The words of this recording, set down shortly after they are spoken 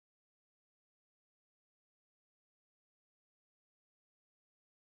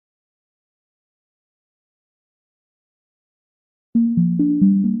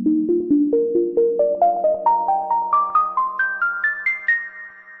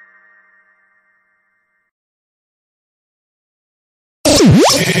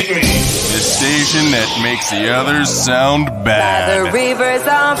The station that makes the others sound bad. By the rivers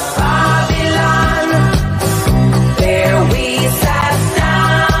of Babylon, there we sat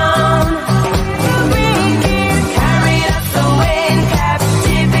down. Carry us away in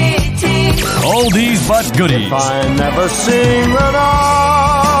captivity. Oldies but goodies. If I never sing another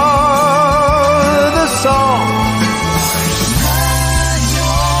song,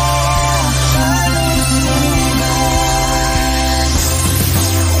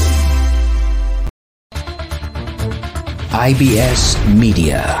 IBS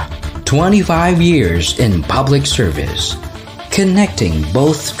Media, 25 years in public service, connecting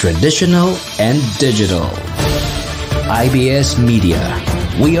both traditional and digital. IBS Media,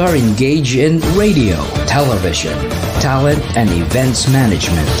 we are engaged in radio, television, talent and events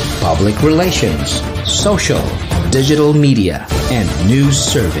management, public relations, social, digital media, and news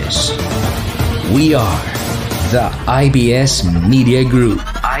service. We are the IBS Media Group.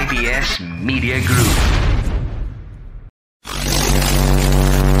 IBS Media Group.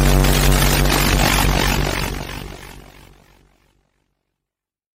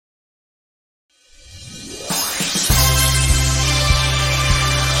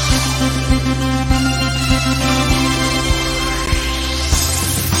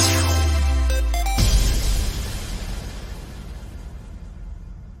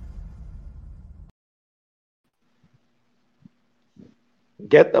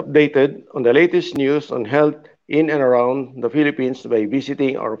 Get updated on the latest news on health in and around the Philippines by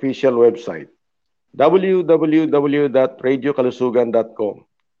visiting our official website, www.radiokalusugan.com.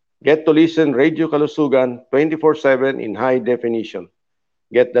 Get to listen Radio Kalusugan 24/7 in high definition.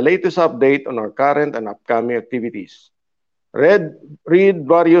 Get the latest update on our current and upcoming activities. Read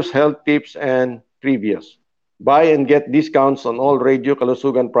various health tips and trivias. Buy and get discounts on all Radio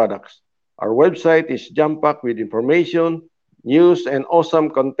Kalusugan products. Our website is jam-packed with information, news, and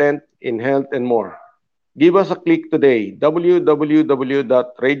awesome content in health and more. Give us a click today,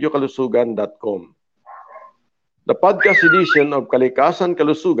 www.radiokalusugan.com. The podcast edition of Kalikasan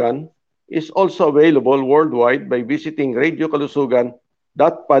Kalusugan is also available worldwide by visiting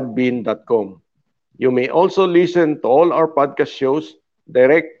radiokalusugan.podbean.com. You may also listen to all our podcast shows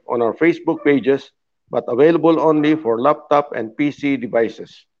direct on our Facebook pages, but available only for laptop and PC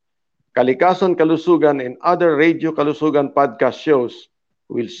devices. Kalikasan Kalusugan and other Radio Kalusugan podcast shows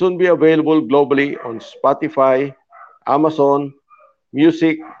will soon be available globally on Spotify, Amazon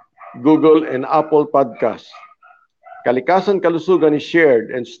Music, Google, and Apple Podcasts. Kalikasan Kalusugan is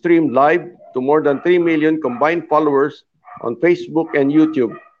shared and streamed live to more than 3 million combined followers on Facebook and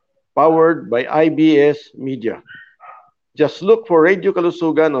YouTube, powered by IBS Media. Just look for Radio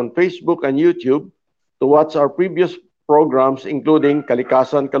Kalusugan on Facebook and YouTube to watch our previous programs, including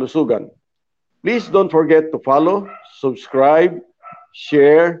Kalikasan Kalusugan. Please don't forget to follow, subscribe,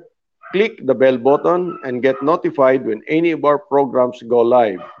 share, click the bell button, and get notified when any of our programs go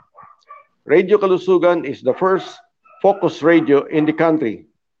live. Radio Kalusugan is the first focus radio in the country,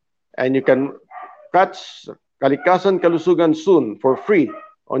 and you can catch Kalikasan Kalusugan soon for free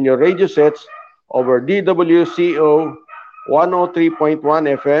on your radio sets over DWCO 103.1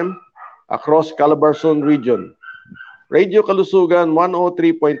 FM across Calabarzon region. Radio Kalusugan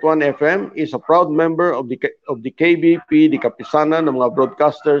 103.1 FM is a proud member of the KBP, the kapisanan ng mga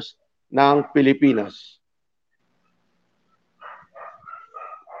broadcasters ng Pilipinas.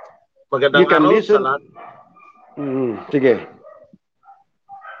 Magandang araw sa lahat. Sige.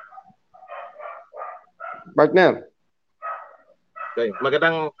 Partner. Okay.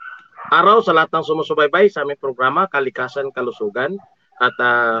 Magandang araw sa lahat ng sumusubaybay sa aming programa, Kalikasan Kalusugan. At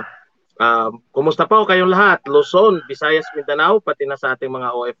kumusta po kayong lahat? Luzon, Visayas, Mindanao, pati na sa ating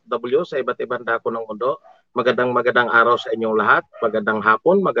mga OFW sa iba't ibang dako ng mundo. Magandang araw sa inyong lahat. Magandang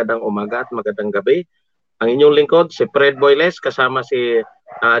hapon, magandang umaga at magandang gabi. Ang inyong lingkod, si Fred Boyles, kasama si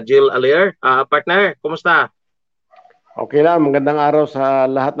Jill Alier. Partner, kumusta? Okay lang, magandang araw sa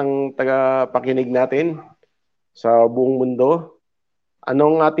lahat ng tagapakinig natin sa buong mundo.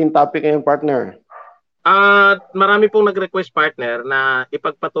 Anong ating topic ngayon, partner? Marami pong nag-request, partner, na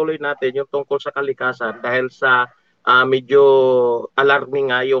ipagpatuloy natin yung tungkol sa kalikasan dahil sa medyo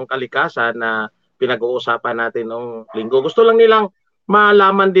alarming nga yung kalikasan na pinag-uusapan natin noong linggo. Gusto lang nilang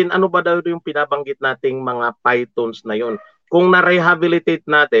malaman din ano ba daw yung pinabanggit nating mga pythons na yon. Kung na-rehabilitate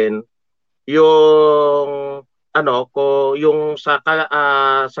natin yung yung sa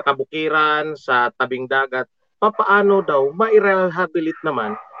kabukiran, sa tabing dagat, paano daw ma-rehabilitate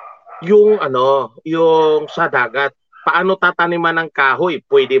naman yung yung sa dagat? Paano tataniman ng kahoy?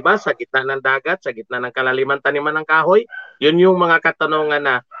 Pwede ba sa gitna ng dagat, sa gitna ng kalaliman taniman ng kahoy? Yun yung mga katanungan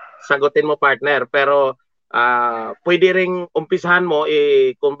na sagutin mo, partner. Pero pwede ring umpisahan mo,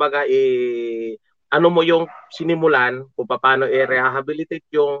 kumbaga, ano mo yung sinimulan, kung paano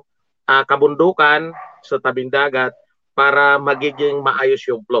i-rehabilitate yung kabundukan sa tabing dagat para magiging maayos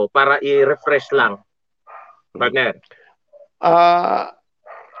yung flow, para i-refresh lang, partner.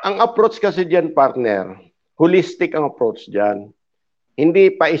 Ang approach kasi dyan, partner, holistic ang approach dyan.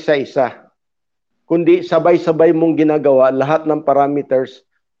 Hindi pa isa-isa, kundi sabay-sabay mong ginagawa lahat ng parameters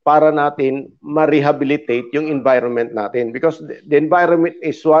para natin ma-rehabilitate yung environment natin. Because the environment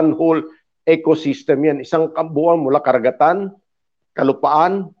is one whole ecosystem yan. Isang kabuuan mula karagatan,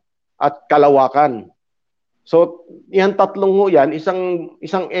 kalupaan, at kalawakan. So, yan tatlong ho yan, isang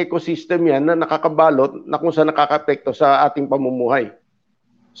ecosystem yan na nakakabalot na kung saan nakaka-apekto sa ating pamumuhay.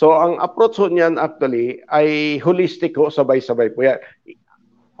 So, ang approach ho niyan actually ay holistic ho, sabay-sabay po yan.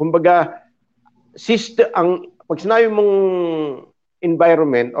 Kumbaga, pag sinabi mong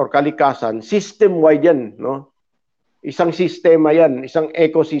environment or kalikasan, system-wide yan, no? Isang sistema yan, isang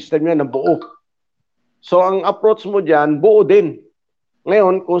ecosystem yan na buo. So, ang approach mo dyan, buo din.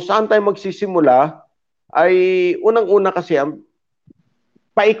 Ngayon, kung saan tayo magsisimula, ay unang-una kasi,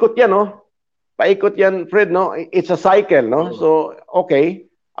 paikot yan, no? Paikot yan, Fred, no? It's a cycle, no? So, okay.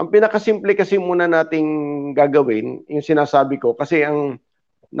 Ang pinakasimple kasi muna nating gagawin, yung sinasabi ko, kasi ang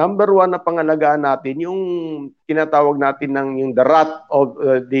number one na pangalagaan natin, yung tinatawag natin ng yung the rot of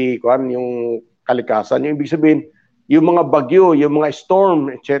yung kalikasan. Yung ibig sabihin, yung mga bagyo, yung mga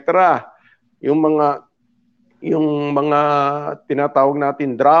storm, etc. Yung mga tinatawag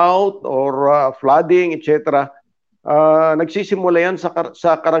natin drought or flooding, etc. Nagsisimula yan sa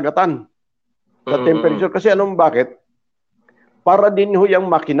karagatan, sa temperature. Kasi alam mo bakit? Para din ho yung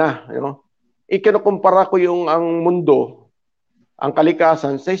makina. You know? Ikinukumpara ko ang mundo, ang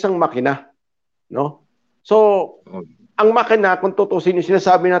kalikasan, sa isang makina. No? So, ang makina, kung tutusin yung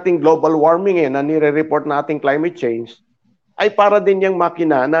sinasabi natin global warming na nire-report natin climate change, ay para din yung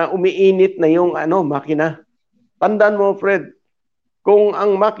makina na umiinit na yung makina. Tandaan mo, Fred, kung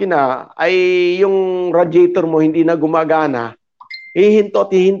ang makina ay yung radiator mo hindi na gumagana, hihinto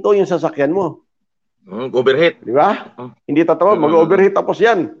yung sasakyan mo. Overheat. Di ba? Hindi totoo, mag-overheat tapos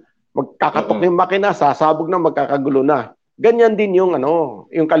yan. Magkakatok yung makina, sasabog na, magkakagulo na. Ganyan din yung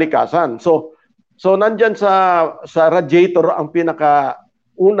kalikasan. So nandyan sa radiator ang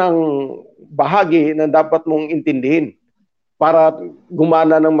pinakaunang bahagi na dapat mong intindihin para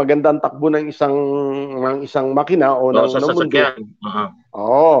gumana ng magandang takbo ng isang makina o ng sasakyan.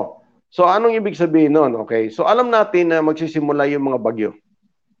 So anong ibig sabihin nun? Okay. So alam natin na magsisimula yung mga bagyo.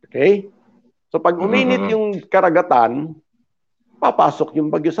 Okay? So pag uminit yung karagatan, papasok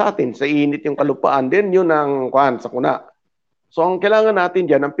yung bagyo sa atin. Sa init yung kalupaan, then yun ang sakuna. So ang kailangan natin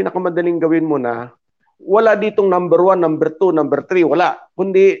dyan, ang pinakamadaling gawin mo na, wala ditong number 1, number 2, number 3, wala.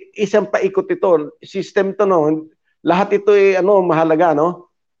 Kundi isang paikot ito, system to, no? Lahat ito ay mahalaga, no?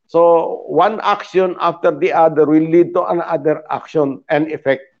 So one action after the other will lead to another action and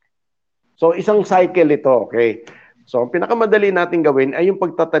effect. So isang cycle ito, okay? So ang pinakamadali natin gawin ay yung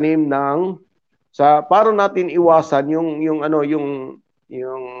pagtatanim para natin iwasan yung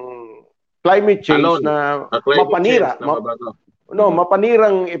climate change na mapanira.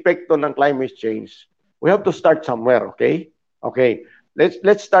 Mapanirang epekto ng climate change. We have to start somewhere, okay? Okay.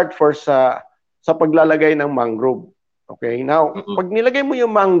 Let's start first sa paglalagay ng mangrove. Okay? Now, pag nilagay mo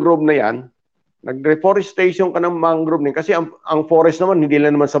yung mangrove na yan, nag-reforestation ka ng mangrove kasi ang forest naman hindi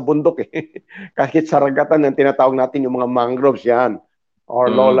lang naman sa bundok eh. Kahit sa ragatan ang tinatawag natin yung mga mangroves yan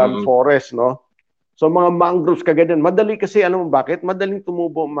or lowland forest, no? So mga mangroves kagad yan. Madali kasi, alam mo bakit? Madaling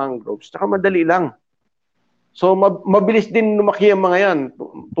tumubo mangroves. Tsaka madali lang. So mabilis din lumaki ang mga yan,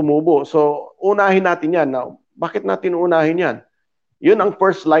 tumubo. So unahin natin yan. Now, bakit natin unahin yan? Yun ang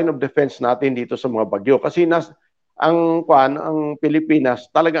first line of defense natin dito sa mga bagyo. Kasi ang Pilipinas,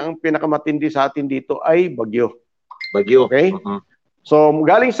 talaga ang pinakamatindi sa atin dito ay bagyo. Bagyo. Okay? So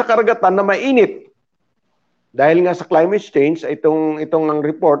galing sa karagatan na mainit. Dahil nga sa climate change, itong ang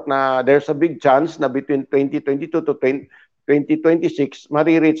report na there's a big chance na between 2022 to 2026,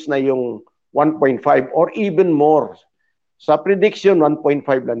 marireach na yung 1.5 or even more. Sa prediction, 1.5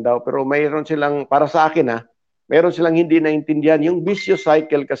 lang daw. Pero mayroon silang, para sa akin mayroon silang hindi naintindihan. Yung vicious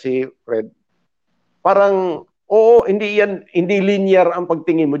cycle kasi, Fred, parang, hindi linear ang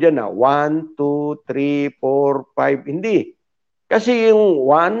pagtingin mo dyan 1, 2, 3, 4, 5, hindi. Kasi yung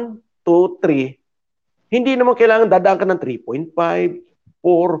 1, 2, 3, hindi naman kailangan dadaan ka ng 3.5,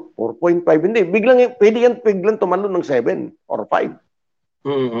 4, 4.5. Hindi. Pwede biglang tumalon ng 7 or 5.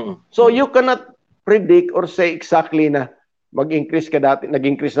 So you cannot predict or say exactly na mag-increase ka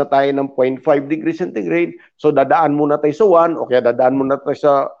nag-increase na tayo ng 0.5 degrees centigrade. So dadaan muna tayo sa 1 o kaya dadaan muna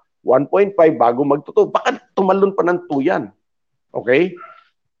tayo 1.5 bago magtuto. Baka tumalon pa ng 2 yan. Okay?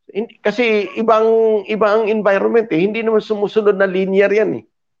 Kasi iba ang environment eh. Hindi naman sumusunod na linear yan eh.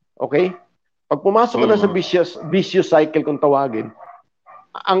 Okay? Pag pumasok ka na sa vicious cycle kung tawagin,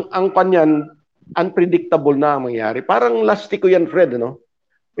 ang kanyan, unpredictable na ang mangyari. Parang lastiko yan, Fred, no?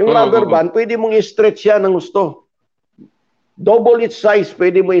 Yung rubber band, pwede mong i-stretch yan ng gusto. Double its size,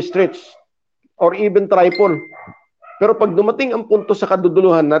 pwede mo i-stretch. Or even triple. Pero pag dumating ang punto sa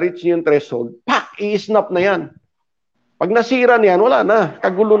kaduduluhan, na-reach yung threshold, pak, i-snap na yan. Pag nasira niyan, wala na.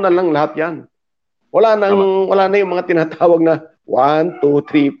 Kagulo na lang lahat yan. Wala na yung mga tinatawag na 1, 2,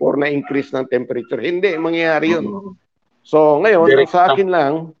 3, 4 na increase ng temperature. Hindi, mangyayari yun. So, ngayon, sa akin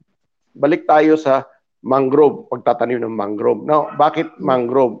lang, balik tayo sa mangrove, pagtatanim ng mangrove. Now, bakit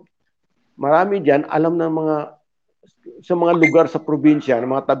mangrove? Marami dyan, alam ng sa mga lugar sa probinsya,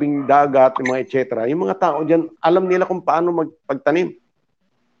 ng mga tabing dagat, yung mga etc. Yung mga tao dyan, alam nila kung paano magpagtanim.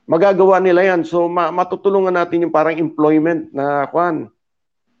 Magagawa nila yan. So, matutulungan natin yung parang employment na kwan.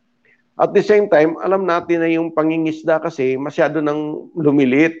 At the same time, alam natin na yung pangingisda kasi masyado nang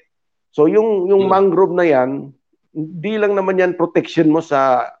lumilit. So, yung mangrove na yan, hindi lang naman yan protection mo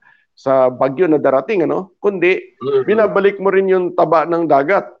sa bagyo na darating, ano? Kundi, binabalik mo rin yung taba ng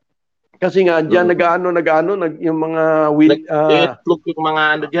dagat. Kasi nga, dyan nag-ano, yung mga yung mga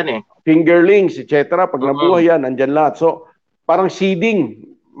ano dyan eh. Fingerlings, etc. Pag nabuhay yan, andyan lahat. So, parang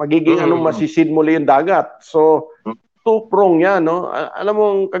seeding. Magiging masisid muli yung dagat. So, two-prong yan, no? Alam mo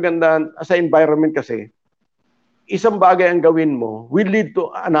ang kagandahan sa environment kasi, isang bagay ang gawin mo will lead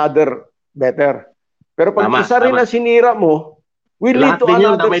to another better. Pero pag isa rin na sinira mo, will lead to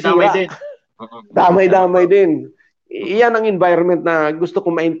another sira. Damay-damay din. Iyan ang environment na gusto ko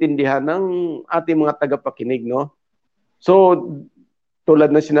maintindihan ng ating mga tagapakinig, no? So,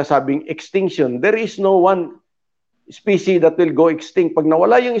 tulad na sinasabing extinction, there is no one species that will go extinct. Pag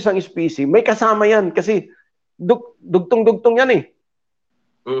nawala yung isang species, may kasama yan kasi dugtong-dugtong yan eh.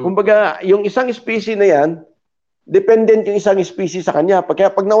 Kumbaga, yung isang species na yan, dependent yung isang species sa kanya. Kaya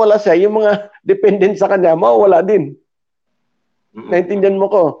pag nawala siya, yung mga dependent sa kanya, mawawala din. Naintindihan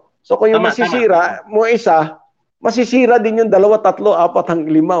mo ko? So kung yung masisira mo isa, masisira din yung 2, 3, 4,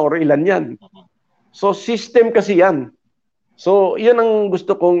 5 or ilan yan. So system kasi yan. So yun ang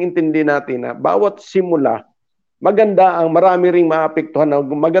gusto kong intindi natin na bawat simula, maganda ang marami ring maapektuhan na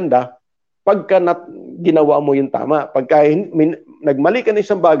maganda pagka ginawa mo yung tama. Pagka nagmali ka ng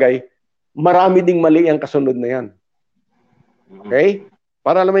isang bagay, marami ding mali ang kasunod na yan. Okay?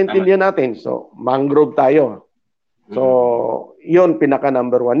 Para alam maintindihan natin. So, mangrove tayo. So, yun, pinaka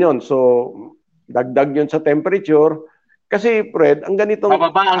number 1 yun. So, dagdag yun sa temperature. Kasi, Fred, ang ganitong,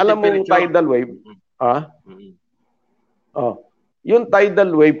 alam mo yung tidal wave, yung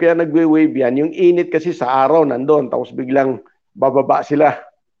tidal wave, kaya nagwe-wave yan, yung init kasi sa araw nandun, tapos biglang bababa sila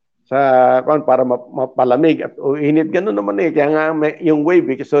para mapalamig at init, gano'n naman eh. Kaya nga yung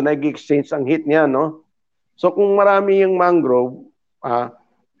wave, so nag-exchange ang heat niya, no? So kung marami yung mangrove,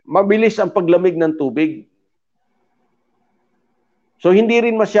 mabilis ang paglamig ng tubig. So hindi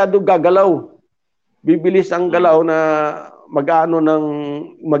rin masyado gagalaw. Bibilis ang galaw na mag-ano ng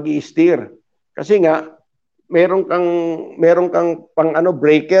mag-i-steer. Kasi nga, meron kang pang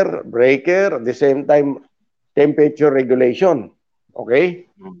breaker, at the same time temperature regulation. Okay?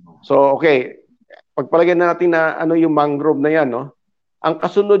 So okay, pagpalagyan natin na ano yung mangrove na yan, no? Ang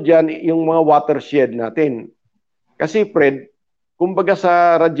kasunod diyan yung mga watershed natin. Kasi Fred, kumbaga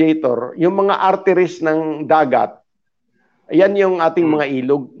sa radiator, yung mga arteries ng dagat, ayan yung ating mga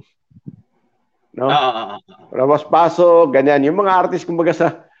ilog. No? Labas paso, ganyan. Yung mga arteries kumbaga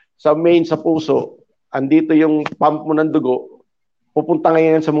sa main sa puso, andito yung pump mo ng dugo, pupunta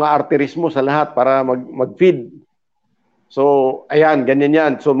ngayon sa mga arteries mo sa lahat para mag-feed. So, ayan, ganyan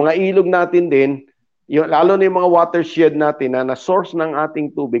yan. So, mga ilog natin din, lalo na yung mga watershed natin na source ng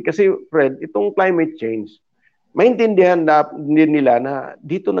ating tubig. Kasi, Fred, itong climate change, maintindihan din nila na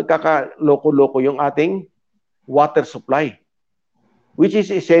dito nagkakaloko-loko yung ating water supply, which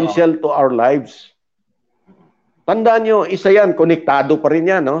is essential to our lives. Tandaan nyo, isa yan, konektado pa rin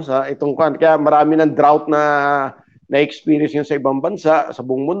yan, no? Sa itong kwan. Kaya marami ng drought na experience yun sa ibang bansa, sa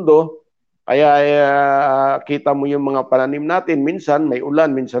buong mundo. Kaya kita mo yung mga pananim natin, minsan may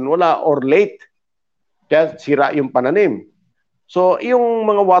ulan, minsan wala, or late. Kaya sira yung pananim. So, yung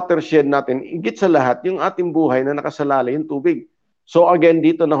mga watershed natin, higit sa lahat, yung ating buhay na nakasalalay yung tubig. So, again,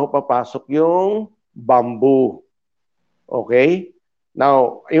 dito na ho papasok yung bamboo. Okay?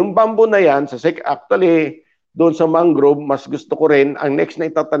 Now, yung bamboo na yan, actually, doon sa mangrove, mas gusto ko rin, ang next na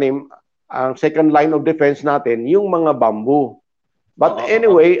itatanim, ang second line of defense natin, yung mga bamboo. But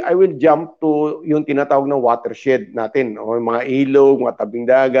anyway, I will jump to yung tinatawag na watershed natin o yung mga ilog, mga tabing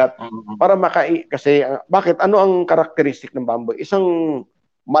dagat para kasi bakit ano ang karakteristik ng bamboo? Isang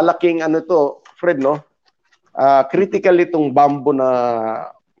malaking ano to, Fred, no? Critical itong bamboo na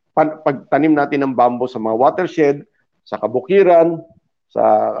pagtanim natin ng bamboo sa mga watershed, sa kabukiran, sa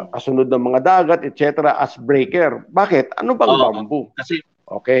kasunod ng mga dagat, etc. as breaker. Bakit? Ano bang bamboo? Kasi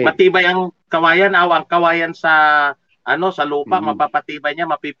okay, matibay ang kawayan, ang kawayan sa sa lupa, mapapatibay niya,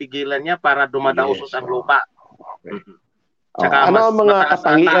 mapipigilan niya para dumadausot ang lupa. Okay. Tsaka ano ang mga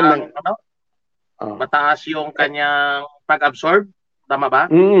katangian ng mataas yung kanyang pag-absorb, tama ba?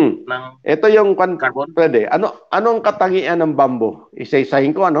 Ito yung carbon. Pwede. Anong katangian ng bamboo?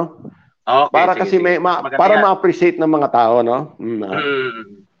 Isa-isahin ko Okay, para kasi para ma-appreciate ng mga tao, no?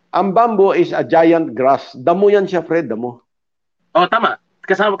 Ang bamboo is a giant grass. Damo yan siya, Fred, damo. Tama.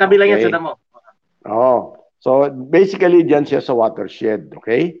 Kasama kabilang yan sa damo. So basically diyan siya sa watershed,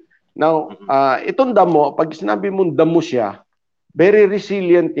 okay? Now, itong damo, pag sinabi mong damo siya, very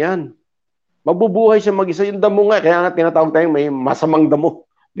resilient 'yan. Mabubuhay siya mag-isa. Yung damo nga, kaya nga tinatawag tayong may masamang damo,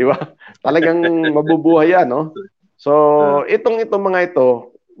 di ba? Talagang mabubuhay 'yan, no? So, itong mga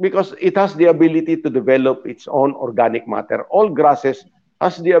ito, because it has the ability to develop its own organic matter. All grasses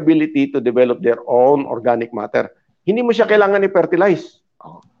has the ability to develop their own organic matter. Hindi mo siya kailangan i-fertilize.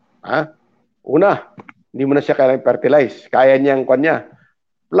 Una, hindi mo na siya kailangan fertilize. Kaya niyang kanya.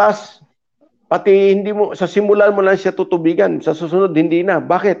 Plus, pati hindi mo, sa simulan mo lang siya tutubigan. Sa susunod, hindi na.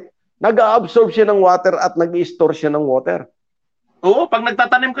 Bakit? Nag-absorb siya ng water at nag-store siya ng water. Oo, pag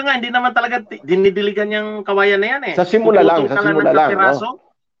nagtatanim ka nga, hindi naman talaga dinidiligan yung kawayan na yan eh. Sa simula lang.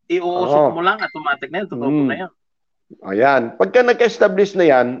 Iuusok mo lang, automatic na yan. Tutubo na yan. Ayan. Pagka nag-establish na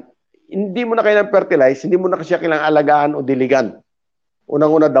yan, hindi mo na kailangan fertilize, hindi mo na siya kailangan alagaan o diligan.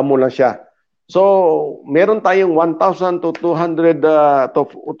 Unang-una, damo lang siya. So, meron tayong 1,000 to 200 to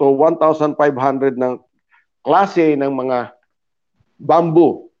 1,500 ng klase ng mga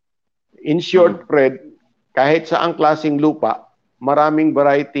bamboo. In short, Fred, kahit saang klaseng lupa, maraming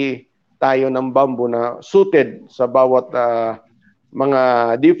variety tayo ng bamboo na suited sa bawat mga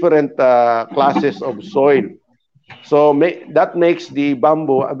different classes of soil. So, that makes the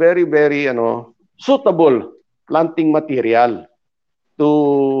bamboo a very, very suitable planting material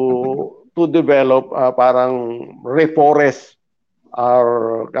to develop parang reforest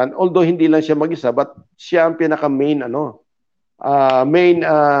although hindi lang siya mag-isa but siya ang pinaka main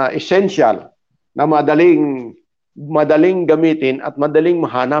essential na madaling gamitin at madaling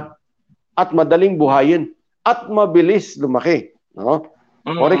mahanap at madaling buhayin at mabilis lumaki, no?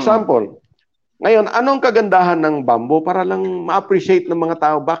 For example, ngayon anong kagandahan ng bamboo para lang ma-appreciate ng mga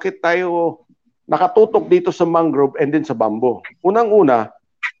tao bakit tayo nakatutok dito sa mangrove and din sa bamboo? Unang-una,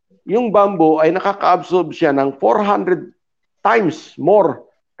 yung bamboo ay nakaka-absorb siya ng 400 times more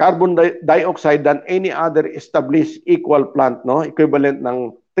carbon dioxide than any other established equal plant, no? Equivalent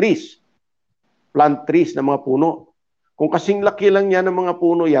ng trees. Plant trees na mga puno. Kung kasing laki lang yan ng mga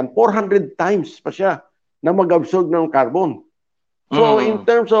puno yan, 400 times pa siya na mag-absorb ng carbon. So, in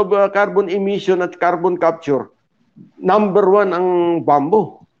terms of carbon emission at carbon capture, number 1 ang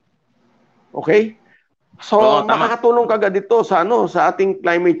bamboo. Okay? So, makakatulong kagad dito sa ating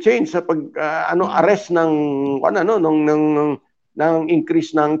climate change sa arrest ng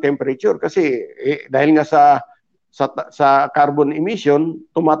increase ng temperature kasi dahil nga sa carbon emission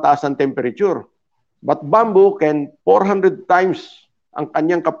tumataas ang temperature. But bamboo can 400 times ang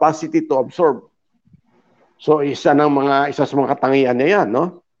kanyang capacity to absorb. So, isa sa mga katangian niya yan,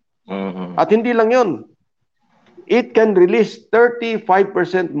 no? At hindi lang 'yon. It can release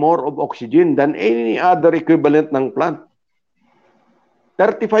 35% more of oxygen than any other equivalent ng plant.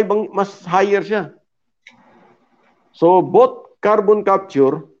 35 ang mas higher siya. So both carbon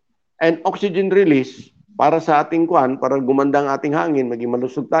capture and oxygen release para sa ating para gumanda ang ating hangin, maging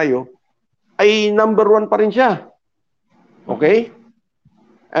malusog tayo, ay number 1 pa rin siya. Okay?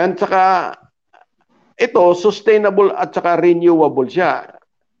 And saka ito, sustainable at saka renewable siya.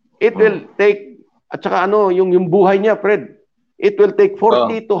 It will take at saka yung buhay niya, Fred, it will take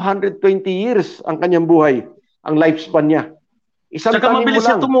 40 to 120 years ang kanyang buhay, ang lifespan niya. Isang saka tanim mo mabilis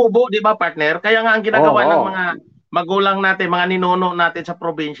lang. siya tumubo, di ba, partner? Kaya nga ang ginagawa ng mga magulang natin, mga ninuno natin sa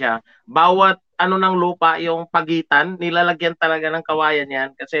probinsya, bawat ng lupa, yung pagitan, nilalagyan talaga ng kawayan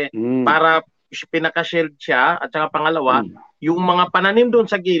yan kasi para pinaka-shield siya at saka pangalawa, yung mga pananim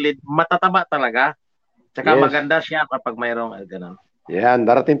doon sa gilid, matataba talaga. Saka maganda siya kapag mayroong ganun. Yan,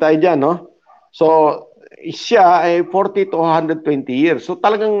 darating tayo dyan, no? So, siya ay 40 to 120 years. So,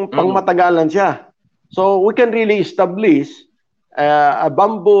 talagang pangmatagalan siya. So, we can really establish a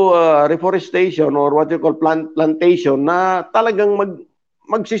bamboo reforestation or what you call plantation na talagang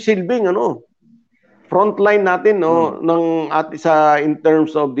magsisilbing frontline natin ng sa in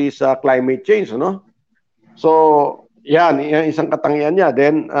terms of this climate change So yan isang katangian niya.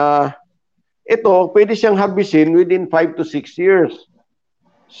 Then ito pwede siyang harvestin within 5 to 6 years.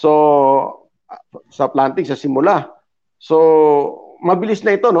 So sa planting sa simula. So mabilis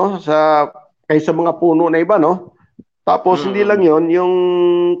na ito kaysa mga puno na iba Tapos hindi lang 'yon, yung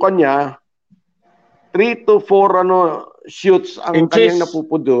kanya 3 to 4 shoots ang kanyang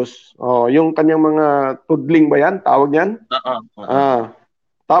napuproduce. Yung kanyang mga tudling ba yan? Tawag yan?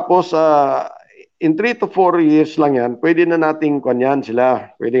 Tapos, in 3 to 4 years lang yan, pwede na nating kanyan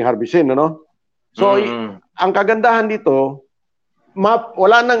sila. Pwedeng harvestin, So, ang kagandahan dito,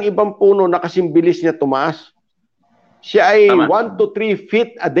 wala nang ibang puno na kasing bilis niya tumaas. Siya ay 1 to 3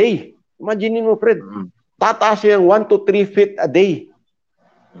 feet a day. Imagine mo, Fred. Tataas siyang 1 to 3 feet a day.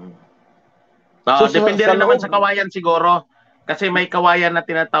 So, depende rin naman sa kawayan siguro. Kasi may kawayan na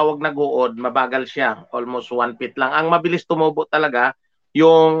tinatawag na guod, mabagal siya. Almost 1 feet lang. Ang mabilis tumubo talaga,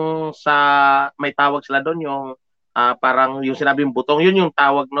 yung sa, may tawag sila doon, yung parang yung sinabing butong, yun yung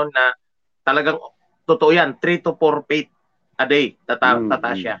tawag noon na talagang totoo yan, 3 to 4 feet a day,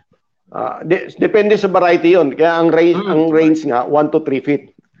 tataas siya. Depende sa variety yun. Kaya ang range nga, 1 to 3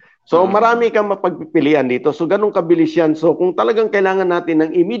 feet. So, marami kang mapagpipilian dito. So, ganun kabilis yan. So, kung talagang kailangan natin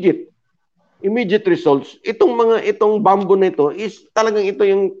ng immediate results, itong bamboo na ito is talagang ito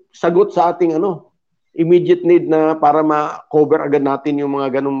yung sagot sa ating immediate need na para ma-cover agad natin yung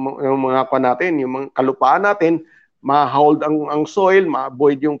mga yung mga natin, yung mga kalupaan natin, ma-hold ang soil,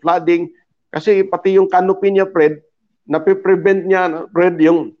 ma-avoid yung flooding. Kasi pati yung canopy niya, Fred, napiprevent niya, Fred,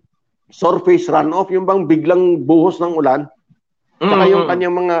 yung surface runoff, yung bang biglang buhos ng ulan, saka yung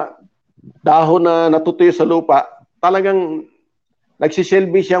kanyang mga dahon na natutuyo sa lupa, talagang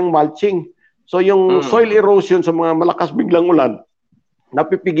nagsisilbi siyang mulching. So yung soil erosion sa mga malakas biglang ulan,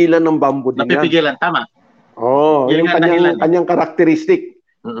 napipigilan ng bamboo din. Napipigilan, tama. Yung kanyang karakteristik.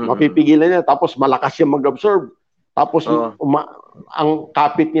 Mapipigilan niya. Tapos malakas siya mag-absorb. Tapos ang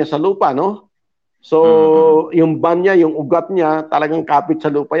kapit niya sa lupa, So yung ban niya, yung ugat niya, talagang kapit sa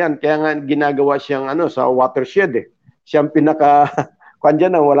lupa yan. Kaya nga ginagawa siyang sa watershed Siyang pinaka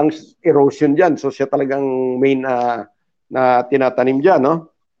kanya na walang erosion diyan. So siya talagang main na tinatanim diyan,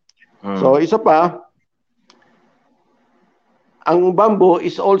 So, isa pa, ang bamboo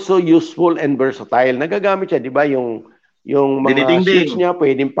is also useful and versatile. Nagagamit siya, di ba? Yung mga seeds niya,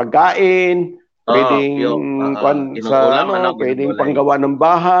 pwedeng pagkain, pwedeng pwedeng panggawa ng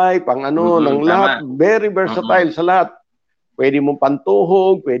bahay, ng lahat. Very versatile sa lahat. Pwede mong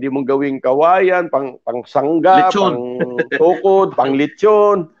pantuhog, pwede mong gawing kawayan, pangsangga, pangtukod,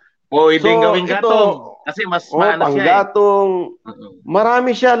 panglitsyon. Pwedeng gawing gatong. Kasi mas maano siya. Panggatong.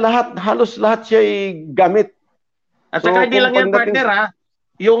 Marami siya, halos lahat siya ay gamit. At saka hindi lang yan, partner,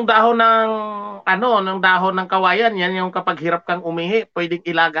 yung dahon ng dahon ng kawayan, yan yung kapag hirap kang umihi, pwedeng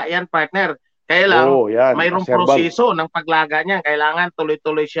ilaga yan, partner. Kaya lang, mayroong proseso ng paglaga niyan. Kailangan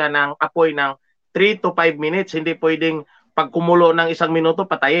tuloy-tuloy siya ng apoy ng 3 to 5 minutes. Hindi pwedeng pag kumulo ng 1 minuto,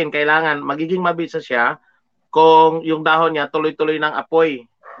 patayin. Kailangan, magiging mabisa siya kung yung dahon niya tuloy-tuloy ng apoy.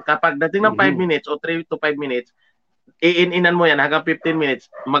 Kapag dating ng 5 minutes o 3 to 5 minutes, iin-inan mo yan hanggang 15 minutes.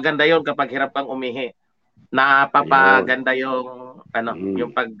 Maganda yon kapag hirap kang umihi. Napapaganda yung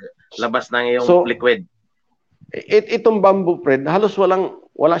yung paglabas ng yung liquid. Itong bamboo, Fred, halos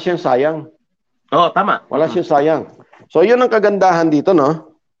wala siyang sayang. Tama. Wala siyang sayang. So yun ang kagandahan dito,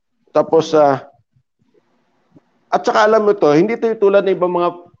 Tapos at saka alam mo to, hindi ito tulad ng ibang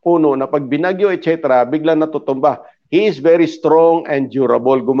mga puno na pag binagyo etc. biglang natutumba. He is very strong and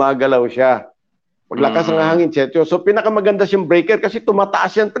durable. Gumagalaw siya. Paglakas ng hangin, etc. So pinakamaganda siyang breaker kasi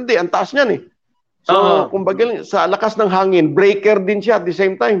tumataas yan. Hindi, ang taas niyan So kumbaga sa lakas ng hangin, breaker din siya at the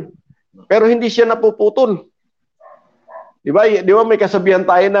same time. Pero hindi siya napuputol. Di ba may kasabihan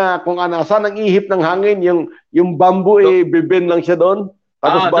tayo na kung saan ang ihip ng hangin, yung bamboo bibend lang siya doon.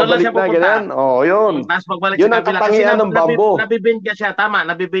 Tapos babalik na ganyan. Yun. Tapos magbalik yun ang katangian ng bamboo. Nabibend siya, tama.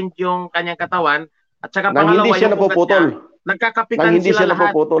 Nabibend yung kanyang katawan. At saka nang pangalawa, hindi siya napuputol. Nagkakapitan sila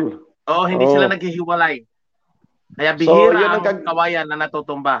lahat. Hindi sila naghihiwalay. Kaya bihira ang kawayan na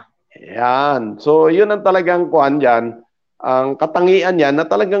natutumba. Yan. So, yun ang talagang kuhan dyan. Ang katangian yan na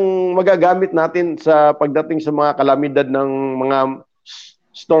talagang magagamit natin sa pagdating sa mga kalamidad ng mga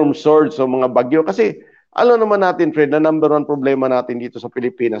storm surge o mga bagyo. Kasi, alam naman natin, Fred, na number 1 problema natin dito sa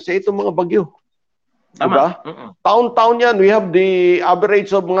Pilipinas itong mga bagyo. Tama. Diba? Taon-taon yan. We have the average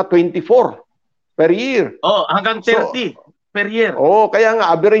of mga 24 per year. Hanggang 30 per year. Kaya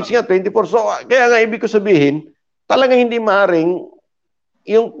nga, average nga, 24. So, kaya nga, ibig ko sabihin, talagang hindi maaring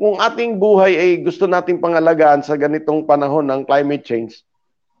yung kung ating buhay ay gusto nating pangalagaan sa ganitong panahon ng climate change,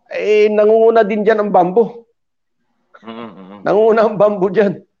 nangunguna din dyan ang bamboo. Nangunguna ang bamboo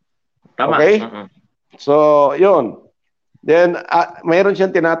dyan. Tama. Okay? So, yun. Then, mayroon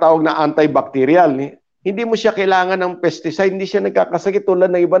siyang tinatawag na antibacterial. Hindi mo siya kailangan ng pesticide. Hindi siya nagkakasakit tulad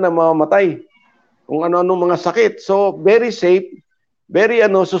ng iba na mamamatay. Kung ano-anong mga sakit. So, very safe, very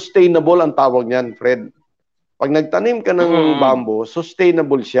sustainable ang tawag niyan, Fred. Pag nagtanim ka ng bamboo,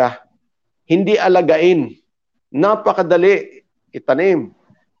 sustainable siya. Hindi alagain. Napakadali itanim.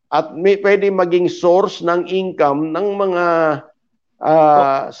 At pwede maging source ng income ng mga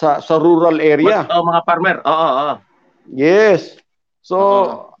sa rural area. Mga farmer. Oo. Yes. So,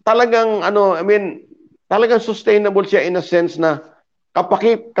 talagang talagang sustainable siya in a sense na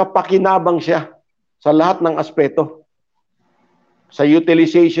kapakinabang siya sa lahat ng aspeto. Sa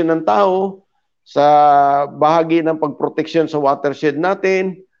utilization ng tao, sa bahagi ng pagproteksyon sa watershed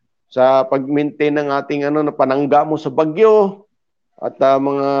natin, sa pag-maintain ng ating na panangga mo sa bagyo, at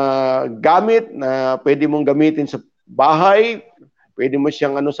mga gamit na pwede mong gamitin sa bahay, pwede mo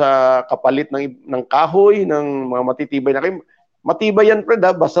siyang sa kapalit ng kahoy, ng mga matitibay na kayo. Matibay yan, Fred,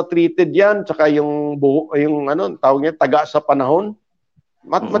 basta treated yan, tsaka yung tawag niya, taga sa panahon.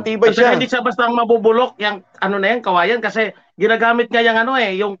 Matibay siya. Hindi siya basta mabubulok yung kawayan kasi ginagamit nga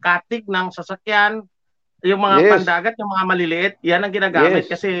yung katig ng sasakyan, yung mga pandagat, yung mga maliliit, yan ang ginagamit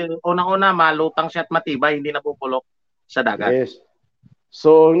kasi unang-una malutang siya at matibay, hindi nabubulok sa dagat. Yes.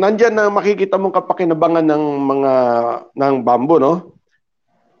 So, nandiyan na makikita mong kapakinabangan ng bamboo, no?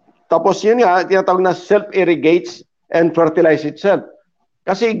 Tapos yun nga, tinatawag na self-irrigates and fertilize itself.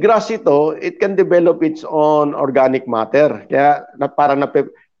 Kasi grass ito, it can develop its own organic matter. Kaya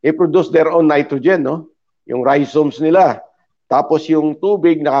i-produce their own nitrogen, no? Yung rhizomes nila. Tapos yung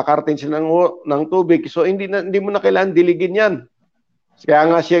tubig, nakakarating sila ng tubig. So hindi mo na kailangan diligin yan. Kaya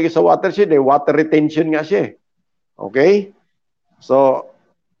nga siya sa watershed, water retention nga siya. Okay? So,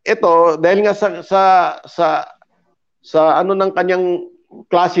 ito, dahil nga sa ng kanyang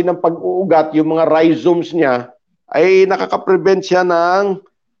klase ng pag-uugat, yung mga rhizomes niya, ay nakaka-prevent siya ng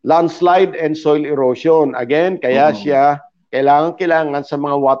landslide and soil erosion. Again, kaya siya kailangan sa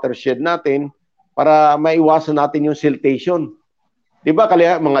mga watershed natin para maiwasan natin yung siltation. Diba,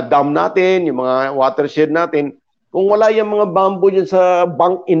 kaya mga dam natin, yung mga watershed natin, kung wala yung mga bamboo dyan sa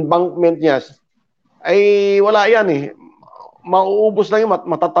embankment niya, ay wala yan mauubos na yung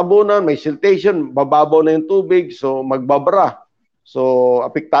matatabunan, may siltation, bababaw na yung tubig, so magbabara. So,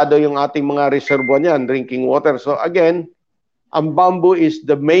 apektado yung ating mga reservoir niyan, drinking water. So, again, ang bamboo is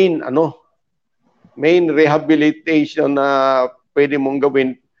the main rehabilitation na pwede mong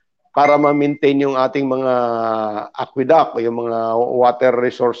gawin para ma-maintain yung ating mga aqueduct, yung mga water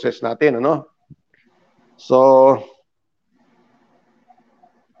resources natin, So,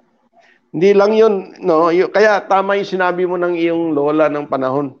 hindi lang yun, kaya tama yung sinabi mo ng iyong lola ng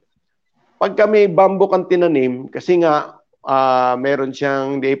panahon. Pag kami bamboo kang tinanim, kasi nga, meron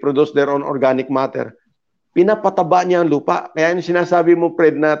siyang, they produce their own organic matter, pinapataba niya ang lupa. Kaya yung sinasabi mo,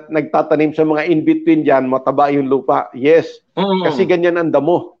 Fred, na nagtatanim sa mga in-between dyan, mataba yung lupa. Yes, kasi ganyan ang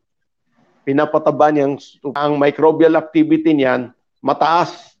damo. Pinapataba niya ang microbial activity niyan,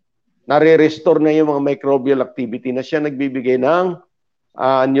 mataas. Nare-restore na yung mga microbial activity na siya nagbibigay ng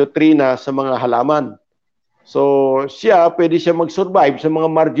nutrina sa mga halaman. So, pwede siya mag-survive sa mga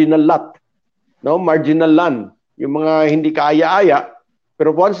marginal lot. Marginal land. Yung mga hindi kaaya-aya.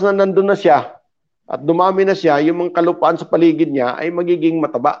 Pero once na nandun na siya, at dumami na siya, yung mga kalupaan sa paligid niya ay magiging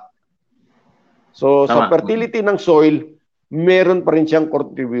mataba. So, sa fertility ng soil, meron pa rin siyang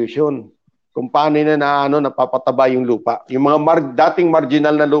contribution. Kung paano napapataba yung lupa. Yung mga dating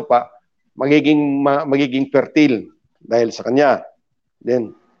marginal na lupa, magiging fertile dahil sa kanya.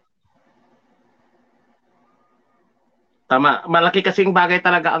 Then, tama. Malaki kasing bagay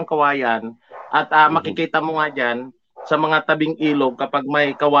talaga ang kawayan. At makikita mo nga dyan, sa mga tabing ilog, kapag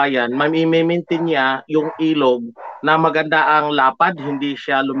may kawayan, may-maintain niya yung ilog na maganda ang lapad, hindi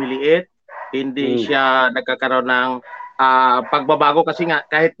siya lumiliit, hindi siya nagkakaroon ng pagbabago kasi nga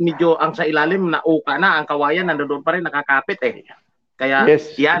kahit medyo ang sa ilalim nauka na ang kawayan nandoon pa rin nakakapit Kaya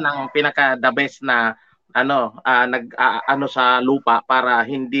yan ang pinaka the best na sa lupa para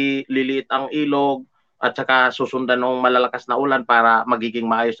hindi liliit ang ilog at saka susundan ng malalakas na ulan para magiging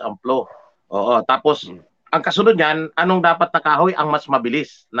maayos ang flow. Tapos ang kasunod niyan, anong dapat na kahoy ang mas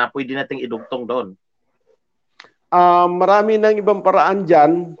mabilis na pwede nating idugtong doon? Marami ng ibang paraan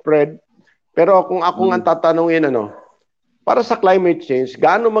dyan, Fred. Pero kung ako ang tatanungin, para sa climate change,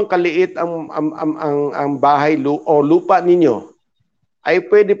 gaano man kaliit ang bahay o lupa ninyo, ay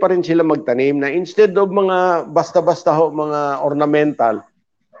pwede pa rin sila magtanim na instead of mga basta-basta ho, mga ornamental,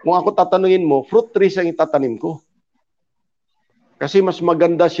 kung ako tatanungin mo, fruit trees ang itatanim ko. Kasi mas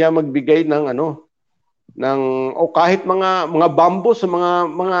maganda siya magbigay ng o kahit mga bamboo sa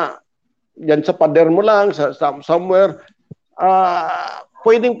mga yan sa pader mo lang sa somewhere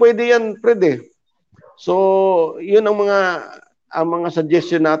pwedeng-pwede yan, Fred. So, yun ang mga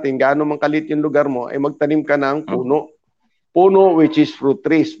suggestion natin. Gaano man kalit yung lugar mo ay magtanim ka ng puno. Puno which is fruit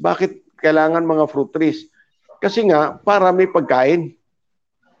trees. Bakit kailangan mga fruit trees? Kasi nga para may pagkain.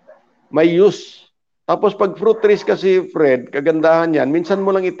 May use. Tapos pag fruit trees kasi, Fred, kagandahan yan, minsan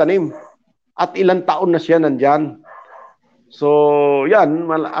mo lang itanim. At ilang taon na siya nandyan. So,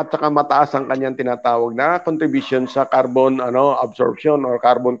 yan, at saka mataas ang kanyang tinatawag na contribution sa carbon absorption or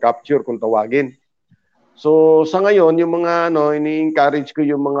carbon capture kung tawagin. So, sa ngayon, yung mga ini-encourage ko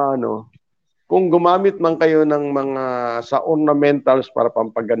yung mga kung gumamit man kayo ng mga sa ornamentals para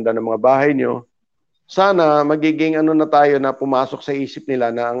pampaganda ng mga bahay nyo, sana magiging na tayo na pumasok sa isip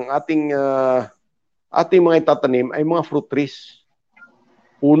nila na ang ating mga itatanim ay mga fruit trees.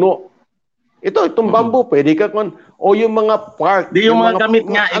 Puno. Itong bamboo, pwede ka o yung mga park. Yung mga gamit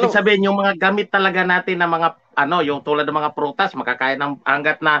nga, ibig sabihin, yung mga gamit talaga natin na mga, yung tulad ng mga prutas, makakain ng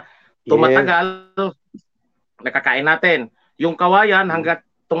hanggat na tumatagal, nakakain natin. Yung kawayan, hanggat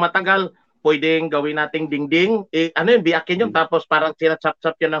tumatagal, pwedeng gawin nating dingding. Biyakin yung tapos parang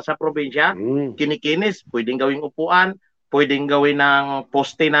sinachap-chap yun lang sa probinsya, kinikinis, pwedeng gawing upuan, pwedeng gawin ng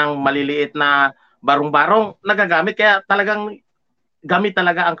poste ng maliliit na barong-barong, nagagamit. Kaya talagang gamit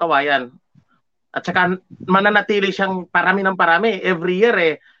talaga ang kawayan. At saka mananatili siyang parami ng parami. Every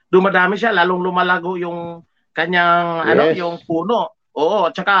year dumadami siya, lalong lumalago yung kanyang yung puno.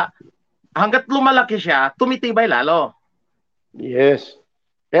 Oo, at saka hangga't lumalaki siya, tumitibay lalo. Yes.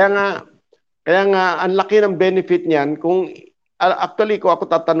 Kaya nga ang laki ng benefit niyan kung actually kung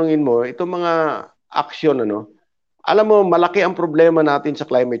ako tatanungin mo, itong mga action alam mo malaki ang problema natin sa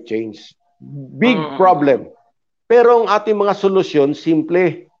climate change. Big problem. Pero ang ating mga solusyon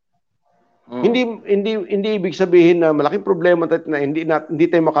simple. Hindi ibig sabihin na malaking problema na hindi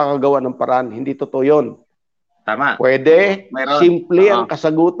tayo makakagawa ng paraan. Hindi totoo 'yon. Tama. Pwede, simple ang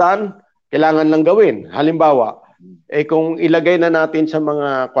kasagutan, kailangan lang gawin. Halimbawa, kung ilagay na natin sa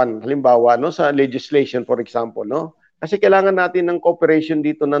mga halimbawa sa legislation for example, kasi kailangan natin ng cooperation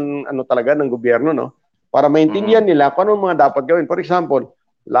dito ng talaga ng gobyerno, para maintindihan nila kung ano mga dapat gawin. For example,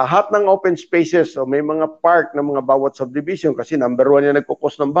 lahat ng open spaces o may mga park ng mga bawat subdivision kasi number 1 yung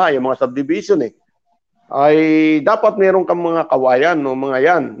nagkukos ng bahay, yung mga subdivision ay dapat meron kang mga kawayan mga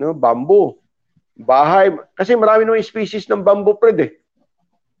yan, bamboo, bahay. Kasi marami ng species ng bamboo, Fred.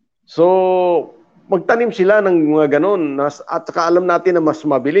 So, magtanim sila ng mga ganon at saka alam natin na mas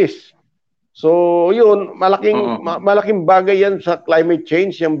mabilis. So, yun, malaking bagay yan sa climate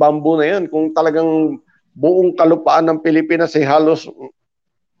change, yung bamboo na yan. Kung talagang buong kalupaan ng Pilipinas ay halos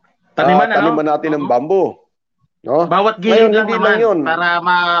taniman natin ng bamboo. No? Bawat gilid lang naman yun, para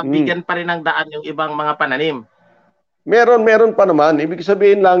mabigyan pa rin ng daan yung ibang mga pananim. Meron pa naman. Ibig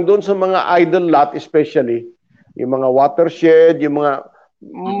sabihin lang doon sa mga idle lot especially, yung mga watershed, yung mga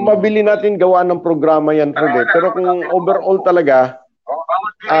mabili natin gawa ng programa yan. Pero kung overall talaga,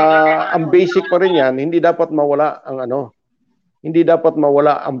 ang basic pa rin yan, hindi dapat mawala ang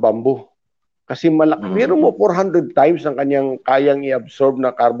bamboo. Kasi meron mo 400 times ang kanyang kayang i-absorb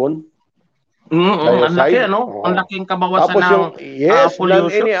na carbon. Ang laki, Ang laking kabawasan tapos ng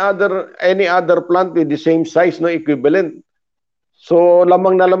pollution. Any other plant with the same size, equivalent. So,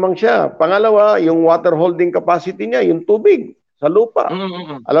 lamang na lamang siya. Pangalawa, yung water holding capacity niya, yung tubig sa lupa.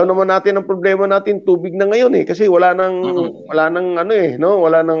 Alam naman natin ang problema natin, tubig na ngayon kasi wala nang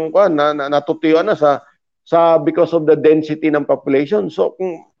natutuyuan na sa because of the density ng population. So,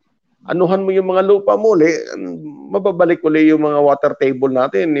 kung anuhan mo yung mga lupa mo, mababalik ulit yung mga water table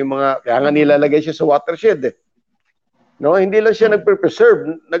natin, kaya nga nilalagay siya sa watershed. Hindi lang siya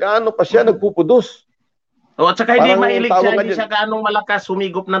nagpe-preserve, nag-ano pa siya, nagpupudus. At saka hindi siya gaanong malakas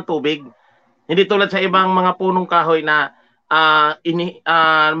humigop ng tubig. Hindi tulad sa ibang mga punong kahoy na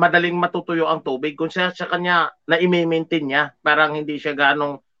madaling matutuyo ang tubig. Kung sa kanya na i-maintain niya, parang hindi siya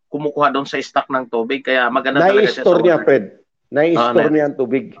gaanong kumukuha doon sa stock ng tubig. Kaya maganda talaga siya. Na-store niya, Fred. Na-store niya ang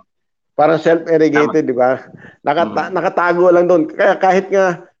tubig. Parang self-irrigated, di ba? Nakatago lang doon. Kaya kahit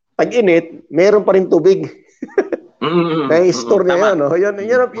nga tag-init, meron pa rin tubig. Na-store niya yan.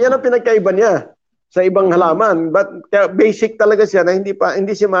 Yan ang pinagkaiba niya sa ibang halaman. But basic talaga siya na hindi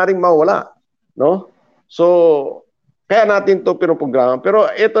siya maaaring mawala. So, kaya natin to pinoprograma.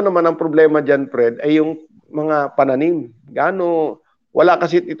 Pero ito naman ang problema dyan, Fred, ay yung mga pananim. Wala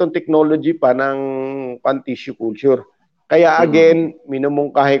kasi itong technology pa ng pan-tissue culture. Kaya again,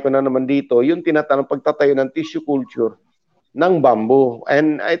 minumungkahi ko na naman dito yung tinatanong pagtatayo ng tissue culture ng bamboo.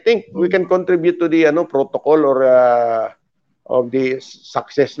 And I think we can contribute to the protocol or of the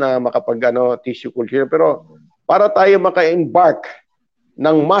success na makapag tissue culture. Pero para tayo maka-embark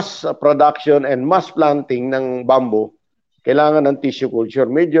ng mass production and mass planting ng bamboo, kailangan ng tissue culture.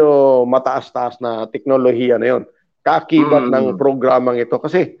 Medyo mataas-taas na teknolohiya na yon. Kakibat ng programang ito.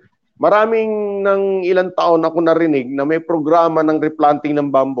 Kasi maraming ng ilang taon ako narinig na may programa ng replanting ng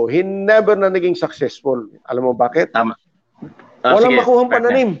bamboo. Never na naging successful. Alam mo bakit? Tama. Walang Sige, makuhang partner.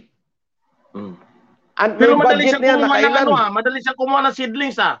 pananim. Pero May madali budget siya na yan, kumuha ng nakailan. madali siya kumuha ng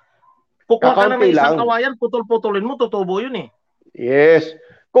seedlings Kukuha ka lang ng Kakaunti isang lang. kawayan, putol-putulin mo, tutubo yun eh. Yes.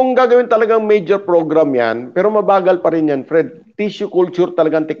 Kung gagawin talagang major program yan, pero mabagal pa rin yan, Fred. Tissue culture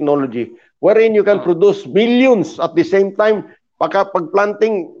talagang technology wherein you can produce millions at the same time.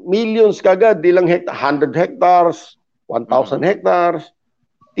 Pag-planting, millions kagad, ilang 100 hectares, 1,000 hectares.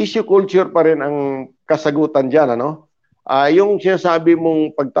 Tissue culture pa rin ang kasagutan dyan, yung sinasabi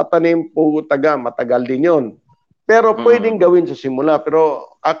mong pagtatanim po matagal din yon. Pero pwedeng gawin sa simula. Pero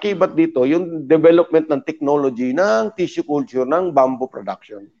akibat dito, yung development ng technology ng tissue culture ng bamboo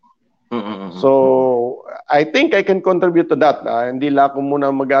production. So, I think I can contribute to that. Hindi lang ako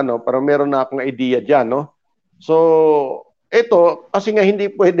muna pero meron na akong idea dyan, So, ito, kasi nga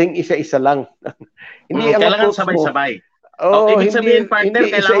hindi pwedeng isa-isa lang. Hindi ang kailangan approach mo. sabay-sabay. Oh, Ibig sabihin, partner,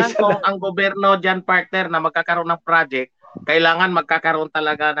 hindi kailangan isa-isa kung lang. ang gobyerno dyan, partner, na magkakaroon ng project, kailangan magkakaroon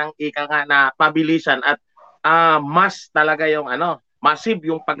talaga ng ika nga na pabilisan at mas talaga yung massive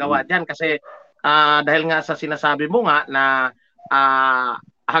yung paggawa dyan kasi dahil nga sa sinasabi mo nga na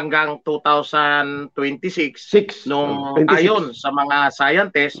hanggang 2026 nung 26. ayon sa mga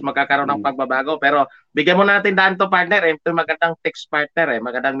scientists magkakaroon ng pagbabago, pero bigyan mo natin daan to, partner, ito magandang text, partner,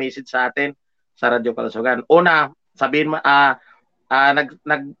 magandang message sa atin sa Radyo Kalusugan. Una, sabihin mo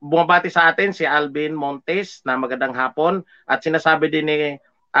bumabati sa atin si Alvin Montes na magandang hapon at sinasabi din ni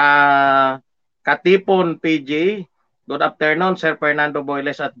Katipon PJ, good afternoon Sir Fernando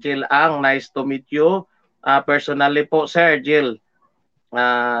Boyles at Jill Ang, nice to meet you personally po Sir Jill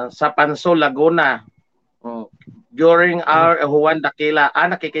sa Panso, Laguna during our Juan Dakila.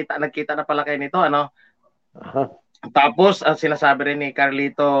 Nagkita na pala kayo nito, Tapos sinasabi rin ni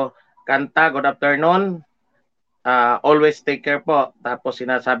Carlito Canta, good afternoon, always take care po. Tapos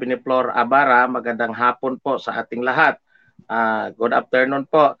sinasabi ni Flor Abara, magandang hapon po sa ating lahat, good afternoon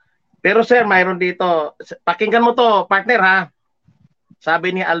po. Pero sir, mayroon dito, pakinggan mo to, partner,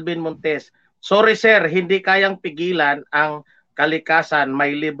 sabi ni Alvin Montes, sorry sir, hindi kayang pigilan ang kalikasan,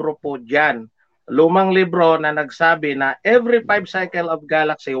 may libro po dyan, lumang libro na nagsabi na every 5 cycle of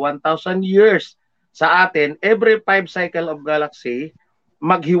galaxy, 1,000 years sa atin, every 5 cycle of galaxy,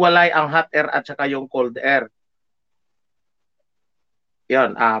 maghiwalay ang hot air at saka yung cold air.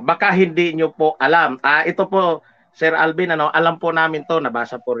 Yun, baka hindi nyo po alam. Ito po, Sir Alvin, alam po namin to,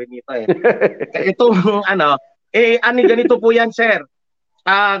 nabasa po rin ito Itong ganito po yan, sir.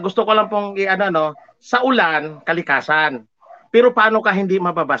 Gusto ko lang pong sa ulan, kalikasan. Pero paano ka hindi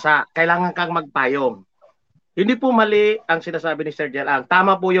mababasa? Kailangan kang magpayong. Hindi po mali ang sinasabi ni Sir Jelang.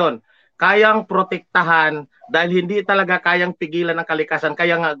 Tama po 'yon. Kayang protektahan dahil hindi talaga kayang pigilan ng kalikasan.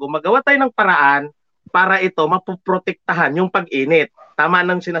 Kaya nga gumagawa tayo ng paraan para ito mapoprotektahan yung pag-init. Tama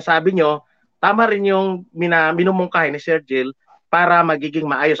nang sinasabi nyo. Tama rin yung minumungkahi ni Sir Jill para magiging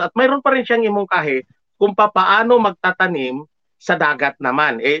maayos. At mayroon pa rin siyang imungkahi kung paano magtatanim sa dagat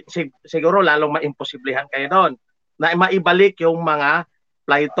naman. Siguro lalong maimposiblihan kayo doon na maibalik yung mga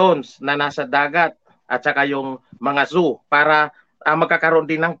planktons na nasa dagat at saka yung mga zoo para magkakaroon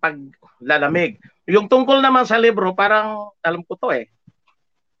din ng paglalamig. Yung tungkol naman sa libro, parang alam ko to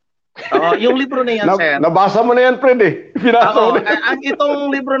yung libro na yan, sir. Nabasa mo na yan, Fred Pinasa mo na yan. Itong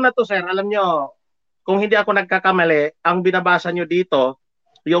libro na to, sir, alam nyo, kung hindi ako nagkakamali, ang binabasa nyo dito,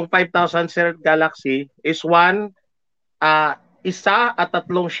 yung 5,000 Sir Galaxy is isa at 3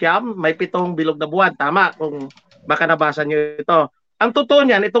 siyam, may 7 bilog na buwan. Tama, kung baka nabasa nyo ito. Ang totoo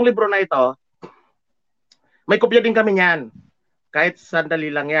niyan, itong libro na ito, may kopya din kami niyan. Kahit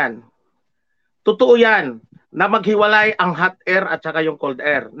sandali lang yan. Totoo yan na maghiwalay ang hot air at saka yung cold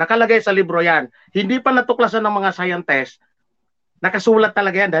air. Nakalagay sa libro yan. Hindi pa natuklasan ng mga scientists. Nakasulat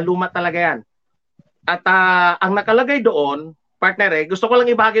talaga yan dahil luma talaga yan. At ang nakalagay doon, partner gusto ko lang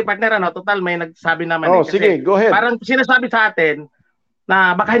ibahagi, partner, total may nagsabi naman. Kasi sige, go ahead. Parang sinasabi sa atin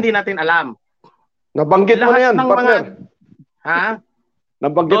na baka hindi natin alam. Nabanggit mo na yan, partner.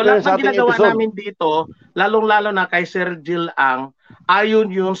 Nabanggit na yan sa ating ginagawa episode. namin dito, lalong-lalo na kay Sir Jill Ang, ayon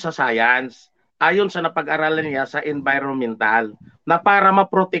yun sa science, ayon sa napag-aralan niya sa environmental, na para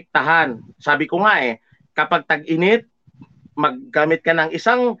maprotektahan. Sabi ko nga kapag tag-init, maggamit ka ng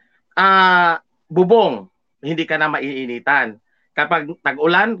isang bubong, hindi ka na maiinitan. Kapag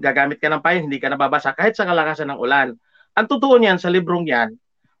tag-ulan, gagamit ka ng payo, hindi ka nababasa kahit sa kalakasan ng ulan. Ang totoo niyan sa librong yan,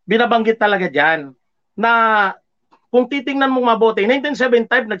 binabanggit talaga diyan na kung titingnan mong mabuti,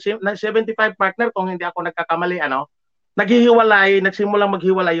 1975, 75 partner, kung hindi ako nagkakamali, nagsimulang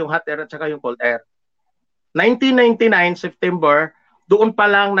maghiwalay yung hot air at saka yung cold air. 1999, September, doon pa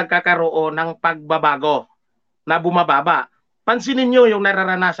lang nagkakaroon ng pagbabago na bumababa. Pansinin nyo yung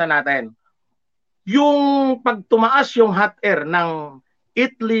nararanasan natin. Yung pagtumaas yung hot air ng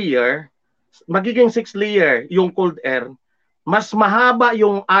 8 layer, magiging 6 layer yung cold air, mas mahaba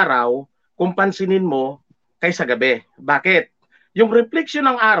yung araw kung pansinin mo kaysa gabi. Bakit? Yung reflection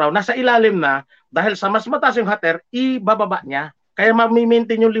ng araw nasa ilalim na dahil sa mas mataas yung hot air, ibababa niya. Kaya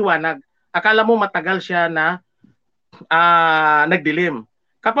ma-maintain yung liwanag. Akala mo matagal siya na nagdilim.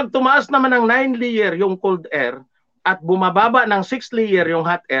 Kapag tumaas naman ng 9 layer yung cold air at bumababa ng 6 layer yung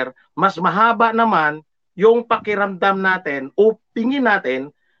hot air, mas mahaba naman yung pakiramdam natin o tingin natin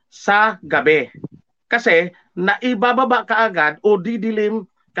sa gabi. Kasi naibababa kaagad o didilim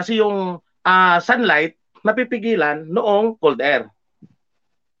kasi yung sunlight napipigilan noong cold air.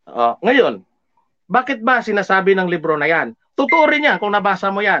 Ngayon, bakit ba sinasabi ng libro na yan? Totoo rin yan kung nabasa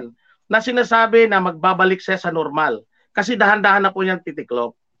mo yan na sinasabi na magbabalik siya sa normal. Kasi dahan-dahan na po niyang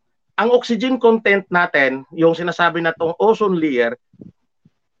titiklop. Ang oxygen content natin, yung sinasabi na itong ozone layer,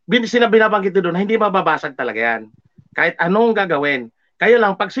 binabanggit doon, hindi mababasag talaga yan. Kahit anong gagawin. Kaya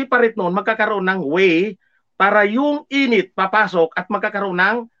lang, pag separate noon, magkakaroon ng way para yung init papasok at magkakaroon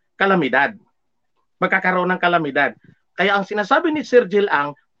ng kalamidad. Kaya ang sinasabi ni Sir Jill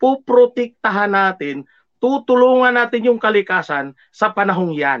Ang, puprotektahan natin, tutulungan natin yung kalikasan sa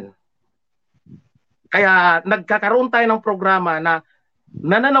panahong yan. Kaya nagkakaroon tayo ng programa na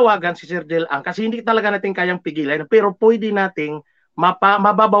nananawagan si Sir Jill Ang kasi hindi talaga natin kayang pigilan pero pwede nating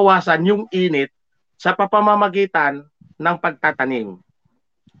mababawasan yung init sa pamamagitan ng pagtatanim.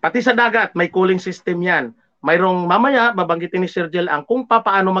 Pati sa dagat, may cooling system yan. Mayroong mamaya, babanggitin ni Sir Jill Ang kung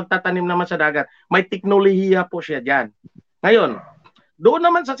paano magtatanim naman sa dagat. May teknolohiya po siya dyan. Ngayon, doon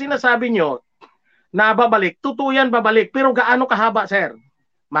naman sa sinasabi nyo na babalik, totoo yan babalik. Pero gaano kahaba, sir?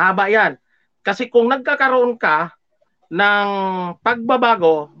 Mahaba yan. Kasi kung nagkakaroon ka ng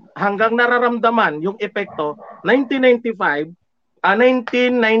pagbabago hanggang nararamdaman yung epekto, 1999,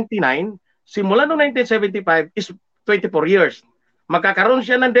 simula noong 1975 is 24 years. Magkakaroon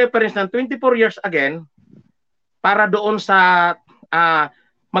siya ng difference ng 24 years again para doon sa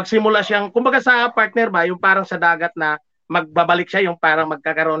magsimula siyang, kumbaga sa partner ba, yung parang sa dagat na magbabalik siya, yung parang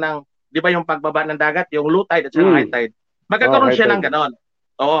magkakaroon ng, di ba yung pagbaba ng dagat, yung low tide at saka high tide. Magkakaroon siya ng ganon.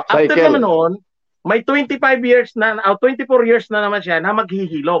 After naman noon, may 25 years na, 24 years na naman siya na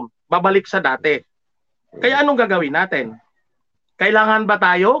maghihilom, babalik sa dati. Kaya anong gagawin natin? Kailangan ba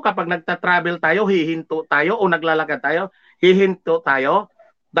tayo kapag nagta-travel tayo, hihinto tayo o naglalakad tayo, hihinto tayo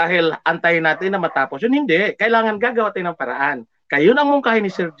dahil antayin natin na matapos? Yun hindi. Kailangan gagawa tayo ng paraan. Kaya yun ang mungkahi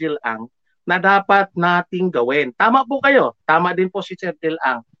ni Sir Jill Ang na dapat nating gawin. Tama po kayo. Tama din po si Sir Jill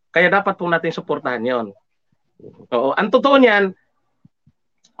Ang. Kaya dapat po natin suportahan yon. Oo. Ang totoo niyan,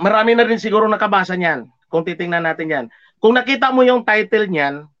 marami na rin siguro nakabasa niyan kung titingnan natin yan. Kung nakita mo yung title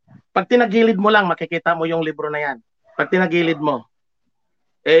niyan, pag tinagilid mo lang, makikita mo yung libro na yan. Pag tinagilid mo,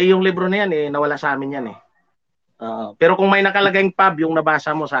 yung libro na yan, nawala sa amin yan eh. Pero kung may nakalagayng pub, yung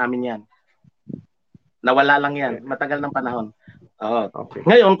nabasa mo sa amin yan. Nawala lang yan. Matagal ng panahon. Okay.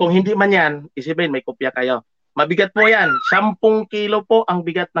 Ngayon, kung hindi man yan, isipin, may kopya kayo. Mabigat po yan. 10 kilo po ang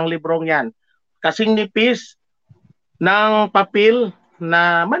bigat ng librong yan. Kasing nipis ng papel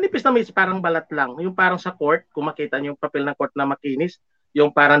na manipis na may parang balat lang. Yung parang sa court, kung makita niyo yung papel ng court na makinis, yung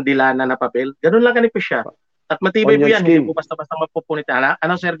parang dilana na papel, ganun lang kanipis siya. At matibay po yan, hindi po basta-basta mapupunit.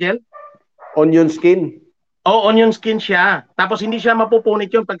 Ano, Sir Jel? Onion skin? Onion skin siya. Tapos hindi siya mapupunit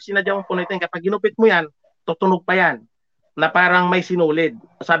yun pag sinadya mong punitin. Kapag ginupit mo yan, tutunog pa yan. Na parang may sinulid.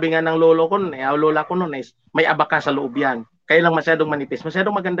 Sabi nga ng lola ko noon is may abaka sa loob yan. Kaya lang masyadong manipis.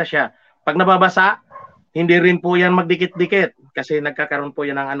 Masyadong maganda siya. Pag nababasa, hindi rin po yan magdikit-dikit kasi nagkakaroon po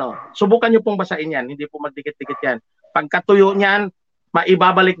yan ng Subukan nyo pong basain yan, hindi po magdikit-dikit yan. Pagkatuyo niyan,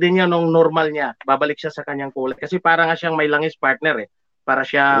 maibabalik din yan ng normal niya. Babalik siya sa kanyang kulay. Kasi parang nga siyang may langis partner eh. Para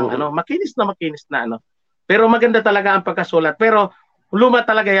siyang makinis na Pero maganda talaga ang pagkasulat. Pero luma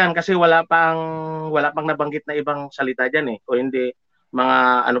talaga yan kasi wala pang nabanggit na ibang salita diyan eh. O hindi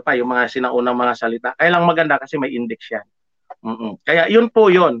mga yung mga sinaunang mga salita. Kaya lang maganda kasi may index yan. Kaya yun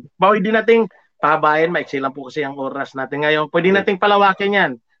po yun. Pwede nating pahabayan, maiksi lang po kasi ang oras natin ngayon. Pwede nating palawakin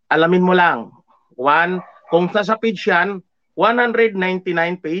yan. Alamin mo lang. Kung nasa page yan, 199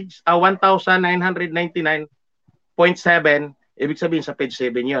 page, 1,999, 0.7, ibig sabihin sa page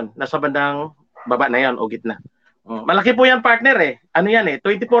 7 yon. Nasa bandang baba na yon o gitna. Malaki po yan, partner eh. Ano yan eh?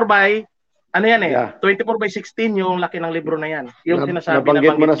 24 by, ano yan eh? 24 by 16 yung laki ng libro na yan. Yung sinasabi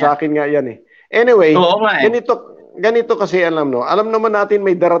nabanggit mo na niya. sa akin nga yan eh. Anyway, Oo nga eh. ganito kasi alam naman natin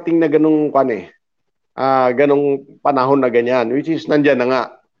may darating na ganung ganung panahon na ganyan, which is nandyan na nga.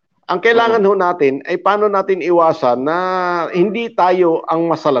 Ang kailangan ho natin ay paano natin iwasan na hindi tayo ang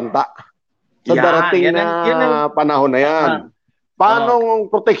masalanta sa darating na panahon na yan. Paano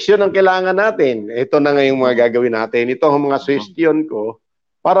proteksyon ang kailangan natin? Ito na nga yung mga gagawin natin. Ito ang mga suggestion ko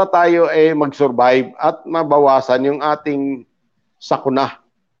para tayo ay mag-survive at mabawasan yung ating sakuna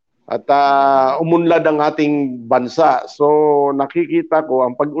at umunlad ang ating bansa. So nakikita ko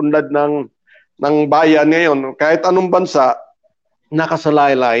ang pag-unlad ng bayan ngayon, kahit anong bansa,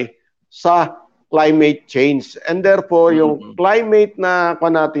 nakasalaylay sa climate change. And therefore, yung climate na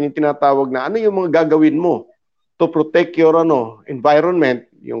natin, yung tinatawag na ano yung mga gagawin mo to protect your environment,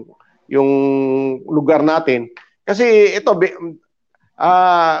 yung lugar natin. Kasi ito,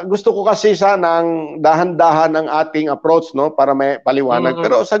 gusto ko kasi sanang dahan-dahan ang ating approach para may paliwanag.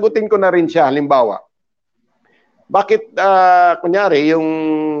 Pero sagutin ko na rin siya. Halimbawa, bakit kunyari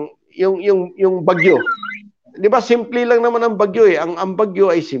yung bagyo? 'Di ba simple lang naman ang bagyo eh. Ang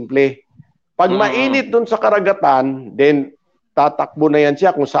bagyo ay simple. Pag mainit dun sa karagatan, then tatakbo na yan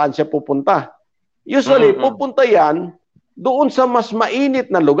siya kung saan siya pupunta. Usually, pupunta yan doon sa mas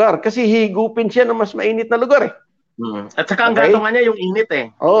mainit na lugar kasi higupin siya ng mas mainit na lugar eh. At saka ang gatungan niya yung init eh.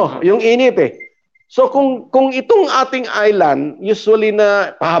 Yung init eh. So kung itong ating island, usually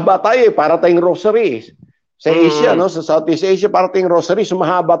na pahaba tayo eh, para tayong rosary. Sa Asia, sa Southeast Asia, para tayong rosary,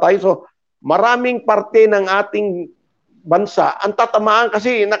 sumahaba tayo. So maraming parte ng ating bansa ang tatamaan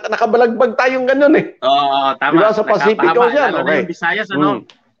kasi nakabalagbag tayong ganun eh. Oo, tama. Diba sa Pacific Ocean? Lalo na yung Visayas, ano?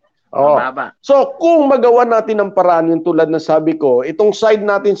 So, kung magawa natin ng paraan yung tulad na sabi ko, itong side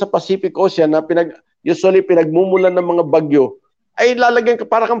natin sa Pacific Ocean na usually pinagmumulan ng mga bagyo, ay lalagyan ka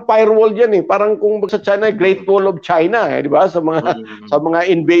para kang firewall yan eh. Parang kung sa China, Great Wall of China, eh, di ba? Sa mga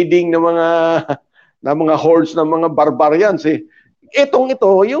invading na mga hordes ng mga barbarians eh. Ito,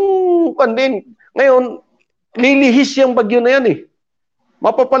 yung pandin. Ngayon, lilihis yung bagyo na yan eh.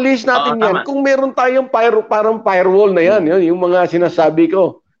 Mapapalihis natin yan kung meron tayong parang firewall na yan. Yung mga sinasabi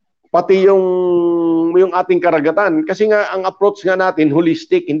ko. Pati yung ating karagatan. Kasi nga, ang approach nga natin,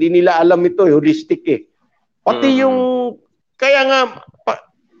 holistic. Hindi nila alam ito, holistic eh. Pati yung, kaya nga,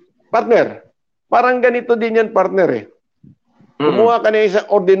 partner, parang ganito din yan, partner eh. Kumuha ka na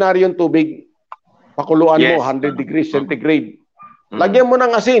isang ordinaryong tubig, pakuluan mo, 100 degrees centigrade. Lagyan mo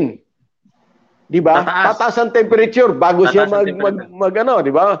ng asin. Di ba? Tataas ang temperature bago siya di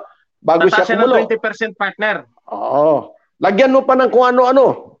ba? Bago siya kumulo. 20% partner. Oo. Lagyan mo pa ng kung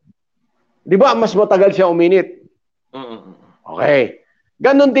ano-ano. Di ba? Mas matagal siya uminit. Okay.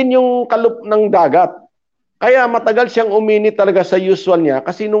 Ganon din yung kalup ng dagat. Kaya matagal siyang uminit talaga sa usual niya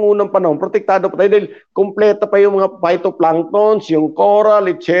kasi nung unang panahon, protektado pa tayo dahil kumpleto pa yung mga phytoplanktons, yung coral,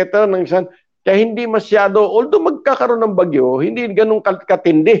 etc. Kaya hindi masyado, although magkakaroon ng bagyo, hindi ganun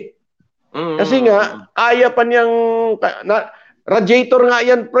katindi. Kasi nga, kaya pa niyang, radiator nga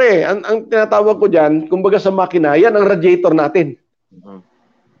yan, pre. Ang tinatawag ko dyan, kumbaga sa makina, yan ang radiator natin.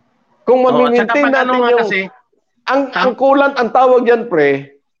 Kung mamimintain natin yung, kasi, ang coolant, ang tawag dyan,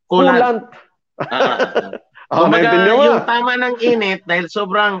 pre, coolant. Kumbaga, yung tama ng init, dahil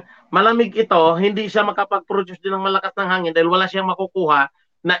sobrang malamig ito, hindi siya makapag-produce din ng malakas ng hangin dahil wala siyang makukuha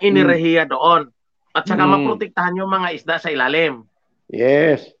na inirehiya doon. At saka maprotektahan yung mga isda sa ilalim.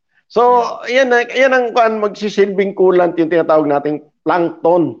 Yes. So, yan ang magsisilbing coolant, yung tinatawag nating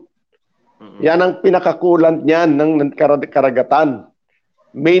plankton. Yan ang pinaka-coolant niyan ng karagatan.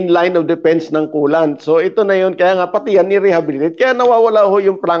 Main line of defense ng coolant. So, ito na yun. Kaya nga, pati yan ni-rehabilitate. Kaya nawawala ho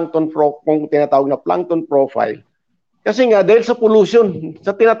yung plankton, kung tinatawag na plankton profile. Kasi nga, dahil sa pollution,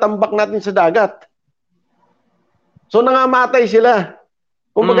 sa tinatambak natin sa dagat. So, nangamatay sila.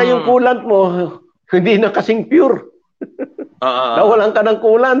 Kumbaga yung coolant mo, hindi na kasing pure. Nawalan ka ng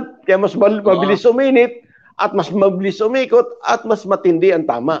coolant, kaya mas mabilis uminit, at mas mabilis umikot, at mas matindi ang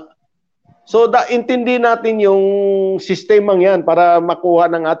tama. So, intindi natin yung sistemang yan para makuha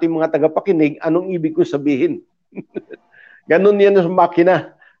ng ating mga tagapakinig anong ibig ko sabihin. Ganun yan sa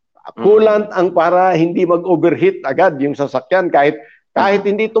makina. Coolant ang para hindi mag-overheat agad yung sasakyan. Kahit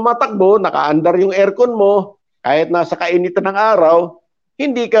hindi tumatakbo, naka-under yung aircon mo, kahit nasa kainitan ng araw,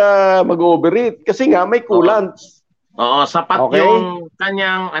 hindi ka mag-overheat kasi nga may coolant. Oo, sapat yung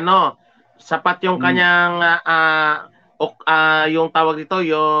kanyang sapat yung kanyang yung tawag dito,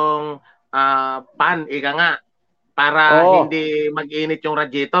 yung pan, ika nga, para hindi mag-init yung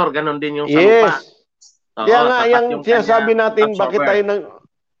radiator, ganun din yung sa lupa. Oo, Kaya nga, sapat yung sinasabi kanya natin, bakit tayo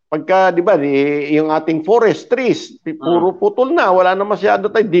pagka, di ba, yung ating forest trees, puro putol na, wala na masyado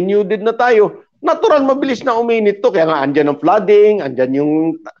tayo, denuded na tayo. Natural, mabilis na uminit to. Kaya nga, andyan ang flooding, andyan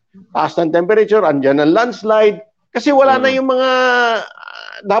yung taas ng temperature, andyan ang landslide. Kasi wala na yung mga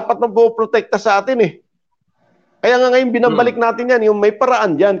dapat na po-protekta sa atin eh. Kaya nga ngayon binabalik natin yan, yung may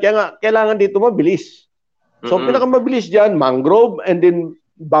paraan dyan. Kaya nga, kailangan dito mabilis. So, pinakamabilis dyan, mangrove, and then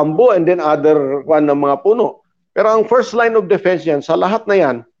bamboo, and then other ng mga puno. Pero ang first line of defense yan, sa lahat na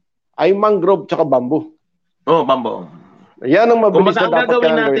yan, ay mangrove tsaka bamboo. Oh, bamboo. Yan ang mabilis Kumbaga, na dapat gagawin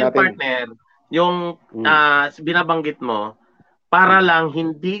kailangan gawin natin, natin. partner, yung binabanggit mo, para lang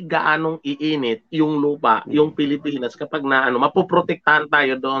hindi gaanong iinit yung lupa, yung Pilipinas kapag mapoprotektahan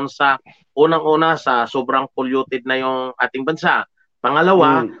tayo doon sa unang-una sa sobrang polluted na yung ating bansa.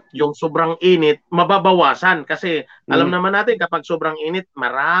 Pangalawa, yung sobrang init, mababawasan kasi alam naman natin kapag sobrang init,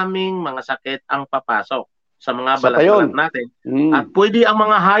 maraming mga sakit ang papasok sa mga balat-balat natin. At pwede ang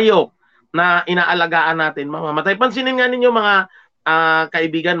mga hayop na inaalagaan natin mamamatay. Pansinin nga ninyo mga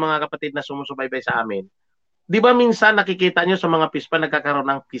kaibigan, mga kapatid na sumusubaybay sa amin. Di ba minsan nakikita nyo sa mga pispa nagkakaroon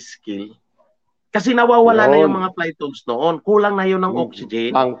ng fish kill? Kasi nawawala na yung mga phytones noon. Kulang na yun ng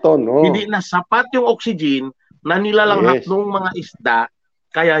oxygen. Plankton, Hindi na sapat yung oxygen na nilalanghap ng mga isda.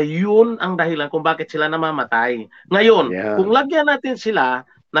 Kaya yun ang dahilan kung bakit sila namamatay. Ngayon, kung lagyan natin sila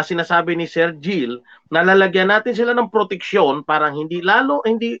na sinasabi ni Sir Jill, na lalagyan natin sila ng proteksyon para hindi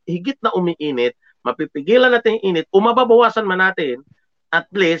higit na umiinit, mapipigilan natin yung init, mababawasan man natin, at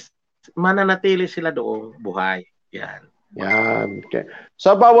least, mananatili sila doong buhay. Yan. Okay.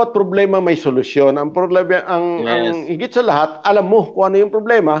 Sa bawat problema may solusyon. Ang problema, ang higit sa lahat, alam mo kung ano yung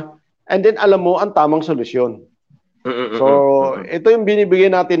problema, and then alam mo ang tamang solusyon. So, ito yung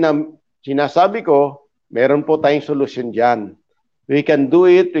binibigay natin na sinasabi ko, meron po tayong solusyon dyan. We can do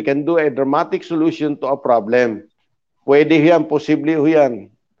it. We can do a dramatic solution to a problem. Pwede yan. Posible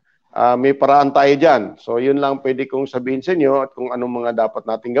yan. May paraan tayo dyan. So, yun lang pwede kong sabihin sa inyo at kung anong mga dapat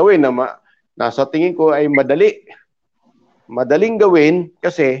natin gawin na nasa tingin ko ay madali. Madaling gawin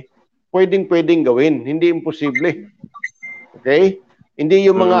kasi pwedeng gawin. Hindi imposible. Okay? Hindi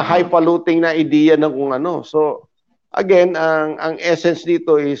yung mga high-polluting na ideya ng kung ano. So, again, ang essence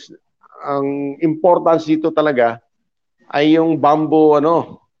dito is, ang importance dito talaga ay yung bamboo,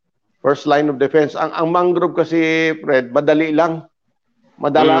 first line of defense. Ang mangrove kasi, Fred, madali lang.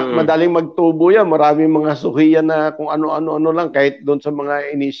 Madaling magtubo yan. Maraming mga suhiyan na kung ano-ano lang. Kahit doon sa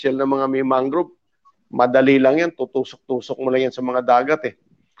mga initial na mga may mangrove, madali lang yan. Tutusok-tusok mo lang yan sa mga dagat eh.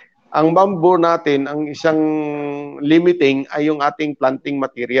 Ang bamboo natin, ang isang limiting ay yung ating planting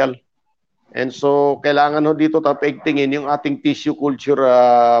material. And so, kailangan dito tapaigtingin yung ating tissue culture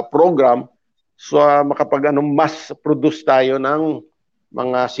program so mass produce tayo ng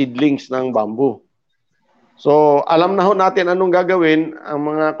mga seedlings ng bamboo. So, alam na natin anong gagawin, ang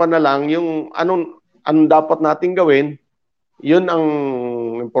mga lang, yung anong dapat natin gawin, yun ang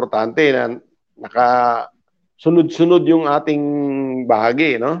importante na nakasunod-sunod yung ating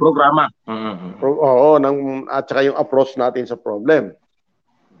bahagi, no? Programa. Oo, at saka yung approach natin sa problem.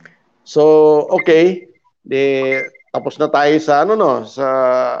 So, okay, tapos na tayo sa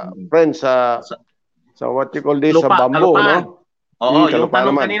sa what you call this, lupa, sa bamboo, kalupaan. no? Oo, yung kalupaan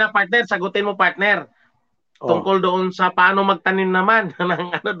tanong naman. kanina, partner, sagutin mo, partner. Tungkol doon sa paano magtanim naman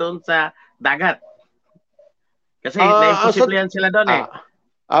ng doon sa dagat. Kasi na-imposible yan sila doon eh.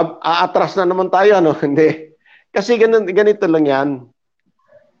 Atras na naman tayo, Hindi. Kasi ganito lang yan.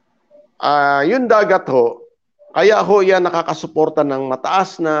 Yung dagat kaya yan nakakasuporta ng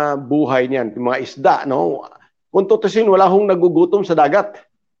mataas na buhay niyan, yung mga isda, no? Kung tutusin, wala hong nagugutom sa dagat.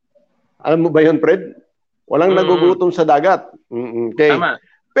 Alam mo ba yun, Fred? Walang nagugutom sa dagat. Okay. Tama.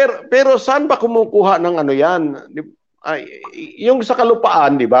 Pero saan ba kumukuha ng yan? Yung sa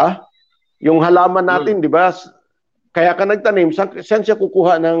kalupaan, di ba? Yung halaman natin, di ba? Kaya ka nagtanim, saan siya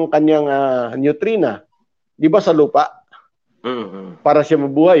kukuha ng kanyang nutrina? Di ba sa lupa? Para siya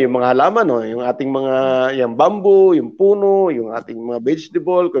mabuhay, yung mga halaman, yung ating mga yung bamboo, yung puno, yung ating mga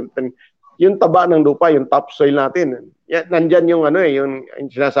vegetable, yung taba ng lupa, yung topsoil natin. Nandyan yung yung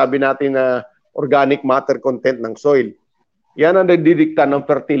sinasabi natin na organic matter content ng soil. Yan ang nagdidikta ng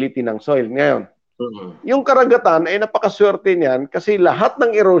fertility ng soil. Ngayon, yung karagatan ay napakaswerte niyan kasi lahat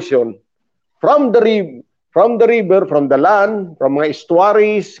ng erosion from the river, from the land, from mga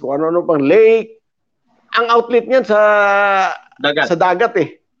estuaries, kung ano-ano pang lake, ang outlet niyan sa dagat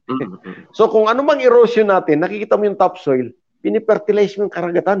eh. So kung ano mang erosion natin, nakikita mo yung topsoil, pinifertilize mo yung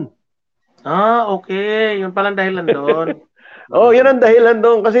karagatan. Okay. Yun palang dahilan doon. Yan ang dahilan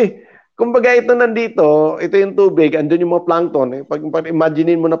doon kasi kumbaga ito nandito, ito yung tubig, andun yung mga plankton. Pag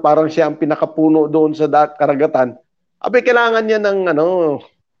imaginein mo na parang siya ang pinakapuno doon sa karagatan, kailangan niya ng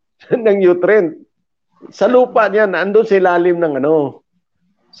ng nutrient. Sa lupa niyan, andun sa ilalim ng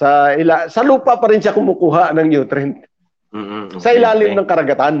sa lupa pa rin siya kumukuha ng nutrient. Sa ilalim ng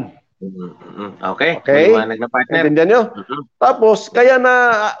karagatan. Okay. Maliwanag na partner. Naintindihan nyo? Tapos, kaya na,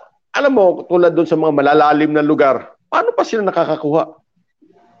 alam mo, tulad doon sa mga malalalim na lugar, paano pa sila nakakakuha?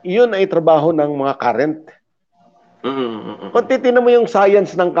 Iyon ay trabaho ng mga current. Kung titignan mo yung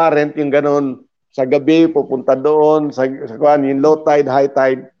science ng current, yung ganon, sa gabi, pupunta doon, yung low tide, high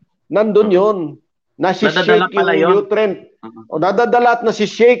tide, nandun yun. Nasishake yung nutrient. O nadadala at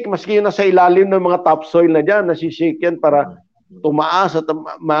nasishake, maski yun nasa ilalim ng mga topsoil na dyan, nasishake yan para tumaas at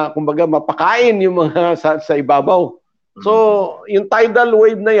kumbaga mapakain yung mga sa ibabaw. So, yung tidal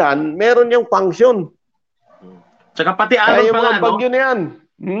wave na yan, meron yung function. Tsaka pati alon yung pala, mga bagyo na yan.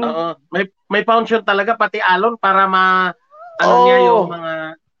 May function talaga, pati alon para niya yung mga...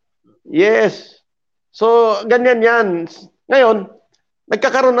 Yes. So, ganyan yan. Ngayon,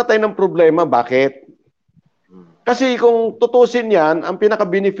 nagkakaroon na tayo ng problema. Bakit? Kasi kung tutusin yan, ang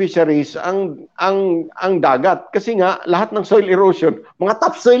pinaka-beneficiaries ang dagat. Kasi nga, lahat ng soil erosion, mga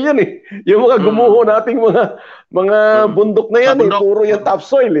topsoil yan eh. Yung mga gumuho nating mga bundok na yan puro yung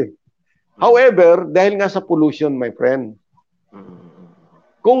topsoil eh. However, dahil nga sa pollution, my friend,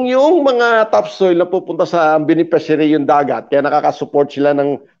 kung yung mga topsoil na pupunta sa beneficiary yung dagat, kaya nakakasupport sila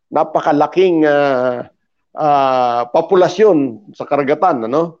ng napakalaking populasyon sa karagatan,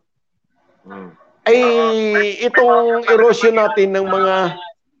 ay itong erosion natin ng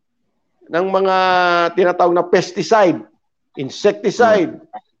mga tinatawag na pesticide, insecticide,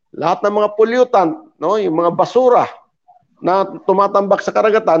 lahat ng mga pollutant, yung mga basura na tumatambak sa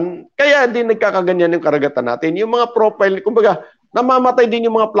karagatan, kaya hindi nagkakaganyan yung karagatan natin. Yung mga profile, kumbaga, namamatay din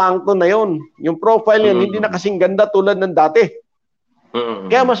yung mga plankton na yon. Yung profile yan, hindi na kasing ganda tulad ng dati.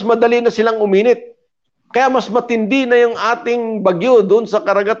 Kaya mas madali na silang uminit. Kaya mas matindi na yung ating bagyo doon sa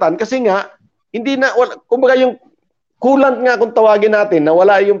karagatan kasi nga, kumbaga yung coolant nga kung tawagin natin na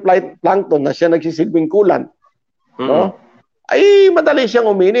wala yung plankton na siya nagsisilbing coolant, ay madali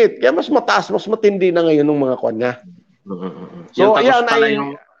siyang uminit. Kaya mas mataas, mas matindi na ngayon ng mga kwan niya. So, ayan ay...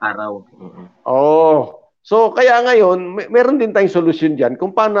 yung araw. So, kaya ngayon, meron din tayong solusyon dyan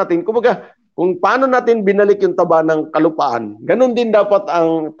kung paano natin binalik yung taba ng kalupaan, ganun din dapat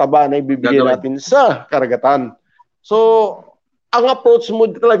ang taba na ibibigay natin sa karagatan. So, ang approach mo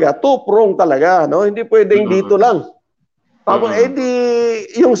talaga, two-prong talaga, Hindi pwedeng dito lang. Tapos,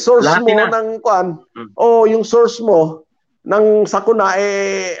 yung source mo ng yung source mo ng sakuna,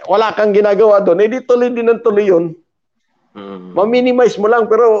 wala kang ginagawa doon, di tuloy din ng tuloy yun. Ma-minimize mo lang,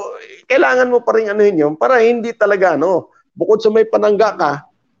 pero kailangan mo pa rin yun, para hindi talaga, bukod sa may panangga ka,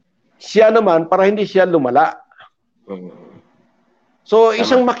 siya naman, para hindi siya lumala. So,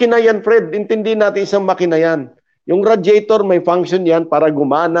 isang makina yan, Fred. Intindi natin isang makina yan. Yung radiator, may function yan para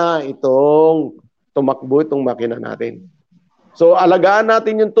gumana tumakbo itong makina natin. So, alagaan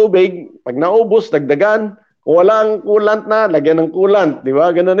natin yung tubig. Pag naubos, dagdagan. Kung walang coolant na, lagyan ng coolant. Di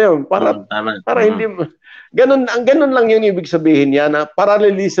ba? Ganun yun. Para hindi... Ganun lang yung ibig sabihin niya na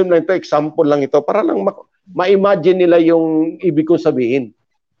parallelism lang ito, example lang ito, para lang ma-imagine nila yung ibig kong sabihin.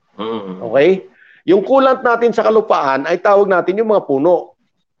 Okay? Yung coolant natin sa kalupaan ay tawag natin yung mga puno.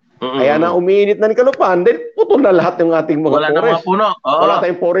 Kaya na umiinit na ni kalupaan, then putol na lahat ng ating mga forest. Wala na mga puno. Wala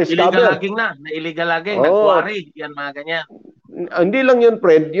tayong forest cover. Illegal logging, nag-quarry. Yan mga ganyan. Hindi lang yun,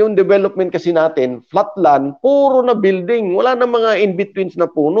 Fred. Yung development kasi natin, flatland, puro na building. Wala na mga in-betweens na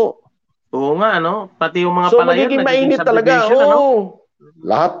puno. Oo nga, Pati yung mga so, palayan, magiging mainit talaga.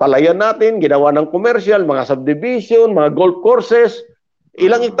 Lahat palayan natin, ginawa ng commercial, mga subdivision, mga golf courses.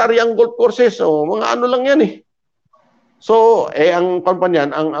 Ilang hektarya ang golf courses? Mga ano lang yan eh. So, ang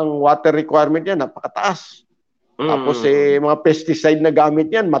kampanyan, ang water requirement yan, napakataas. Tapos, mga pesticide na gamit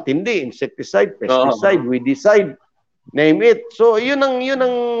yan, matindi. Insecticide, pesticide, weedicide, name it. So, yun ang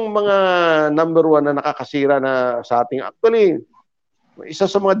mga number one na nakakasira na sa ating actually. Isa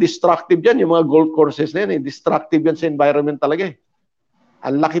sa mga destructive yan, yung mga golf courses na yan, destructive yan sa environment talaga eh.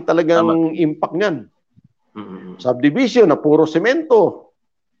 Ang laki talagang impact niyan. Subdivision na puro semento.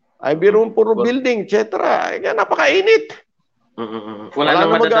 Ay biroon puro building, etc. Napakainit. Wala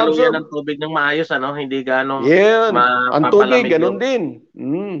nang madadaluyan ng tubig ng maayos, Hindi ganong ang tubig, ganun din.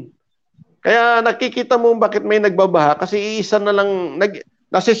 Kaya nakikita mo bakit may nagbabaha kasi iisa na lang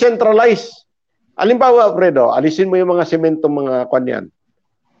nasi-centralize. Halimbawa, Fredo, alisin mo yung mga semento, mga kwan.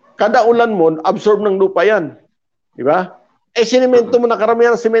 Kada ulan mo, absorb ng lupa yan. Di ba? Sinemento mo na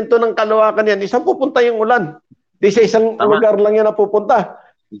karamihan ng semento ng Kalawakan yan, isang pupunta yung ulan. Di sa isang lugar lang yan na pupunta.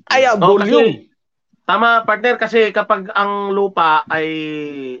 Ay, volume. Tama, partner, kasi kapag ang lupa ay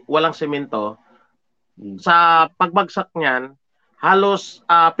walang semento, sa pagbagsak niyan, halos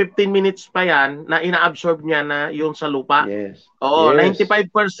 15 minutes pa yan na ina-absorb niya na yung sa lupa. Yes. Oo, Yes.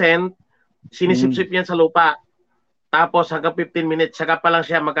 95% sinisipsip niyan sa lupa. Tapos hanggang 15 minutes, saka pa lang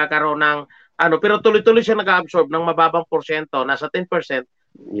siya magkakaroon ng pero tuloy-tuloy siya nag-absorb ng mababang porsyento, nasa 10%.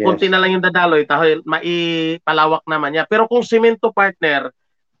 Yes. Kunti na lang yung dadaloy, dahil maipalawak naman niya. Pero kung semento, partner,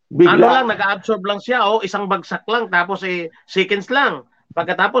 Bigla. nag-absorb lang siya, isang bagsak lang, tapos seconds lang.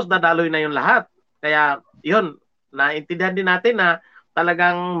 Pagkatapos, dadaloy na yung lahat. Kaya, yun, naintindihan din natin na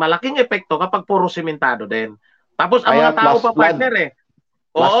talagang malaking epekto kapag puro sementado din. Tapos, ang Kaya mga tao plus pa, partner,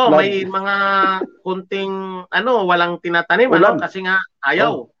 Plus oo, flood. may mga kunting, walang tinatanim, Ulan. kasi nga,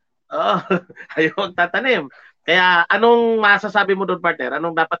 ayaw. Oo, ayaw magtatanim. Kaya, anong masasabi mo doon, partner?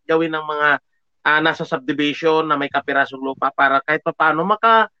 Anong dapat gawin ng mga nasa subdivision na may kapirasong lupa para kahit pa paano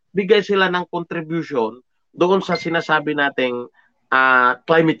makabigay sila ng contribution doon sa sinasabi nating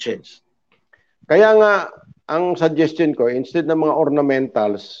climate change? Kaya nga, ang suggestion ko, instead ng mga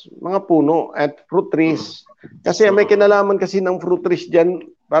ornamentals, mga puno at fruit trees. Kasi may kinalaman kasi ng fruit trees dyan,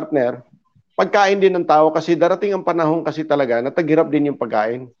 partner, pagkain din ng tao kasi darating ang panahon kasi talaga na taghirap din yung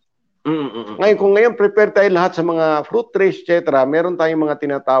pagkain. Ngayon, kung ngayon prepare tayo lahat sa mga fruit trees, etc., meron tayong mga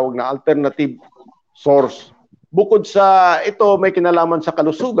tinatawag na alternative source. Bukod sa ito, may kinalaman sa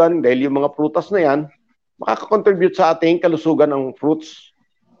kalusugan dahil yung mga prutas na yan, makakakontribute sa ating kalusugan ang fruits.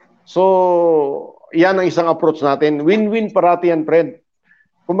 So, yan ang isang approach natin. Win-win parati yan, Fred.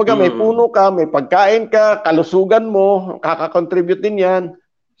 Kumbaga, may puno ka, may pagkain ka, kalusugan mo, kakakontribute din yan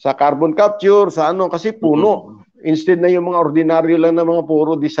sa carbon capture, sa kasi puno. Instead na yung mga ordinaryo lang na mga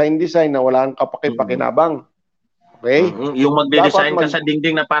puro design na walang kapaki-pakinabang. Okay? Yung magde-design ka sa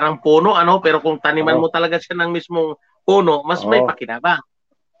dingding na parang puno, pero kung taniman mo talaga siya ng mismong puno, mas may pakinabang.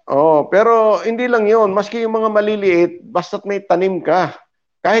 Pero hindi lang yun. Maski yung mga maliliit, basta't may tanim ka.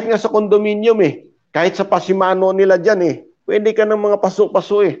 Kahit nga sa kondominium kahit sa pasimano nila dyan pwede ka ng mga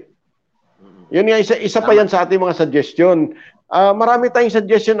paso-paso Yun nga, isa pa yan sa ating mga suggestion. Marami tayong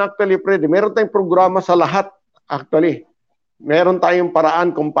suggestion actually, Fred. Meron tayong programa sa lahat actually. Meron tayong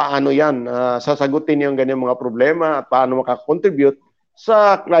paraan kung paano yan sasagutin yung ganyan mga problema at paano makakontribute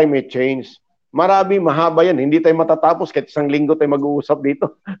sa climate change. Marami, mahaba yan. Hindi tayo matatapos kahit isang linggo tayo mag-uusap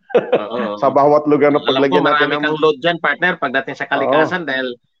dito. Sa bawat lugar na paglagyan natin. Marami kang load dyan, partner, pagdating sa kalikasan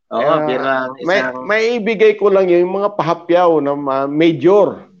dahil bilang isang... May ibigay ko lang yung mga pahapyaw na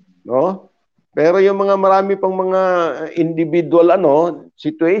major, no? Pero yung mga marami pang mga individual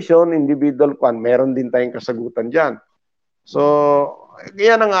situation, individual meron din tayong kasagutan diyan. So,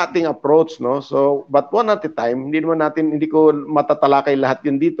 yan ang ating approach, no? So, but one at a time, hindi ko matatalakay lahat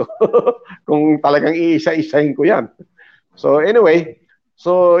yun dito. Kung talagang iisa-isahin ko yan. So, anyway,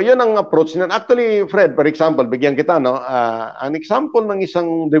 yun ang approach niyan. Actually, Fred, for example, bigyan kita, no? An example ng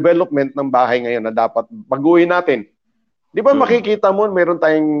isang development ng bahay ngayon na dapat baguhin natin. Di ba makikita mo, meron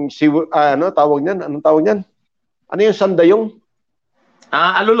tayong, tawag niyan? Anong tawag niyan? Ano yung sandayong?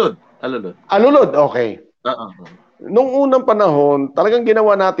 Alulod. Alulod, okay. Nung unang panahon, talagang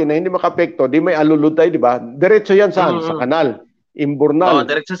ginawa natin na hindi makapekto, di may alulod tayo, di ba? Diretso yan saan? Sa kanal. Imburnal.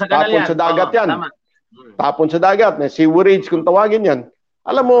 Diretso sa kanal Tapon yan. sa dagat yan. Tama. Tapon sa dagat. May sewerage kung tawagin yan.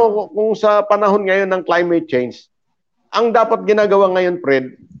 Alam mo, kung sa panahon ngayon ng climate change, ang dapat ginagawa ngayon,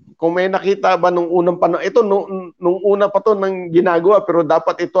 Fred, kung may nakita ba nung unang panahon, ito nung una pa to nang ginagawa, pero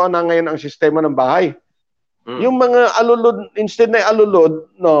dapat ito na ngayon ang sistema ng bahay. Yung mga alulod, instead na alulod,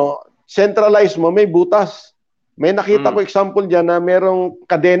 centralize mo, may butas. May nakita ko example dyan na merong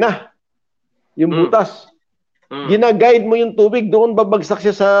kadena, yung butas. Ginaguide mo yung tubig, doon babagsak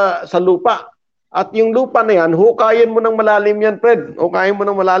siya sa lupa. At yung lupa na yan, hukayin mo ng malalim yan, Fred. Hukayin mo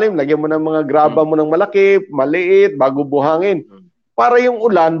ng malalim, lagyan mo ng mga graba mo ng malaki, maliit, bago buhangin. Para yung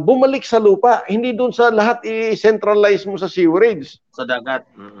ulan, bumalik sa lupa. Hindi doon sa lahat i-centralize mo sa sewerage. Sa dagat.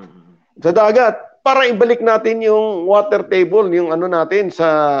 Sa dagat. Para ibalik natin yung water table, yung natin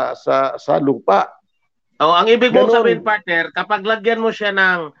sa lupa. Ang ibig mong sabihin, partner, kapag lagyan mo siya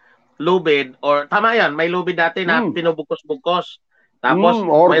ng lubid, or tama yan, may lubid dati na pinubukos-bukos. Tapos,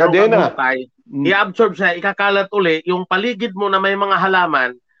 mayroong hukay, i-absorb siya, ikakalat uli, yung paligid mo na may mga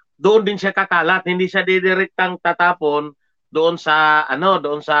halaman, doon din siya kakalat. Hindi siya didirektang tatapon doon sa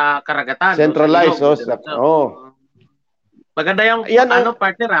karagatan. Centralized. Maganda yung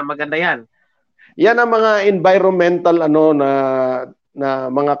partner, maganda yan. Yan ang mga environmental na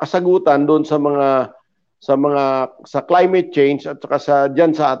mga kasagutan doon sa climate change at saka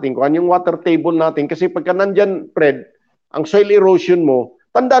diyan sa ating yung water table natin kasi pagka nandiyan, Fred, ang soil erosion mo,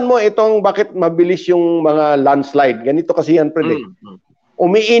 tandaan mo itong bakit mabilis yung mga landslide. Ganito kasi yan, Fred.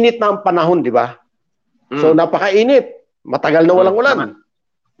 umiinit na ang panahon, di ba? So, napakainit. Matagal na walang ulan.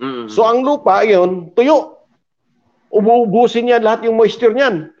 So, ang lupa, yun, tuyo. Ububusin niya lahat yung moisture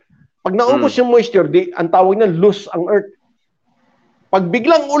niyan. Pag naubos yung moisture, ang tawag niya, loose ang earth. Pag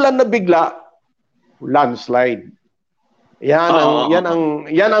biglang ulan na bigla, landslide. Yan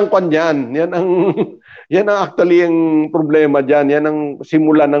ang kwan diyan. Yan ang actually yung problema diyan. Yan ang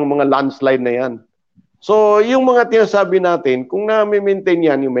simula ng mga landslide na yan. So, yung mga tinasabi natin, kung na-maintain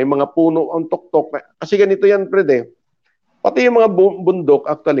yan, yung may mga puno ang tuktok, kasi ganito yan, Fred, pati yung mga bundok,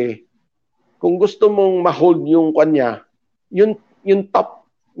 actually, kung gusto mong ma-hold yung kwan niya, yung top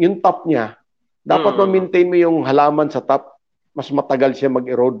niya, dapat ma-maintain mo yung halaman sa top, mas matagal siya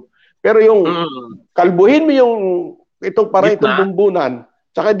mag-erode. Pero yung kalbuhin mo yung itong bumbunan,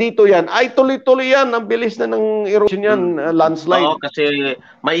 saka dito yan, ay tuloy-tuloy yan, ang bilis na ng erosion yan, landslide. Oo, kasi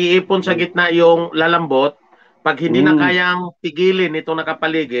maiipon sa gitna yung lalambot, pag hindi na kayang pigilin itong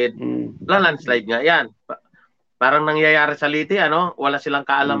nakapaligid, landslide nga yan. Parang nangyayari sa Liti, wala silang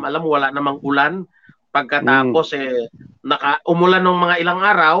kaalam-alam, wala namang ulan. Pagkatapos, umulan ng mga ilang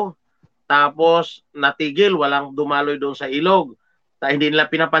araw, tapos natigil, walang dumaloy doon sa ilog. Hindi nila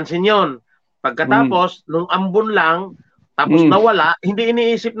pinapansin yon. Pagkatapos, nung ambon lang, tapos nawala, hindi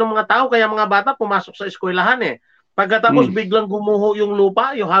iniisip ng mga tao, kaya mga bata pumasok sa eskwelahan Pagkatapos biglang gumuho yung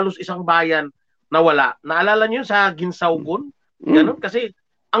lupa, yung halos isang bayan nawala. Naalala niyo sa Ginsaugon? Ganun, kasi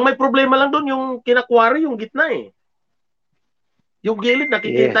ang may problema lang doon, yung kinakwari, yung gitna Yung gilid,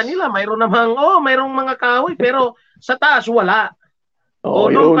 nakikita nila, mayroong mga kahoy, pero sa taas, wala.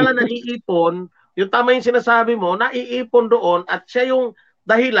 Doon pala naiipon, yung tama yung sinasabi mo, naiipon doon, at siya yung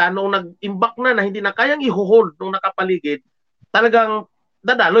dahilan nung nag-imbak na hindi na kayang i-hold nung nakapaligid, talagang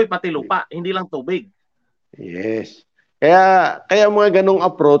dadaloy pati lupa, hindi lang tubig. Yes. Kaya mga ganong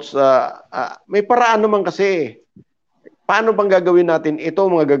approach, may paraan naman kasi. Paano bang gagawin natin? Ito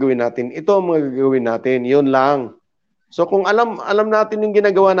ang mga gagawin natin. Ito ang mga gagawin natin. Yun lang. So kung alam natin yung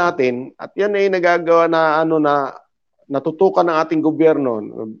ginagawa natin, at yan ay nagagawa na natutukan ng ating gobyerno,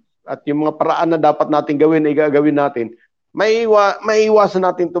 at yung mga paraan na dapat natin gawin ay gagawin natin, maiiwasan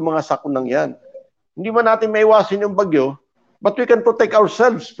natin itong mga sakunang yan. Hindi man natin maiwasan yung bagyo, but we can protect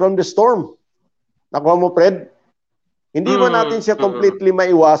ourselves from the storm. Nakuha mo, Fred? Hindi man natin siya completely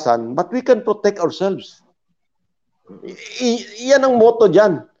maiwasan, but we can protect ourselves. Yan ang motto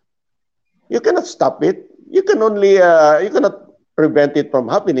dyan. You cannot stop it. You can only, you cannot prevent it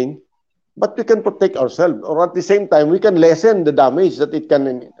from happening, but we can protect ourselves. Or at the same time, we can lessen the damage that it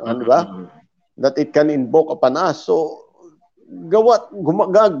can, that it can invoke upon us. So,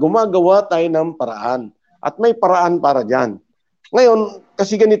 gumagawa tayo ng paraan. At may paraan para dyan. Ngayon,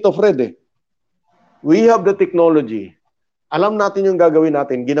 kasi ganito, Fred, we have the technology. Alam natin yung gagawin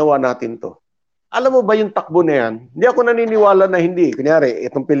natin, ginawa natin to. Alam mo ba yung takbo na yan? Hindi ako naniniwala na hindi. Kunyari,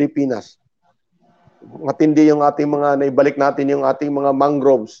 itong Pilipinas, matindi yung ating naibalik natin yung ating mga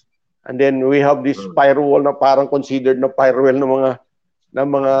mangroves. And then we have this firewall na parang considered na firewall ng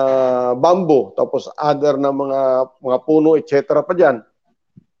mga bamboo, tapos other na mga puno, etc. pa dyan.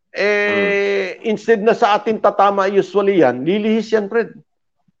 Instead na sa atin tatama usually yan, lilihis yan, Fred.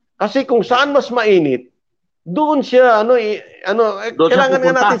 Kasi kung saan mas mainit, doon siya, kailangan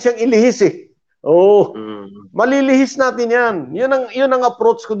nga natin siyang ilihis malilihis natin yan. Yun ang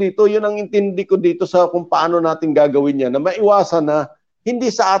approach ko dito, yun ang intindi ko dito sa kung paano natin gagawin yan, na maiwasan na hindi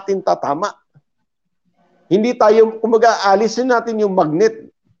sa atin tatama. Hindi tayo, kumbaga, alisin natin yung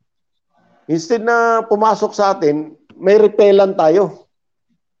magnet. Instead na pumasok sa atin, may repellent tayo.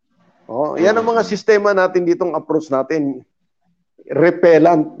 Yan ang mga sistema natin ditong approach natin.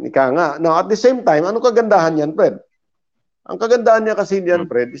 Repellent, ika nga. Now, at the same time, anong kagandahan yan, Fred? Ang kagandahan niya kasi diyan,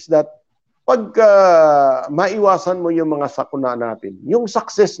 Fred, is that pagka maiwasan mo yung mga sakuna natin, yung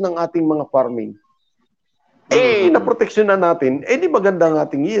success ng ating mga farming, naproteksyonan natin, di maganda ang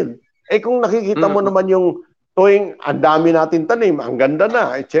ating yield. Kung nakikita mo naman yung tuwing ang dami natin tanim, ang ganda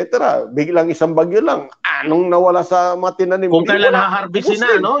na, etc. Biglang isang bagyo lang, anong nawala sa mga tinanim? Kung kailan haharbisin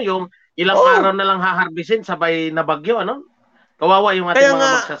na, yung ilang araw na lang haharbisin, sabay na bagyo, Kawawa yung ating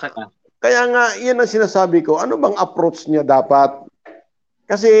mga magsasaka. Kaya nga, yan ang sinasabi ko, ano bang approach niya dapat?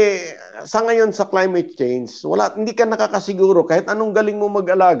 Kasi sa ngayon sa climate change, hindi ka nakakasiguro, kahit anong galing mo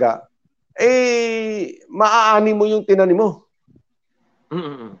mag-alaga, maaani mo yung tinanim mo.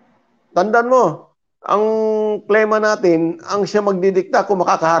 Tandaan mo, ang klima natin, ang siya magdidikta kung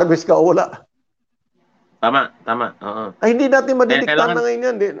makaka-harvest ka o wala. Tama. Hindi natin madidikta na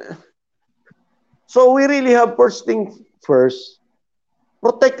ngayon yan. So we really have first thing first,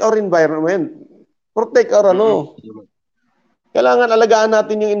 protect our environment. Protect our Kailangan alagaan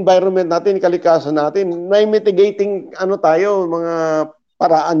natin yung environment natin, kalikasan natin. May mitigating tayo, mga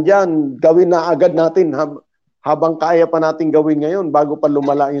paraan dyan. Gawin na agad natin habang kaya pa natin gawin ngayon bago pa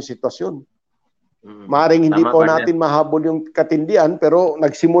lumala yung sitwasyon. Maring hindi Tama, po partner. natin mahabol yung katindihan, pero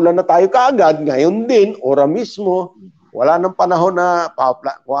nagsimula na tayo kaagad. Ngayon din, ora mismo, wala nang panahon na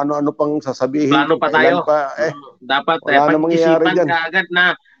kung ano-ano pang sasabihin. Plano pa kailan tayo. Pa, Dapat wala na mangyayari pag-isipan dyan. kaagad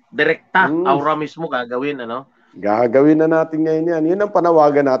na direkta, aura mismo gagawin, ano? Gagawin na natin ngayon yan. Yun ang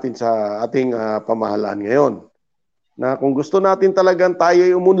panawagan natin sa ating pamahalaan ngayon. Na kung gusto natin talagang tayo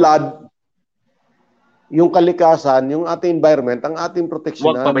umunlad, yung kalikasan, yung ating environment, ang ating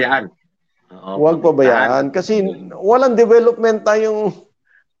proteksyonan. Huwag pabayaan. Huwag pabayaan. Kasi walang development tayong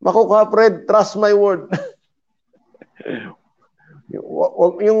makukuha, Fred. Trust my word.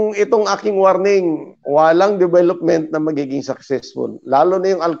 Yung itong aking warning, walang development na magiging successful. Lalo na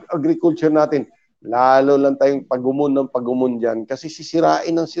yung agriculture natin. Lalo lang tayong pagumon dyan. Kasi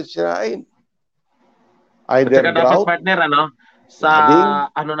sisirain ang sisirain. Either At saka drought, dapat, partner, sa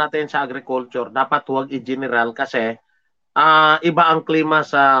flooding. natin sa agriculture, dapat huwag i-general kasi iba ang klima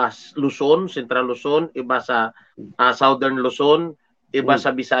sa Luzon, Central Luzon, iba sa Southern Luzon, iba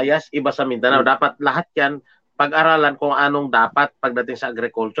sa Visayas, iba sa Mindanao. Dapat lahat yan pag-aralan kung anong dapat pagdating sa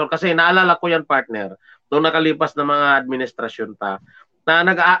agriculture. Kasi naalala ko yan, partner, doon nakalipas na mga administrasyon pa, na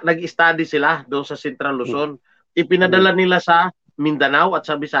nag-study sila doon sa Central Luzon. Ipinadala nila sa Mindanao at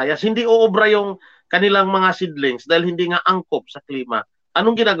sa Visayas. Hindi uobra yung kanilang mga seedlings dahil hindi nga angkop sa klima.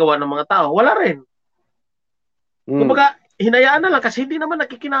 Anong ginagawa ng mga tao? Wala rin. Kumbaga, hinayaan na lang kasi hindi naman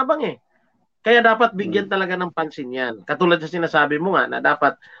nakikinabang eh. Kaya dapat bigyan talaga ng pansin yan. Katulad sa sinasabi mo nga na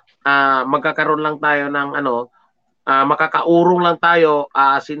dapat magkakaroon lang tayo ng makakaurong lang tayo,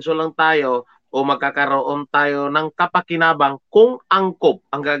 asinso lang tayo, o magkakaroon tayo ng kapakinabang kung angkop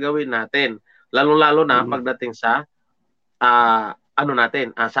ang gagawin natin. Lalo-lalo na pagdating sa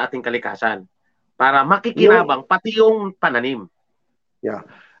sa ating kalikasan. Para makikinabang pati yung pananim. Yeah.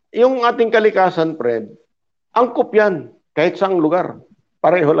 Yung ating kalikasan, Fred, angkop yan. Kahit saang lugar.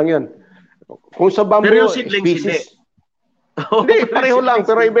 Pareho lang yan. Kung sa bamboo, Pero yung seedlings, species. Hindi, pareho lang.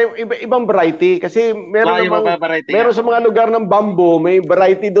 Pero ibang variety. Kasi meron sa mga lugar ng bamboo, may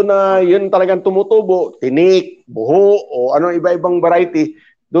variety doon na yun talagang tumutubo. Tinik, buho, o ano iba-ibang variety.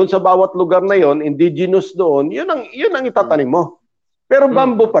 Doon sa bawat lugar na yon, indigenous doon, yun ang itatanim mo. Pero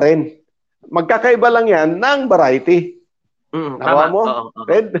bamboo pa rin. Magkakaiba lang yan ng variety. Nakuha mo?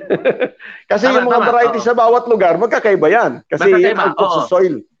 Red? Kasi yung mga variety sa bawat lugar, magkakaiba yan. Kasi yung angkop sa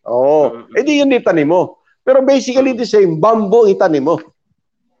soil. Di yun itanim mo. Pero basically the same, bamboo itanim mo.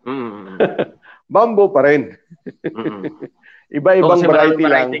 Bamboo pa rin. Iba-ibang variety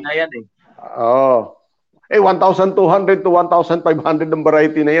lang. Nga yan, 1,200 to 1,500 ang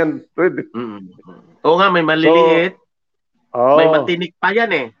variety na yan. Oo nga, may maliliit. May matinik pa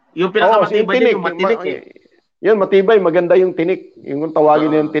yan eh. Yung pinakamatibay din yung matinik eh. Yun, matibay. Maganda yung tinik. Yung tawagin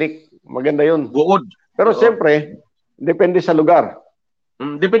na yung tinik. Maganda yun. Buod. Pero siyempre, depende sa lugar.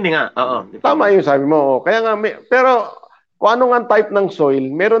 Depende nga. Depende. Tama yung sabi mo. Kaya nga, pero kung ano nga type ng soil,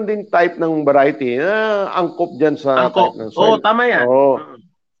 meron din type ng variety. Angkop dyan sa type ng soil. Tama yan.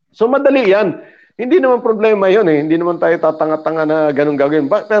 So, madali yan. Hindi naman problema yun eh. Hindi naman tayo tatanga-tanga na ganun gagawin.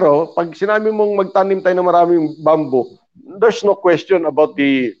 Pero, pag sinabi mong magtanim tayo ng maraming bamboo, there's no question about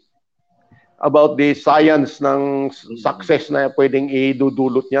the science ng success na pwedeng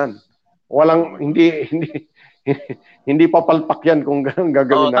idudulot niyan. Hindi papalpak yan kung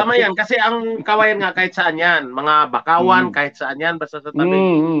gagawin natin. Tama yan. Kasi ang kawayan nga kahit saan yan. Mga bakawan, kahit saan yan. Basta sa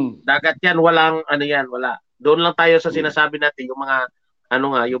tabing dagat yan. Walang wala. Doon lang tayo sa sinasabi natin, yung mga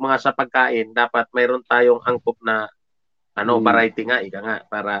yung mga sa pagkain, dapat mayroon tayong angkop na variety nga,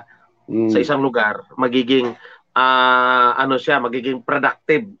 para sa isang lugar, magiging magiging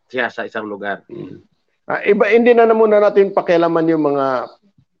productive siya sa isang lugar. Hindi na muna natin pakialaman yung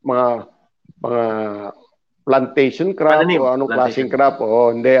mga plantation crop o anong klaseng crop.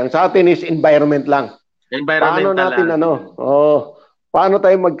 Hindi. Ang sa atin is environment lang. Paano natin paano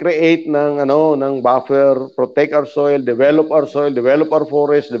tayo mag-create ng buffer, protect our soil, develop our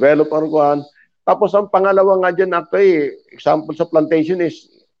forest, develop our guan. Tapos ang pangalawa nga dyan, example sa plantation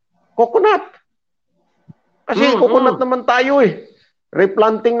is coconut. Kasi coconut naman tayo eh.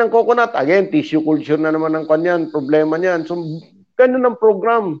 Replanting ng coconut. Again, tissue culture na naman ang kanyan. Problema niyan. So, ganun ang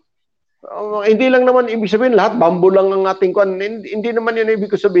program. Hindi lang naman ibig sabihin lahat bamboo lang ang ating kwan. Hindi naman yun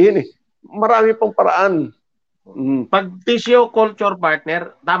ibig sabihin eh. Marami pang paraan. Pag tissue culture,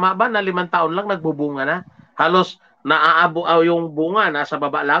 partner, tama ba na 5 taon lang nagbubunga na? Halos naaabo yung bunga, nasa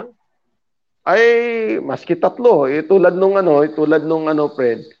baba lang? Ay, maski 3. Tulad nung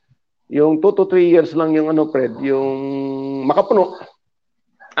Fred. Yung 2 to 3 years lang yung Fred, yung makapuno.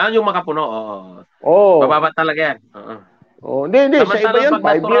 Yung makapuno, Bababa talaga yan. Oh, hindi. Sa iba Samantalang yan, pag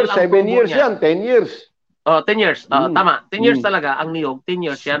 5 natural years, ang 7 tubo years niya. yan, 10 years. Oh, 10 years. Tama. 10 years Mm. talaga ang niyog. 10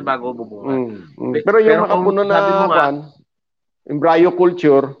 years yan bago bubunga. Pero yung kung makapuno sabi mo na nga, embryo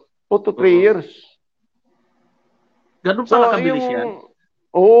culture, 2 to 3 years. ganun pala kabilis yan.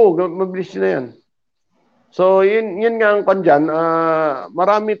 Oo, mabilis na yan. So, yun nga ang dyan.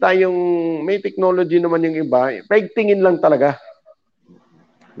 Marami tayong, may technology naman yung iba. Paigtingin lang talaga.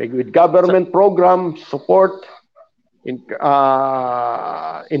 Like with government program, support,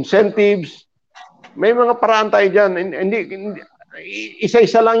 incentives. May mga paraan tayo dyan. Hindi,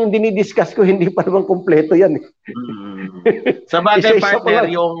 isa-isa lang yung dinidiscuss ko, hindi pa naman kompleto yan. Sa bagay, Isa-isa pa partner,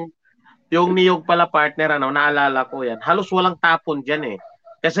 lang. yung niyog pala, partner, naalala ko yan. Halos walang tapon dyan eh.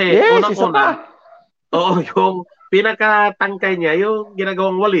 Kasi Yes, isa unang-una, pa. oo, yung pinakatangkay niya, yung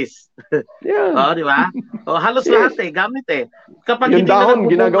ginagawang walis. Yan. Oo, di ba? Halos Yes. lahat gamit eh. Kapag Yung hindi na dahon,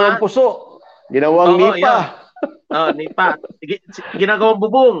 nagbubunga, ginagawang puso. Ginawang Oo, nipa. nipa. Ginagawang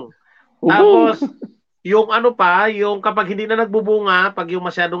bubong. Tapos, yung yung kapag hindi na nagbubunga, pag yung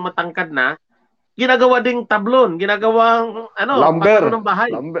masyadong matangkad na, ginagawa ding tablon, ginagawang Lumber. pagano ng bahay.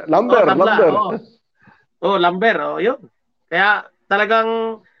 Lumber. Lumber, yun. Kaya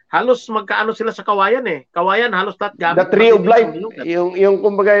talagang halos magkaano sila sa kawayan eh. Kawayan halos lahat gamit. The Tree of Life. Yung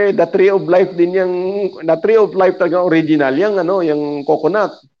kumbaga, The Tree of Life din the Tree of Life talaga original, yung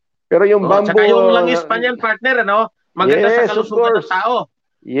coconut. Pero yung bamboo... Tsaka yung langis pa niyan, partner, maganda Yes, sa kalusugan ng tao.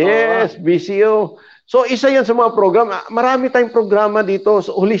 Yes, BCO. So, isa yan sa mga program. Marami tayong programa dito.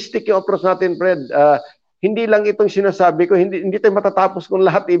 So, holistic yung approach natin, Fred. Hindi lang itong sinasabi ko. Hindi tayo matatapos kung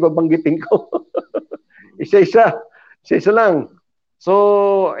lahat ibabanggitin ko. Isa-isa lang.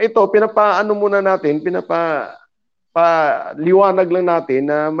 So, ito, muna natin, liwanag lang natin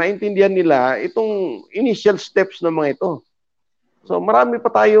na maintindihan nila itong initial steps ng mga ito. So, marami pa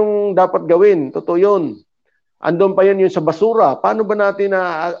tayong dapat gawin. Totoo yun. Andun pa yun yung sa basura. Paano ba natin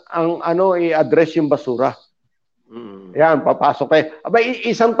i-address yung basura? Yan, papasok tayo.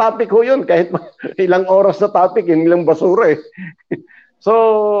 Isang topic ho yun. Kahit ilang oras na topic, ilang basura eh.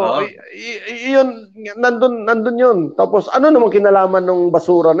 So, yun, nandun yun. Tapos, ano naman kinalaman ng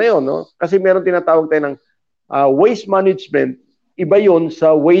basura na yun? No? Kasi meron tinatawag tayo ng waste management. Iba yun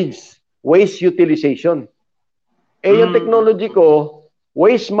sa waste utilization. Yung technology ko,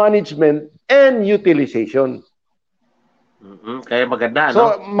 waste management and utilization. Kaya maganda,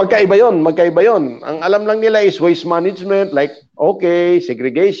 So, magkaiba yun. Ang alam lang nila is waste management, like,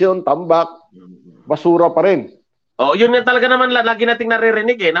 segregation, tambak, basura pa rin. Yun na talaga naman lagi nating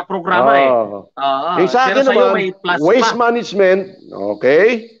naririnig na programa Sa akin naman, may plus waste pa. management,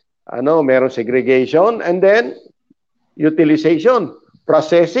 meron segregation, and then utilization,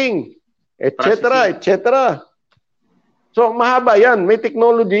 processing, etc. So, mahaba yan. May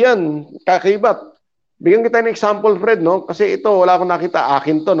technology yan. Kakibat. Bigyan kita ng example, Fred, no? Kasi ito, wala akong nakita.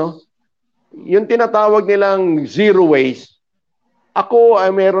 Akin to, no? Yung tinatawag nilang zero waste.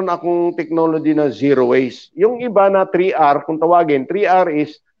 Meron akong technology na zero waste. Yung iba na 3R, kung tawagin, 3R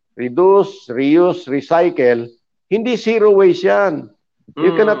is reduce, reuse, recycle. Hindi zero waste yan.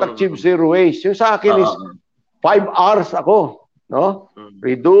 You cannot achieve zero waste. Yung sa akin is 5Rs ako, no?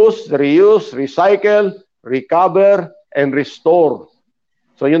 Reduce, reuse, recycle, recover, and restore.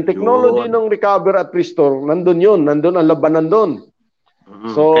 So, yung technology ng recover at restore, nandun yun. Nandun ang labanan doon.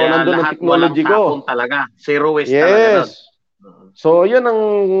 So, kaya nandun ang technology ko. Walang tapon talaga. Zero waste Yes. talaga. So, yan ang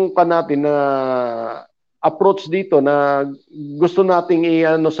natin na approach dito na gusto nating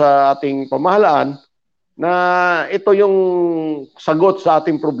sa ating pamahalaan na ito yung sagot sa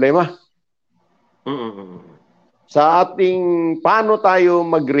ating problema. Sa ating paano tayo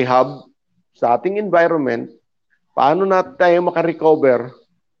mag-rehab sa ating environment, paano natin tayo makarecover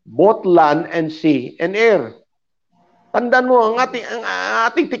both land and sea and air. Tandaan mo, ang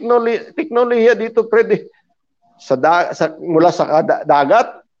ating teknolohiya dito, Fred, mula sa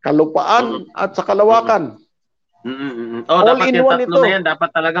dagat, kalupaan, at sa kalawakan. All dapat in yung one tatlo ito. na yan, dapat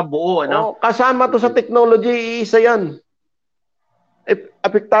talaga buo, Kasama to sa technology, isa yan.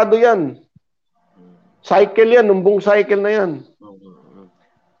 Apektado yan. Cycle yan, buong cycle na yan.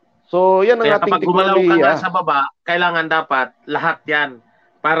 So, yan ang Kaya ating kapag gumalaw ka teknolohiya. nga sa baba, kailangan dapat lahat yan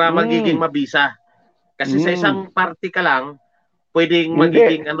para magiging mabisa. Kasi sa isang party ka lang, pwedeng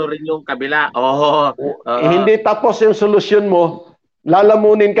magiging rin yung kabila. Hindi tapos yung solusyon mo,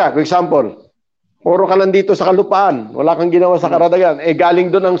 lalamunin ka. For example, puro ka lang dito sa kalupaan, wala kang ginawa sa karadagan, galing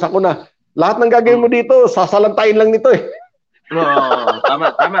doon ang sakuna. Lahat ng gagawin mo dito, sasalantayin lang nito eh.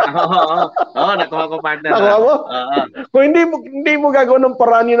 Tama. Nakuha ko, partner. Nakuha mo? Kung hindi mo gagawa ng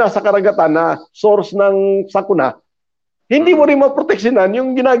paraan yun sa karagatan na source ng sakuna, hindi mo rin maproteksyonan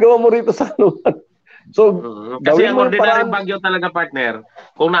yung ginagawa mo rito sa kalupan. So, Kasi gawin ang mo yung ordinary paraan. bagyo talaga, partner,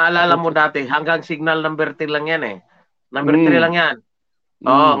 kung naalala mo dati, hanggang signal number 3 lang yan eh. Number 3 lang yan.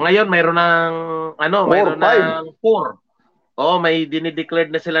 Ngayon mayroon ng mayroon 4, 5. ng 4. May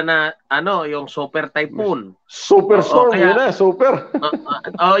dinideclared na sila na yung super typhoon. Superstorm, Kaya yun na, super.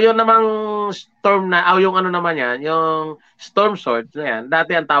 yun namang storm na yung naman yan, yung storm surge na yan.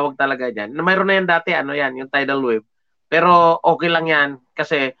 Dati ang tawag talaga diyan. Mayroon na yan dati, yung tidal wave. Pero okay lang yan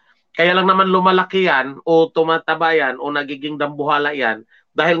kasi kaya lang naman lumalaki yan o tumataba yan o nagiging dambuhala yan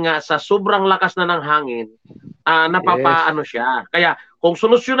dahil nga sa sobrang lakas na ng hangin, napapaano siya. Kaya kung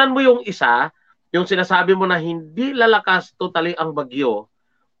solusyonan mo yung isa, yung sinasabi mo na hindi lalakas totally ang bagyo,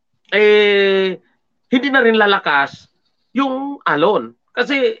 hindi na rin lalakas yung alon.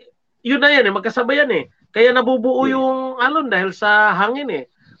 Kasi yun na yan magkasabay yan Kaya nabubuo yung alon dahil sa hangin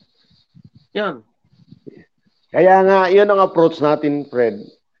Yan. Kaya nga, yun ang approach natin, Fred.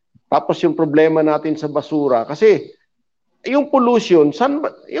 Tapos yung problema natin sa basura. Kasi yung pollution,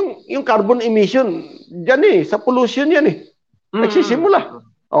 yung carbon emission, dyan sa pollution yan Nagsisimula.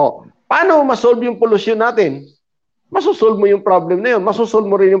 Paano masolve yung pollution natin? Masosolve mo yung problem na yun.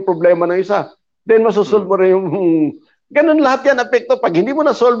 Masosolve mo rin yung problema ng isa. Then masosolve mo rin yung... Ganun lahat yan, apekto. Pag hindi mo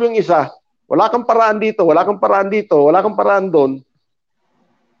na-solve yung isa, wala kang paraan dito, wala kang paraan dito, wala kang paraan doon,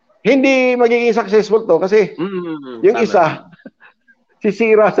 hindi magiging successful to kasi yung isa,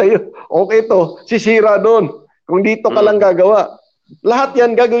 sisira sa'yo. Okay to, sisira doon. Kung dito ka lang gagawa. Lahat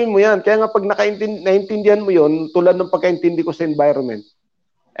yan, gagawin mo yan. Kaya nga pag naintindihan mo yun, tulad ng pagkaintindi ko sa environment,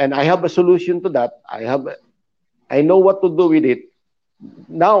 and I have a solution to that. I know what to do with it.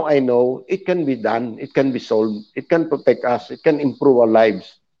 Now I know it can be done. It can be solved. It can protect us. It can improve our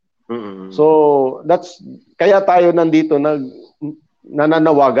lives. So kaya tayo nandito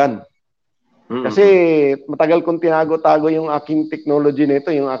nananawagan. Kasi matagal kong tinago-tago yung aking technology nito,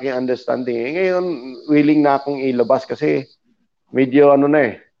 yung aking understanding. Ngayon willing na akong ilabas kasi medyo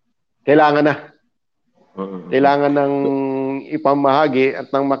kailangan na. Kailangan ng ipamahagi at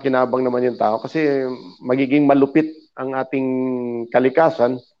ng makinabang naman yung tao kasi magiging malupit ang ating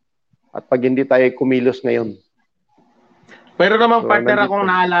kalikasan at pag hindi tayo kumilos ngayon. Pero naman partner, akong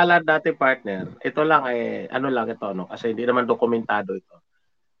naalala dati partner, ito lang kasi hindi naman dokumentado ito.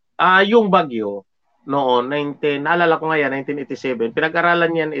 Yung bagyo noon, naalala ko nga yan, 1987,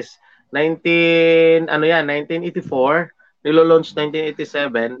 pinag-aralan yan is 1984, nilo-launch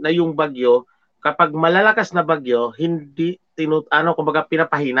 1987 na yung bagyo, kapag malalakas na bagyo, hindi kumbaga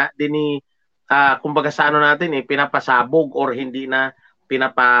pinapahina din ni kumbaga sa natin pinapasabog or hindi na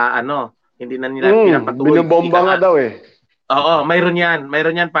hindi na nila pinapatuloy. Binobomba nga daw Oo, mayroon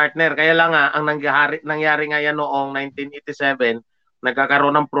yan partner. Kaya lang ang nangyari nga yan noong 1987,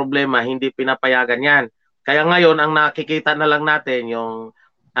 nagkakaroon ng problema, hindi pinapayagan yan. Kaya ngayon ang nakikita na lang natin yung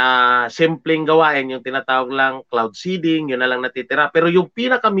simpleng gawain, yung tinatawag lang cloud seeding, yun na lang natitira. Pero yung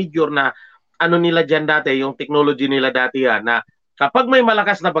pinaka-major na nila dyan dati, yung technology nila dati yan, na kapag may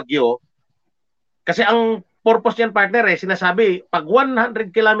malakas na bagyo, kasi ang purpose yan partner sinasabi, pag 100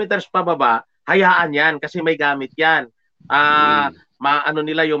 kilometers pababa, hayaan yan kasi may gamit yan.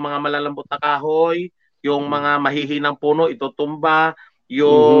 Nila yung mga malalambot na kahoy, yung mga mahihinang puno, itutumba,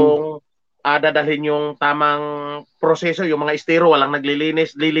 yung dadalhin yung tamang proseso, yung mga estero, walang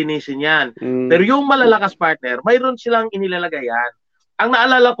lilinisin yan. Pero yung malalakas partner, mayroon silang inilalagay yan. Ang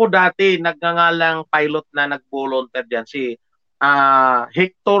naalala ko dati, nagngangalang pilot na nag-volunteer dyan, si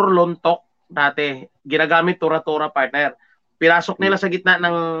Hector Lontok dati. Ginagamit tura-tura partner. Pinasok nila sa gitna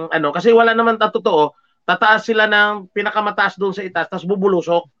ng kasi wala naman totoo, tataas sila ng pinakamataas doon sa itaas, tapos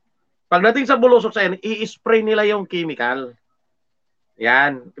bubulusok. Pagdating sa bulusok sa yan, i-spray nila yung chemical.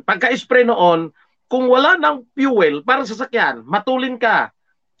 Yan. Pagka-spray noon, kung wala ng fuel para sa sasakyan, matulin ka.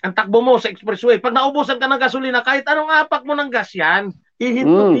 Ang takbo mo sa expressway. Pag naubusan ka ng gasolina, kahit anong apak mo ng gas yan,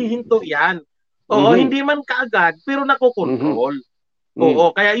 hihinto yan. Hindi man kaagad, pero nakokontrol.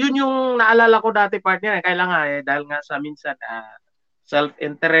 Kaya yun yung naalala ko dati partner. Kailangan dahil nga sa minsan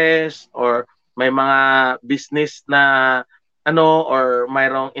self-interest or may mga business na or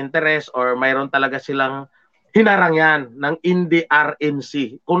mayroong interest or mayroon talaga silang hinarang yan ng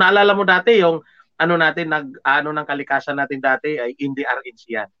NDRNC. Kung naalala mo dati yung natin ng kalikasan natin dati ay NDRNC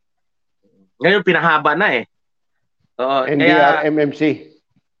yan. Ngayon pinahaba na NDRMMC.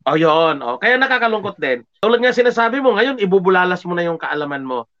 Yun. Kaya nakakalungkot din. Tulad nga sinasabi mo, ngayon ibubulalas mo na yung kaalaman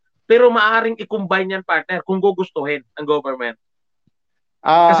mo. Pero maaaring i-combine yan partner kung gugustuhin ang government.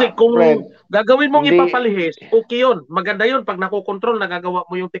 Kasi kung gagawin mong ipapalihis, okay yun. Maganda yun. Pag nakokontrol, nagagawa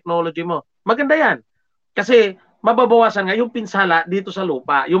mo yung technology mo. Maganda yan. Kasi mababawasan nga yung pinsala dito sa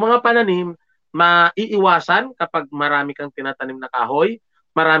lupa. Yung mga pananim, maiiwasan kapag marami kang tinatanim na kahoy.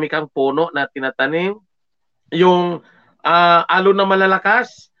 marami kang puno na tinatanim. Yung alon na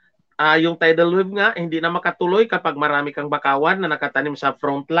malalakas, yung tidal wave nga, hindi na makatuloy kapag marami kang bakawan na nakatanim sa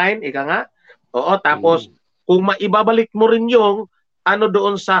front line, ika nga. Oo, tapos kung maibabalik mo rin yung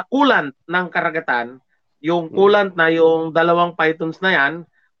doon sa coolant ng karagatan, yung coolant na yung dalawang pythons na yan,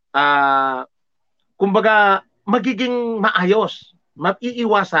 kumbaga magiging maayos,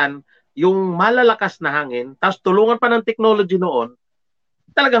 maiiwasan yung malalakas na hangin, tapos tulungan pa ng technology noon,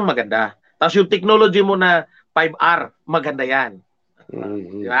 talagang maganda. Tapos yung technology mo na 5R, maganda yan.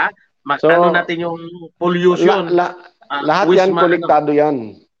 Di ba? Natin yung pollution. Lahat yan konektado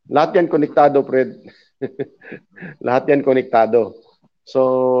yan. Lahat yan konektado, Fred. Lahat yan konektado.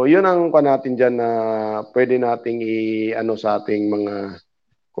 So, yun ang natin dyan na pwede nating sa ating mga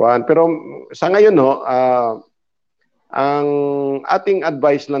kuhan. Pero sa ngayon, ang ating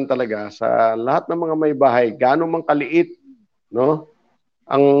advice lang talaga sa lahat ng mga may bahay, gaano mang kaliit, no?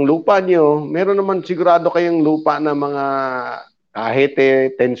 Ang lupa nyo, meron naman sigurado kayong lupa na mga kahit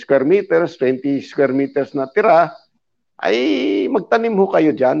 10 square meters, 20 square meters na tira, ay magtanim ho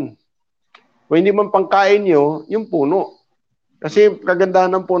kayo dyan. Kung hindi man pangkain nyo, yung puno. Kasi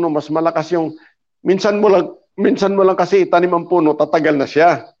kagandahan ng puno, mas malakas yung, minsan mo lang kasi itanim ang puno, tatagal na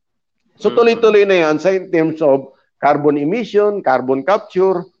siya. So tuloy-tuloy na yan sa in terms of carbon emission, carbon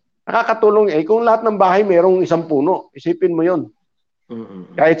capture, nakakatulong kung lahat ng bahay mayroong isang puno, isipin mo yon.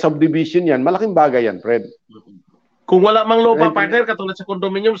 Kahit subdivision yan, malaking bagay yan, Fred. Kung wala mang lupa, partner, katulad sa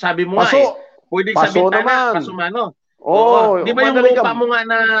condominium, sabi mo pwedeng sa bintana, pasumano. Di ba yung lupa mo nga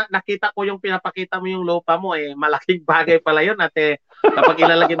na nakita ko yung pinapakita mo yung lupa mo, malaking bagay pala yun at kapag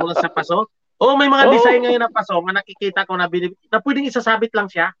ilalagay mo lang sa paso. May mga design ngayon na paso na nakikita ko na pwedeng isasabit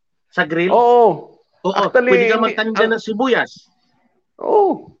lang siya sa grill. Actually, pwede ka magtanim dyan ng sibuyas.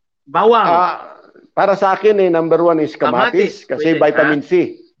 Bawang. Para sa akin, number 1 is kamatis kasi pwede, vitamin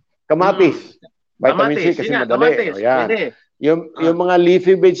C. Kamatis. Vitamin C kasi madali. Yung mga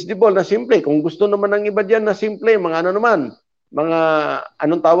leafy vegetable na simple. Kung gusto naman ng iba dyan na simple, mga mga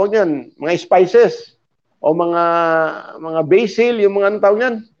anong tawag yan? Mga spices o mga basil, yung mga anong tawag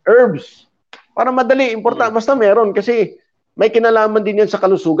yan? Herbs. Para madali, importante. Basta meron kasi may kinalaman din yan sa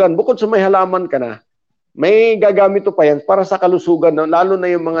kalusugan. Bukod sa may halaman ka na, may gagamit pa yan para sa kalusugan, lalo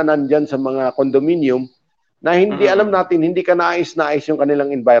na yung mga nandyan sa mga condominium na hindi alam natin, hindi ka nais-nais yung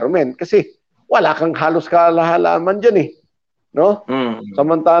kanilang environment kasi wala kang halos halaman dyan no?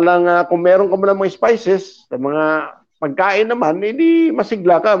 Samantalang kung meron ka mo ng mga spices, sa mga pagkain naman, hindi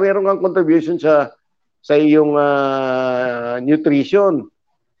masigla ka, meron kang contribution sa iyong nutrition.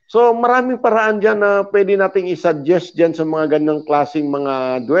 So maraming paraan dyan na pwede nating i-suggest dyan sa mga ganyang klaseng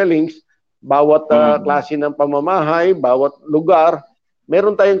mga dwellings. Bawat klase ng pamamahay, bawat lugar,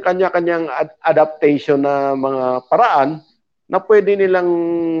 meron tayong kanya-kanyang adaptation na mga paraan na pwede nilang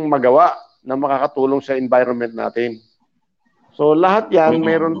magawa na makakatulong sa environment natin. So lahat yan,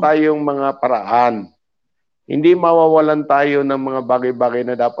 meron tayong mga paraan. Hindi mawawalan tayo ng mga bagay-bagay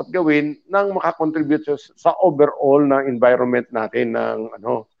na dapat gawin nang makakontribute sa overall na environment natin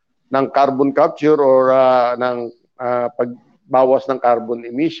ng carbon capture or ng pagbawas ng carbon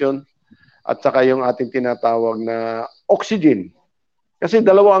emission. At saka yung ating tinatawag na oxygen. Kasi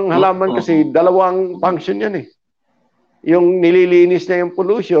dalawang halaman dalawang function yan Yung nililinis na yung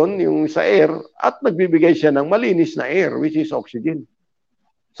pollution, yung sa air, at nagbibigay siya ng malinis na air, which is oxygen.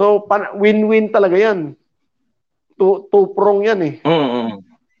 So, win-win talaga yan. Two-prong yan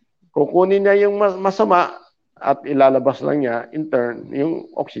Kukunin niya yung masama at ilalabas lang niya, in turn, yung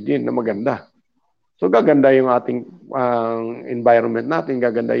oxygen na maganda. So gaganda yung ating environment natin,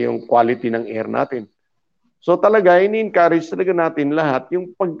 gaganda yung quality ng air natin. So talaga, ini-encourage talaga natin lahat yung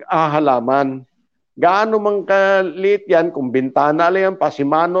pag-ahalaman. Gaano mang kaliit yan, kung bintana lang yan,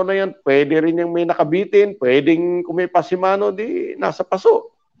 pasimano na yan, pwede rin yung may nakabitin, pwedeng kung may pasimano, di nasa paso.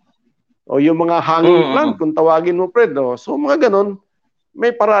 O yung mga hanging plant, kung tawagin mo, Fred. So mga ganon,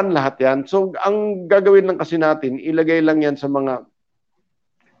 may paraan lahat yan. So ang gagawin lang kasi natin, ilagay lang yan sa mga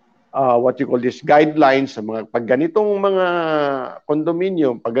guidelines sa mga pag ganitong mga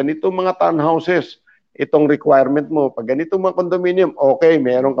condominium, pag ganitong mga townhouses, itong requirement mo, pag ganitong mga condominium, okay,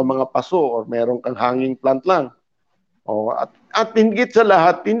 meron kang mga paso or meron kang hanging plant lang. At hingit sa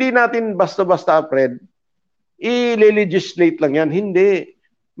lahat, hindi natin basta-basta, Fred, i-legislate lang yan. Hindi.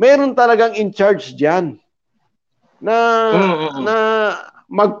 Meron talagang in charge diyan na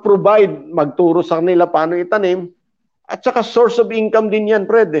mag-provide, magturo sa kanila paano itanim, at saka source of income din yan,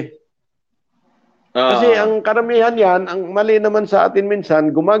 Fred Kasi ang karamihan yan, ang mali naman sa atin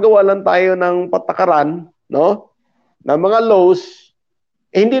minsan, gumagawa lang tayo ng patakaran, no? Na mga laws,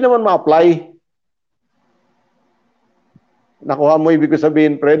 hindi naman ma-apply. Nakuha mo ibig ko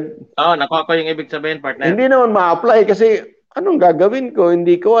sabihin, Fred? Oo, nakuha ko yung ibig sabihin, partner. Hindi naman ma-apply kasi anong gagawin ko?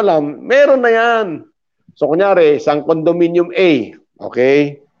 Hindi ko alam. Meron na yan. So, kunyari, isang condominium A,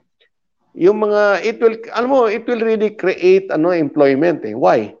 okay? Yung mga, it will really create employment.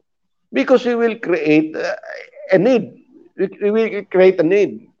 Why? Because we will create a need. We will create a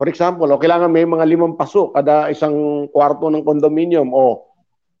need. For example, kailangan may mga 5 paso kada isang kwarto ng condominium.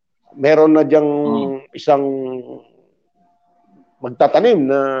 Meron na diyang isang magtatanim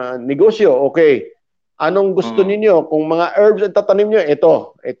na negosyo. Okay. Anong gusto ninyo? Kung mga herbs ang tatanim nyo,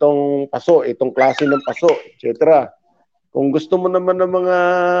 itong paso, itong klase ng paso, etc. Kung gusto mo naman ng mga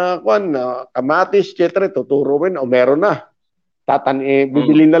kamatis, etc., tuturo mo o meron na.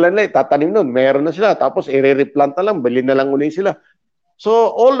 Bibili na lang tatanim nun, meron na sila. Tapos i-replant na lang, bili na lang uli sila.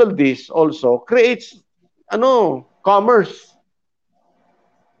 So all of this also creates commerce.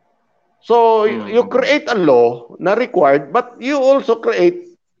 So you create a law na required, but you also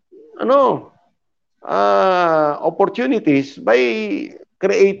create opportunities by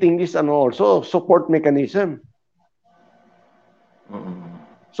creating this also support mechanism.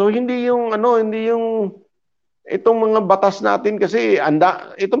 So hindi yung itong mga batas natin kasi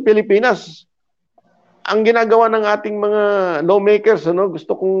itong Pilipinas, ang ginagawa ng ating mga lawmakers,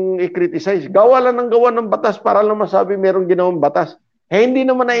 gusto kong i-criticize. Gawa lang ng batas para lang masabi merong ginawang batas. Hindi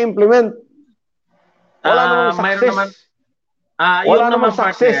naman na-implement. Wala namang success. Wala namang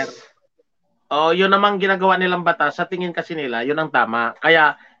success. Yun namang ginagawa nilang batas, sa tingin kasi nila, yun ang tama.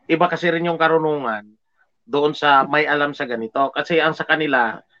 Kaya iba kasi rin yung karunungan doon sa may alam sa ganito. Kasi ang sa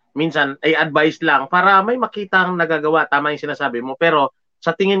kanila, minsan ay advice lang para may makita ang nagagawa. Tama yung sinasabi mo. Pero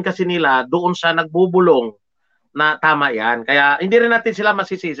sa tingin kasi nila, doon sa nagbubulong na tama yan. Kaya hindi rin natin sila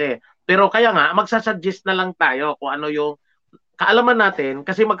masisisi. Pero kaya nga, magsasuggest na lang tayo kung ano yung kaalaman natin.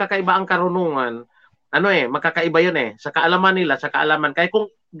 Kasi magkakaiba ang karunungan. Magkakaiba yun sa kaalaman nila, sa kaalaman. Kaya kung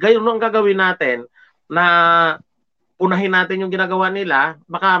gayon ang gagawin natin na unahin natin yung ginagawa nila,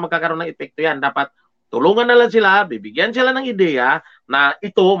 baka magkakaroon ng epekto yan. Dapat tulungan na lang sila, bibigyan sila ng ideya na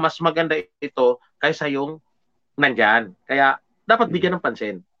ito, mas maganda ito kaysa yung nandyan. Kaya dapat bigyan ng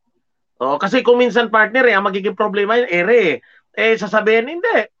pansin. Kasi kung minsan partner, ang magiging problema yun, sasabihin,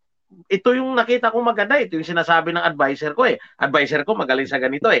 hindi. Ito yung nakita kong maganda, ito yung sinasabi ng advisor ko Advisor ko magaling sa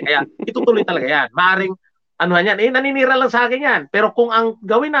ganito Kaya itutuloy talaga yan. Maaring naninira lang sa akin yan. Pero kung ang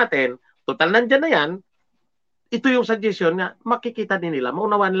gawin natin, total nandyan na yan, ito yung suggestion nga, makikita din nila,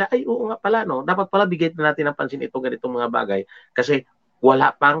 maunawaan nila, ay oo nga pala, dapat pala bigyan natin ng pansin ito, ganitong mga bagay, kasi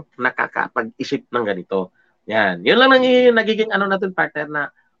wala pang nakakapag-isip ng ganito. Yan. Yun lang nagiging natin, partner, na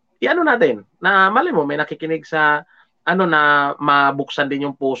natin, na mali mo, may nakikinig sa, na mabuksan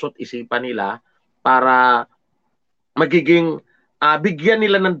din yung puso't isipan nila para magiging, bigyan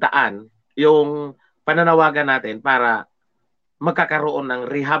nila ng daan yung pananawagan natin para magkakaroon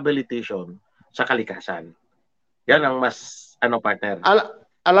ng rehabilitation sa kalikasan. Yan ang mas, partner.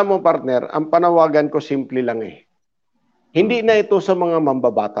 Alam mo, partner, ang panawagan ko simple lang Hindi na ito sa mga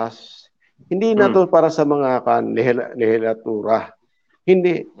mambabatas. Hindi na ito para sa mga lehislatura.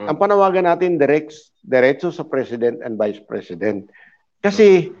 Hindi. Ang panawagan natin diretso sa President and Vice President.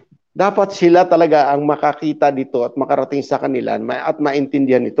 Kasi dapat sila talaga ang makakita dito at makarating sa kanila at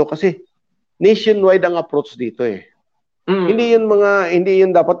maintindihan ito. Kasi nationwide ang approach dito Hindi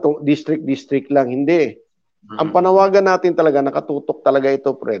yun dapat district lang. Hindi. Ang panawagan natin talaga, nakatutok talaga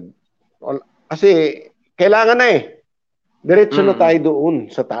ito, Fred. Kasi kailangan na diretso na tayo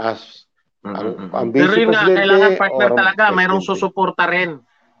doon sa taas. Ang Pero yun nga, kailangan partner talaga, mayroong susuporta rin.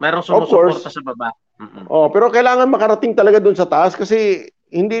 Mayroong sumusuporta sa baba. Pero kailangan makarating talaga doon sa taas kasi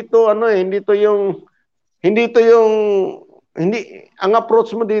hindi ang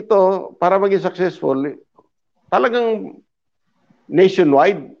approach mo dito para maging successful, talagang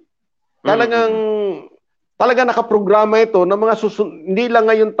nationwide. Talaga nakaprograma ito na mga hindi lang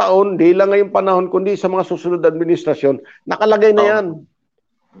ngayong taon, hindi lang ngayong panahon, kundi sa mga susunod administrasyon, nakalagay na yan.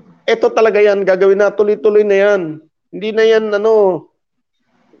 Ito talaga yan, gagawin na, tuloy-tuloy na yan. Hindi na yan,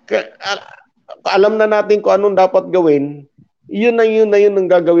 alam na natin kung anong dapat gawin, yun ang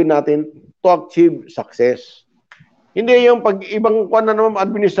gagawin natin to achieve success. Hindi yung pag ibang na naman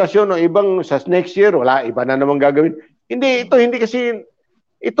administrasyon o ibang sa next year, wala, iba na naman gagawin. Hindi kasi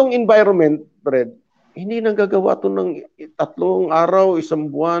itong environment, Fred, hindi nang gagawa ito ng 3 araw, 1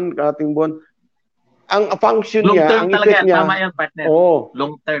 buwan, kalating buwan. Ang function long niya, term ang talaga, effect niya, tama yan, partner.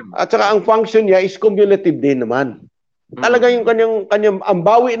 Long term. At saka ang function niya is cumulative din naman. Talaga yung kanyang ang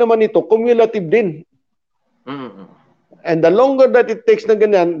bawi naman nito, cumulative din. And the longer that it takes na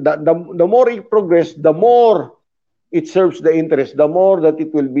ganyan, the more it progress, the more it serves the interest, the more that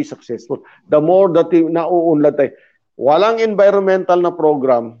it will be successful, the more that nauunlad tayo. walang environmental na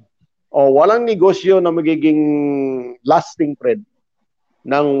program o walang negosyo na magiging lasting, Fred,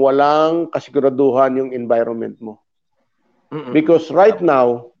 nang walang kasiguraduhan yung environment mo. Because right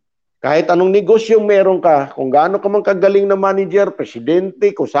now, kahit anong negosyo meron ka, kung gaano ka man kagaling na manager,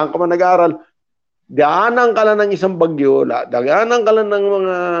 presidente, kung saan ka man nag-aaral, daanan ka lang ng isang bagyo, daanan ka lang ng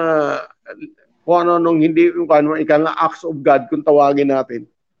mga kung ano nung hindi ika nga acts of God kung tawagin natin.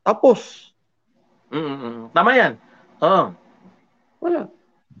 Tapos. Tama yan. Oo.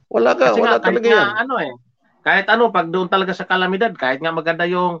 Wala Kasi wala nga, kahit talaga nga yan. kahit pag doon talaga sa kalamidad, kahit nga maganda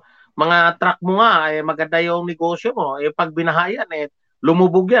yung mga truck mo nga, maganda yung negosyo mo, pag binahayan,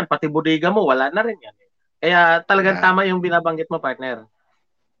 lumubog yan, pati bodega mo, wala na rin yan. Kaya talagang tama yung binabanggit mo, partner.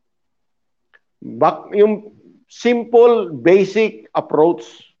 Yung simple, basic approach,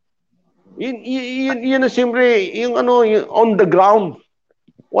 yun na siyempre, yung on the ground.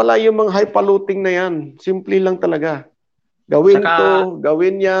 Wala yung mga hyperlooting na yan. Simple lang talaga. Gawin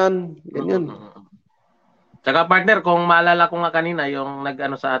gawin yan. Ganyan. Saka partner, kung maalala ko nga kanina, yung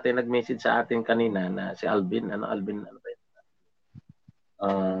nag-message sa atin kanina na si Alvin, ano ba yun?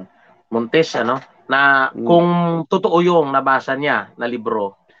 Montes, na kung totoo yung nabasa niya na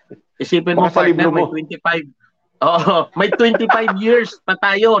libro, isipin mo, partner, may 25 years pa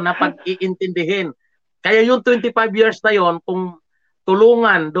tayo na pag-iintindihin. Kaya yung 25 years na yon, kung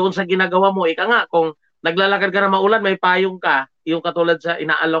tulungan doon sa ginagawa mo, ika nga, kung naglalakad ka na maulan, may payong ka, yung katulad sa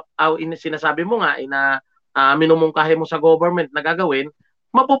sinasabi mo nga, minumungkahi mo sa government na gagawin,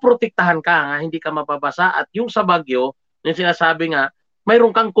 mapoprotektahan ka nga, hindi ka mababasa. At yung sa bagyo, yung sinasabi nga,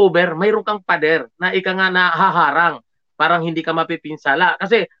 mayroon kang cover, mayroon kang pader na ika nga nahaharang, parang hindi ka mapipinsala.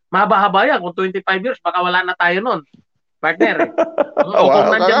 Kasi mahaba-haba yan, kung 25 years, baka wala na tayo nun, partner. O kung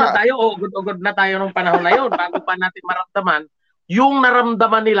nandyan na tayo, ugod-ugod na tayo nung panahon na yun, bago pa natin maramdaman, yung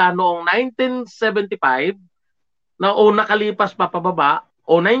naramdaman nila noong 1975, na nakalipas pa pababa,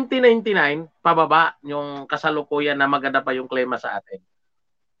 o 1999, pababa, yung kasalukuyan na maganda pa yung klima sa atin.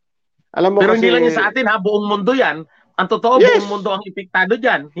 Alam mo pero kasi, hindi lang yun sa atin, buong mundo yan. Ang totoo, buong mundo ang epektado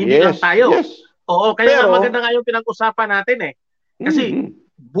dyan. Hindi lang tayo. Oo, kaya nga maganda nga yung pinag-usapan natin Kasi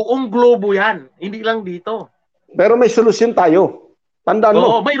buong globo yan, hindi lang dito. Pero may solusyon tayo. Tandaan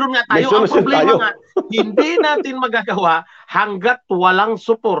mo. Oo, mayroon nga tayo. Ang problema nga, hindi natin magagawa hanggat walang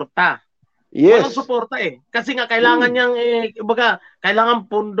suporta. Walang suporta Kasi nga kailangan niyang, kailangan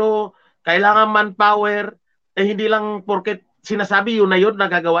pundo, kailangan manpower, hindi lang porket sinasabi yun na yun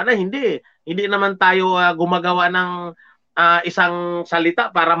nagagawa na. Hindi. Hindi naman tayo gumagawa ng isang salita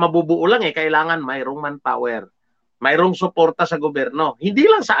para mabubuo lang Kailangan mayroong manpower. Mayroong suporta sa gobyerno. Hindi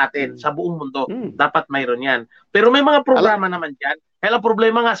lang sa atin, sa buong mundo. Dapat mayroon yan. Pero may mga programa naman dyan. Kaya ang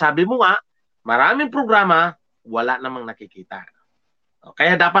problema nga, sabi mo nga, maraming programa, wala namang nakikita.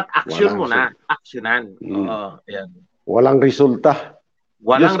 Kaya dapat action muna. Aksyonan. Yan. Walang resulta.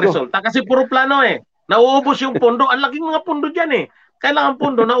 Walang resulta. Kasi puro plano Nauubos yung pondo. Ang laking mga pondo dyan Kailangan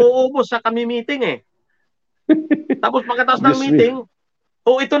pondo, nauubos sa kami meeting Tapos pagkatapos ng meeting,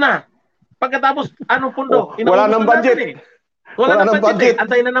 ito na. Pagkatapos, anong pondo? Wala nang budget. Wala nang budget.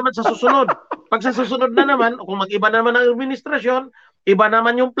 Antay na naman sa susunod. Pag sa susunod na naman, kung mag-iba naman ang administrasyon, iba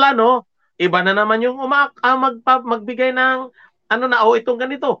naman yung plano, iba na naman yung magbigay ng itong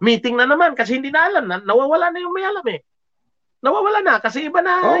ganito. Meeting na naman kasi hindi na alam. Nawawala na yung may alam Nawawala na kasi iba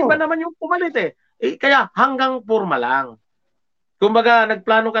naman yung pumalit kaya hanggang forma lang. Kumbaga,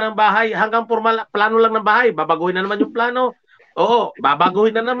 nagplano ka ng bahay, hanggang plano lang ng bahay, babaguhin na naman yung plano. Oo,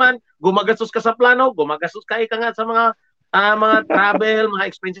 babaguhin na naman. Gumagastos ka sa plano, gumagastos ka ika nga sa mga travel, mga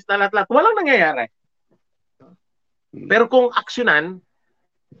expenses na lahat-lahat. Walang nangyayari. Pero kung aksyonan,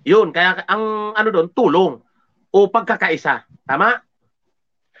 yun, kaya ang doon, tulong o pagkakaisa. Tama?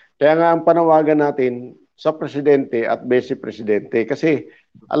 Kaya nga ang panawagan natin sa presidente at vice-presidente kasi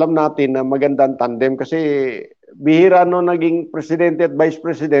alam natin na magandang tandem kasi bihira naging presidente at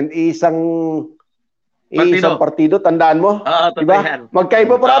vice-president isang partido, tandaan mo? Diba?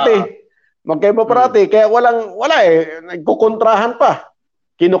 Magkaiba parati. Kaya wala nagkukontrahan pa.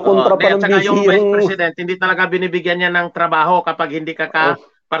 Kinukontra pa ng BC yung vice-president, hindi talaga binibigyan niya ng trabaho kapag hindi ka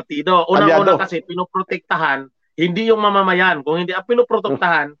partido. Unang-una kasi pinoprotektahan hindi yung mamamayan, kung hindi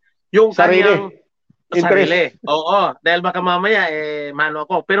pinoprotektahan yung kanyang sarili. Oo, dahil baka mamaya mano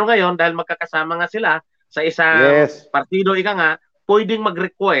ako. Pero ngayon dahil magkakasama nga sila sa isang partido pwedeng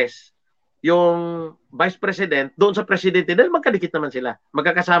mag-request yung vice president doon sa presidente dahil magkadikit naman sila.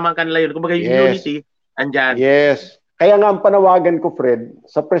 Magkakasama ang kanila yun. Kumbaga yung unity andyan. Yes. Kaya nga ang panawagan ko, Fred,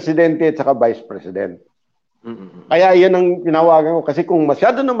 sa presidente at saka vice president. Kaya yan ang pinawagan ko kasi kung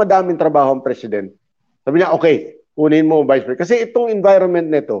masyado na madaming trabaho ang president, sabi niya, okay, kunin mo vice president. Kasi itong environment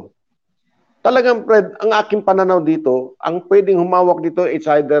nito, Talagang, Fred, ang aking pananaw dito, ang pwedeng humawak dito, it's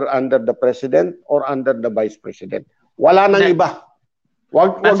either under the President or under the Vice President. Wala nang Hindi. iba.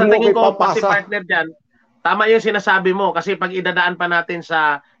 Wag Sa mo tingin kay ko, pati papasa. partner dyan, tama yung sinasabi mo kasi pag idadaan pa natin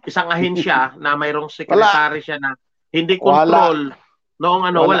sa isang ahensya na mayroong secretary siya na hindi control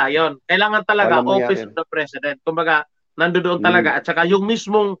noong wala yon. Kailangan talaga Walang Office mangyari. of the President. Kumbaga, nandoon talaga at saka yung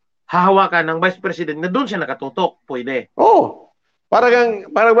mismong hahawakan ng Vice President na doon siya nakatutok, pwede. Oh, parang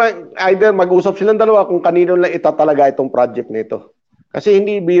either mag-usap silang dalawa kung kanino lang itatalaga itong project nito. Kasi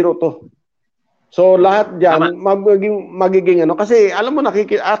hindi biro to. So lahat diyan magiging ano kasi alam mo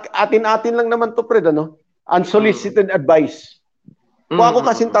atin-atin lang naman to, Fred, unsolicited advice. Kung ako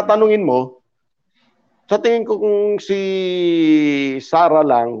kasi tatanungin mo, sa tingin ko kung si Sara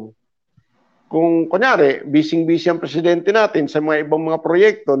lang, kung kunyari busy ang presidente natin sa mga ibang mga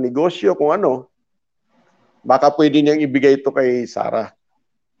proyekto, negosyo, kung ano, baka pwede niyang ibigay ito kay Sara.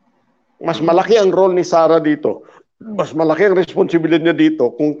 Mas malaki ang role ni Sara dito. Mas malaki ang responsibilidad niya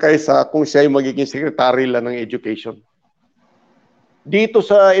dito kung siya ay magiging secretary lang ng education. Dito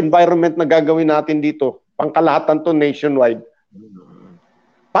sa environment na gagawin natin dito, pangkalahatan to nationwide.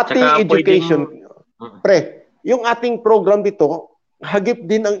 Pati Tsaka education. Pre, yung ating program dito, hagip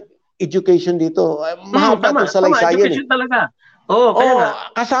din ang education dito. Mahaba itong salaysayan. Education talaga.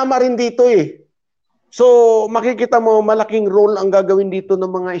 Kasama rin dito eh. So, makikita mo, malaking role ang gagawin dito ng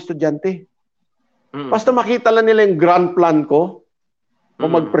mga estudyante. Basta makita lang nila yung grand plan ko,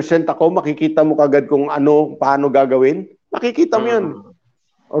 kung mag-present ako, makikita mo kagad kung paano gagawin. Makikita mo yan.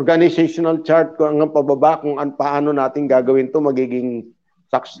 Organizational chart ko hanggang pababa kung paano natin gagawin to magiging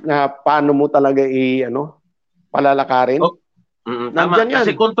paano mo talaga palalakarin. Tama.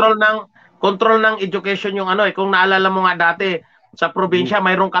 Kasi control ng education yung kung naalala mo nga dati sa probinsya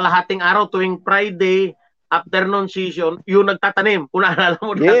mayroong kalahating araw tuwing Friday afternoon session yung nagtatanim. Kung naalala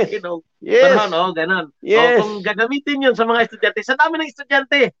mo dati ganon. Yes. Kung gagamitin yun sa mga estudyante, sa dami ng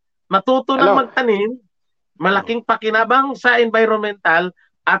estudyante, matuto ng magtanim, malaking pakinabang sa environmental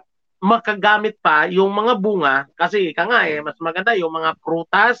at makagamit pa yung mga bunga kasi mas maganda yung mga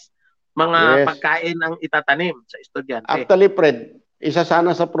prutas, mga pagkain ang itatanim sa estudyante. Actually, Fred, isa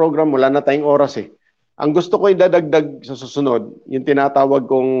sana sa program, wala na tayong oras eh. Ang gusto ko idadagdag sa susunod, yung tinatawag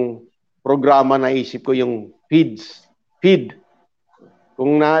kong programa na isip ko yung feed.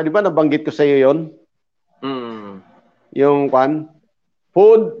 Kung di ba nabanggit ko sa iyo yon? Yung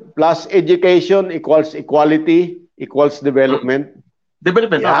food plus education equals equality equals development.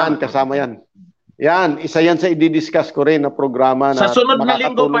 Yan, kasama yan. Yan, isa yan sa i-discuss ko rin na programa na sa sunod na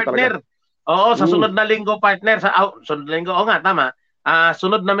linggo, partner. Talaga. Oo, sa sunod na linggo, partner. Sunod na linggo, tama.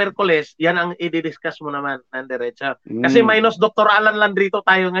 Sunod na Merkules, yan ang i-discuss mo naman ng diretso. Kasi minus Dr. Alan Landrito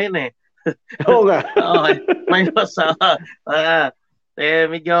tayo ngayon eh. Oo nga. Okay. Minus.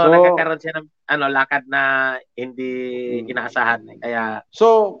 Medyo nagkakaroon siya ng lakad na hindi inaasahan. Kaya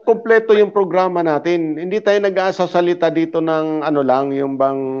so, kompleto yung programa natin. Hindi tayo nag-aasasalita dito ng lang, yung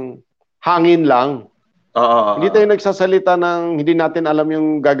bang hangin lang. Hindi tayo nagsasalita ng hindi natin alam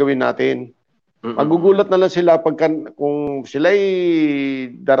yung gagawin natin. Magugulat na lang sila kung sila'y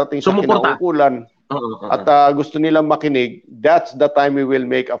darating sa kinaukulan at gusto nilang makinig, that's the time we will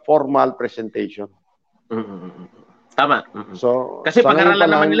make a formal presentation. Tama. So, kasi pag-aralan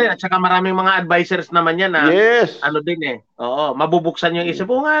naman nila at saka maraming mga advisors naman yan na din eh. Oo, mabubuksan yung isip.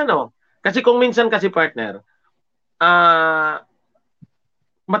 Kasi kung minsan kasi partner,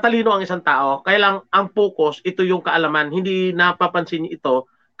 matalino ang isang tao, kaya lang ang focus, ito yung kaalaman, hindi napapansin ito.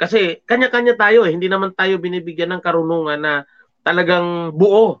 Kasi kanya-kanya tayo hindi naman tayo binibigyan ng karunungan na talagang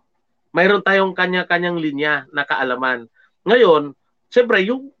buo. Mayroon tayong kanya-kanyang linya na kaalaman. Ngayon, siyempre,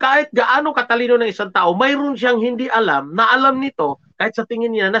 yung kahit gaano katalino ng isang tao, mayroon siyang hindi alam, na alam nito, kahit sa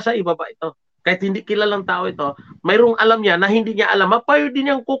tingin niya, nasa ibaba ito. Kahit hindi kilalang tao ito, mayroong alam niya na hindi niya alam, mapayo din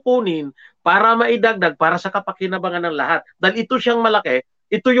niyang kukunin para maidagdag, para sa kapakinabangan ng lahat. Dahil ito siyang malaki,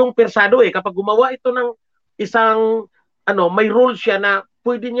 ito yung persado kapag gumawa ito ng isang, may role siya na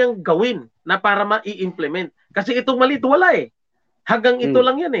pwede niyang gawin na para ma-i-implement. Kasi itong maliit, wala Hanggang ito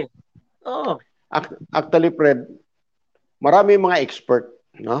lang yan Oo. Actually, Fred, marami mga expert,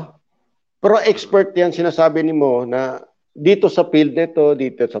 no? Pero expert yan, sinasabi ni mo na dito sa field nito,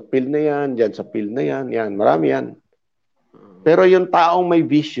 dito sa field na yan, dyan sa field na yan, marami yan. Pero yung taong may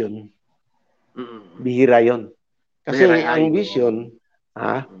vision, bihira yon. Kasi ang vision,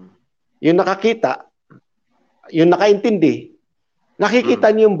 yung nakakita, yung nakaintindi, nakikita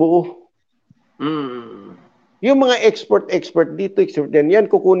niyo yung buo. Yung mga expert dito, expert yan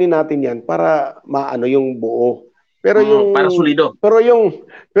kukunin natin yan para maano yung buo. Pero yung para solido. Pero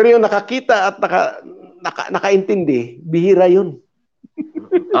yung nakakita at nakaintindi, bihira yun.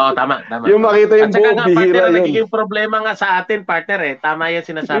 Oo, tama, tama. Yung makita yung At saka buo, nga, bihira partner, ang yun. nagiging problema nga sa atin, partner, tama yan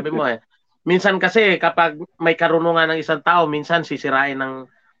sinasabi mo Minsan kasi, kapag may karunungan ng isang tao, minsan sisirain ng,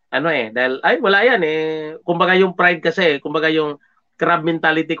 dahil, wala yan Kumbaga yung pride kasi, kumbaga yung crab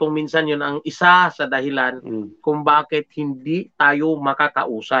mentality kung minsan yun ang isa sa dahilan kung bakit hindi tayo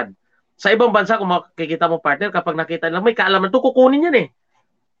makakausad. Sa ibang bansa, kung makikita mo, partner, kapag nakita nila, may kaalaman to, kukunin yan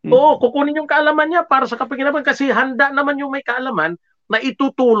Oo, kukunin yung kaalaman niya para sa kapakinabangan kasi handa naman yung may kaalaman na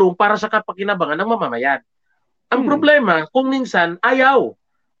itutulong para sa kapakinabangan ng mamamayan. Ang problema, kung minsan, ayaw.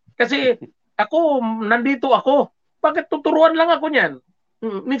 Kasi nandito ako. Bakit tuturuan lang ako niyan?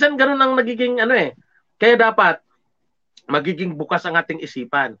 Minsan ganun ang nagiging Kaya dapat, magiging bukas ang ating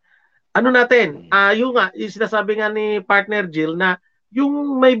isipan. Yung sinasabi nga ni partner Jill na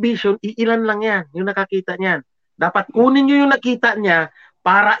yung may vision, iilan lang yan, yung nakakita niyan. Dapat kunin nyo yung nakita niya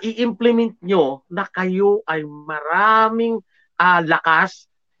para i-implement nyo na kayo ay maraming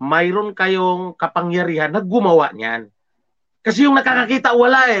lakas, mayroon kayong kapangyarihan na gumawa niyan. Kasi yung nakakakita,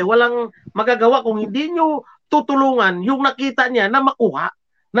 walang magagawa kung hindi nyo tutulungan yung nakita niya na makuha,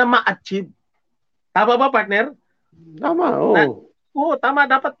 na ma-achieve. Tama ba, partner? Tama, oo. Oo, tama.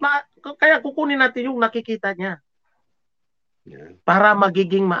 Kaya kukunin natin yung nakikita niya. Para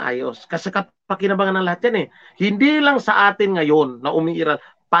magiging maayos. Kasi kapakinabangan ng lahat yan Hindi lang sa atin ngayon na umiiral,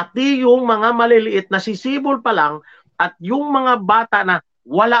 pati yung mga maliliit na sisibol pa lang at yung mga bata na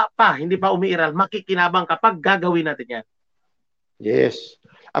wala pa, hindi pa umiiral, makikinabang kapag gagawin natin yan. Yes.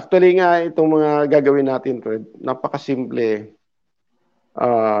 Actually nga, itong mga gagawin natin, Fred, napakasimple.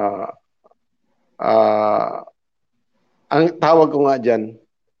 Ang tawag ko nga dyan,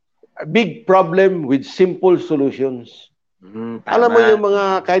 a big problem with simple solutions. Alam mo yung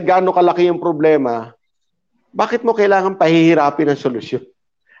mga, kahit gaano kalaki yung problema, bakit mo kailangan pahihirapin ang solusyon?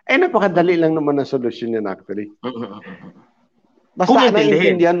 Napakadali lang naman ang solusyon yan actually. Basta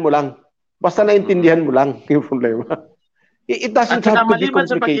naintindihan mo lang. Basta naintindihan mo lang yung problema. It doesn't have to be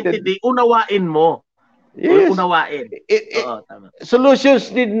complicated. Unawain mo. Yes. Unawain. Tama. Solutions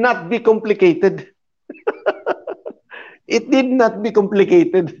did not be complicated. It did not be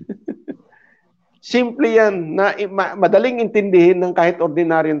complicated. Simple yan, na madaling intindihin ng kahit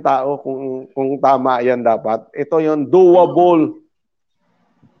ordinaryong tao kung tama yan dapat. Ito yung doable,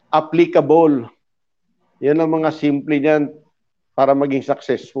 applicable. Yan ang mga simple niyan para maging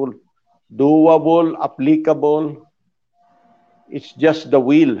successful. Doable, applicable. It's just the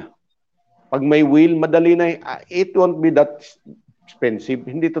will. Pag may will, madali na it won't be that expensive.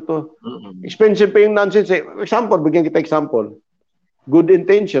 Hindi totoo. Expensive pa yung nonsense. Example, bigyan kita example. Good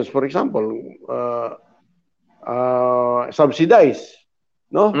intentions, for example, subsidize,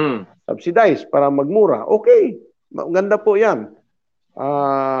 no? Subsidize para magmura. Okay, maganda po 'yan.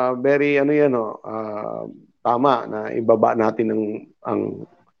 Very tama na ibaba natin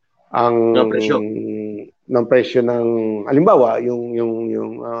ang presyo ng halimbawa yung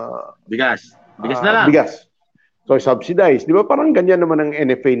bigas na lang. Bigas. So subsidize, 'di ba? Parang ganyan naman ang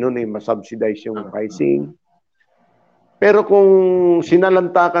NFA noon ma-subsidize yung pricing. Pero kung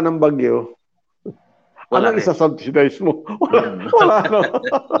sinalanta ka ng bagyo, anong isa-subsidize mo? Wala no.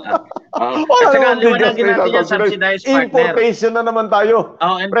 At saka liwanagin natin yung subsidized partner. Importation na naman tayo.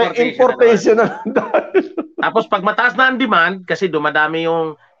 Importation na naman tayo. Tapos pag mataas na ang demand, kasi dumadami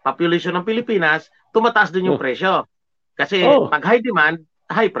yung population ng Pilipinas, tumataas din yung presyo. Kasi pag high demand,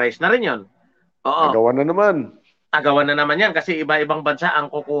 high price na rin yun. Agawan na naman. Agawan na naman yan kasi iba-ibang bansa ang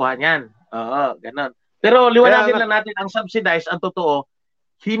kukuha niyan. Ganon. Pero liwanagin lang natin, ang subsidize, ang totoo,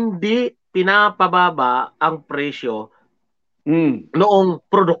 hindi pinapababa ang presyo noong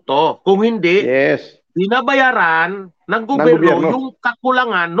produkto. Kung hindi, binabayaran ng gobyerno yung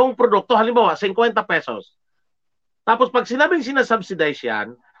kakulangan ng produkto. Halimbawa, 50 pesos. Tapos pag sinabing sinasubsidize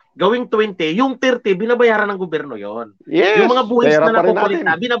yan, gawing 20, yung 30, binabayaran ng gobyerno yon. Yes, yung mga buwis na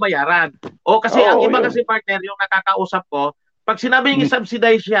nakukulita, binabayaran. Kasi ang iba kasi partner, yung nakakausap ko, pag sinabing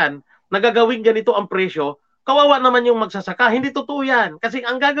i-subsidize yan, nagagawin ganito ang presyo, kawawa naman yung magsasaka. Hindi totoo yan. Kasi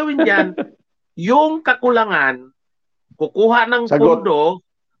ang gagawin diyan, yung kakulangan, kukuha ng pondo,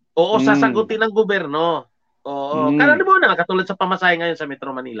 sasagutin ng gobyerno. Karaniwan mo na, katulad sa pamasahe ngayon sa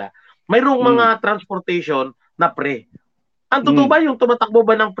Metro Manila, mayroong mga transportation na pre. Ang totoo ba yung tumatakbo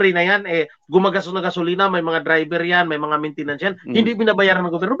ba ng pre na yan, gumagastos na gasolina, may mga driver yan, may mga maintenance yan, hindi binabayaran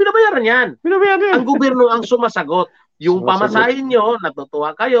ng gobyerno? Binabayaran yan. Ang gobyerno ang sumasagot. Yung pamasahin nyo,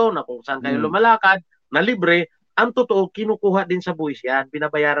 natutuwa kayo, na kung saan kayo lumalakad, na libre, ang totoo, kinukuha din sa buwis yan.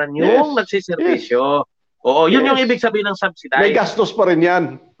 Binabayaran yung nagsiservisyo. Yun yung ibig sabihin ng subsidize. May gastos pa rin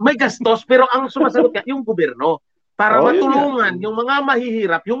yan. May gastos, pero ang sumasagot yung gobyerno. Para matulungan yung mga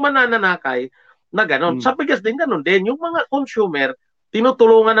mahihirap, yung manananakay, na gano'n. Sa bigas din, gano'n din. Yung mga consumer,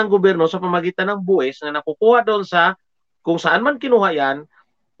 tinutulungan ng gobyerno sa pamagitan ng buwis na nakukuha doon sa kung saan man kinuha yan,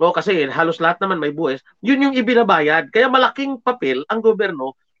 o kasi halos lahat naman may buwis, yun yung ibinabayad. Kaya malaking papel ang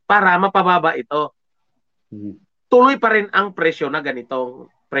gobyerno para mapababa ito. Tuloy pa rin ang presyo na ganitong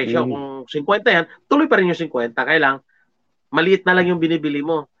presyo. Kung 50 yan, tuloy pa rin yung 50. Kaya lang, maliit na lang yung binibili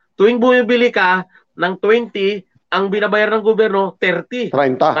mo. Tuwing bumibili ka ng 20, ang binabayar ng gobyerno, 30.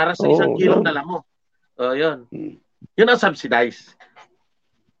 30. Para sa isang kilong dala mo. Yun. Yun ang subsidize.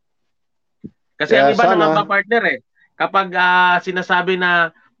 Kasi Kaya ang iba sana, naman partner kapag sinasabi na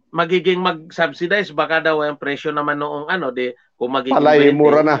magiging mag-subsidize, baka daw ang presyo naman noong kung magiging palay, 20,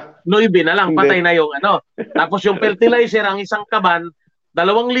 mura na. no, ibi na lang, Hindi. patay na yung Tapos yung fertilizer, ang isang kaban,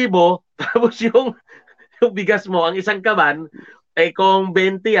 2,000, tapos yung bigas mo, ang isang kaban, kung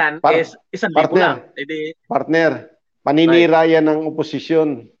 20 yan, is 1,000 lang. Partner, paninira yan ng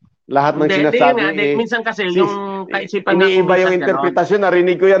oposisyon. Lahat ng sinasabi minsan kasi yung kaisipan iniiba yung interpretasyon.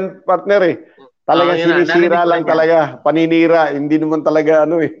 Narinig ko yan, partner Talagang sinisira lang talaga. Paninira. Hindi naman talaga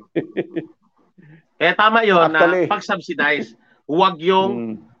Kaya tama yun na pag-subsidize. Huwag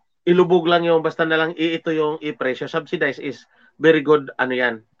yung ilubog lang yung basta na lang ito yung i-presyo. Subsidize is very good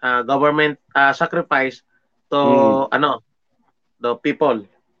government sacrifice to the people.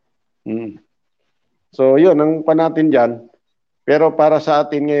 So yun ang natin dyan. Pero para sa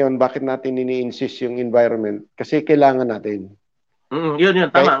atin ngayon, bakit natin ini-insist yung environment? Kasi kailangan natin. Yun,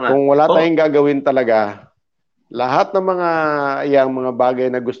 tama nga. Kung wala tayong gagawin talaga, lahat ng mga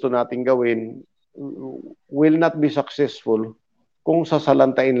bagay na gusto nating gawin will not be successful kung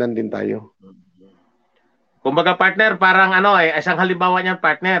sasalantain lang din tayo. Kumbaga partner, parang isang halimbawa niyan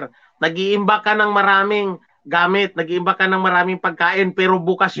partner, nag-iimbak ka ng maraming gamit, nag-iimbak ka ng maraming pagkain, pero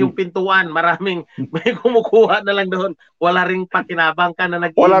bukas yung pintuan, may kumukuha na lang doon. Wala ring pakinabang ka na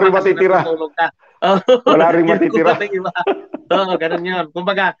nag-iimbak. Wala ring matitira. Wala ring matitira. Ganun yun.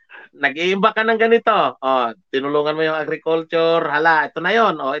 Kumbaga, nag-iimbak ka ng ganito. Tinulungan mo yung agriculture. Hala, ito na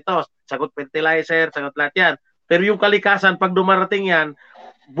yun. Ito, sagot fertilizer, sagot lahat yan. Pero yung kalikasan, pag dumarating yan,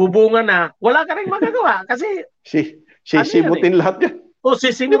 bubunga na, wala ka rin magagawa. Kasi, sisimutin lahat yan.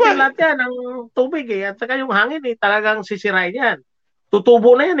 Sisimutin lahat yan ang tubig At saka yung hangin talagang sisirain yan.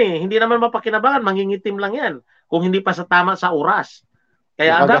 Tutubo na yan Hindi naman mapakinabangan, mangingitim lang yan. Kung hindi pa tama sa oras.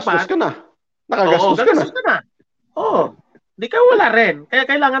 Kaya nakagastos ka na. Nakagastos ka na. Di ka wala rin. Kaya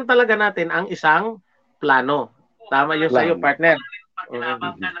kailangan talaga natin ang isang plano. Tama yun sa iyo, partner.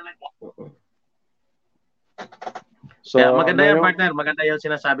 So, kaya maganda yan, partner. Maganda yung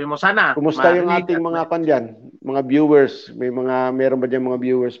sinasabi mo. Sana. Kumusta yung ating mga mga viewers? Meron ba dyan mga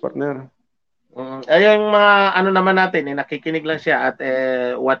viewers, partner? Ayun mga naman natin, nakikinig lang siya at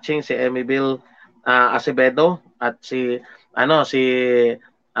watching si Emil Acevedo at si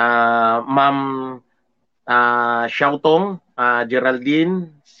Ma'am Xiaotong,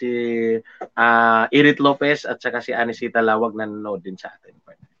 Geraldine, si Irit Lopez at saka si Anisita Lawag na nanonood din sa atin.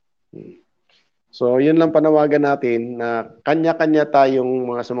 So, yun lang panawagan natin na kanya-kanya tayong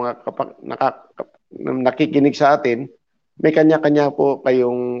sa mga nakikinig sa atin, may kanya-kanya po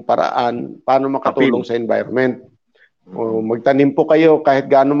kayong paraan paano makatulong sa environment. O magtanim po kayo kahit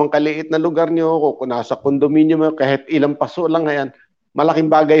gaano man kaliit na lugar nyo, kung nasa condominium, kahit ilang paso lang yan,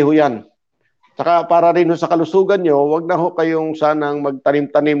 malaking bagay ho yan. Saka para rin sa kalusugan nyo, wag na ho kayong sanang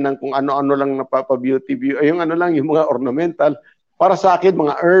magtanim-tanim ng kung ano-ano lang napapa-beauty, yung yung mga ornamental. Para sa akin,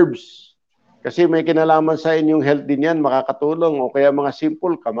 mga herbs. Kasi may kinalaman sa inyong health din yan, makakatulong. O kaya mga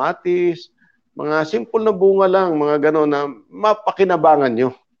simple kamatis, mga simple na bunga lang, mga gano'n na mapakinabangan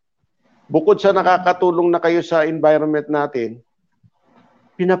nyo. Bukod sa nakakatulong na kayo sa environment natin,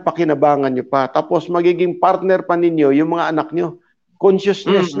 pinapakinabangan nyo pa. Tapos magiging partner pa ninyo yung mga anak nyo.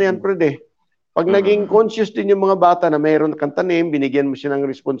 Consciousness na yan, Fred Pag naging conscious din yung mga bata na mayroon kang tanim, binigyan mo siya ng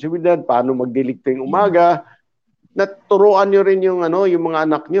responsibilidad, paano magdilig tuwing umaga, naturuan nyo rin yung mga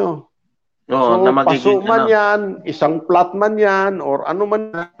anak nyo. So, paso man yan, isang plot man yan, or ano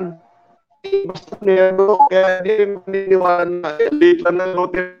man yan, basta meron, kaya di rin maniniwala na, late lang na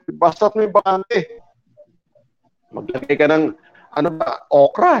lote, basta may bakante. Maglagay ka ng,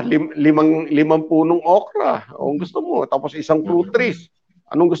 okra, limang punong okra, o gusto mo, tapos isang fruit trees.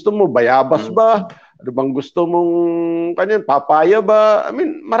 Anong gusto mo? Bayabas ba? Ano bang gusto mong papaya ba? I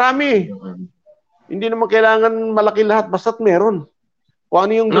mean, marami. Hindi naman kailangan malaki lahat, basta't meron. Kung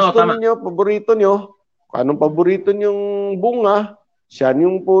ano yung gusto niyo, paborito niyo, kung anong paborito niyong bunga, siyan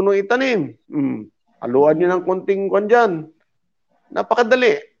yung puno itanim. Haluan niyo ng konting dyan.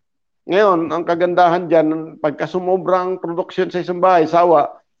 Napakadali. Ngayon, ang kagandahan dyan, pagka sumobrang production sa isang bahay,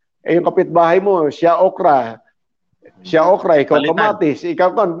 sawa, yung kapitbahay mo, siya okra, ikaw kamatis,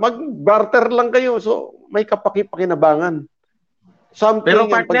 ikaw mag-barter lang kayo. So, may kapaki-pakinabangan. something Pero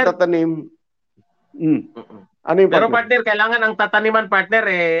ang partner, pagtatanim. Ano yung pero partner? partner, kailangan ang tataniman partner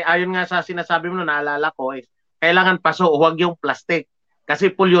ayon nga sa sinasabi mo naalala ko kailangan paso, huwag yung plastic.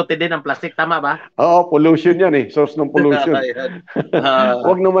 Kasi polluted din ang plastic, tama ba? Oo, pollution yan source ng pollution. Ayan.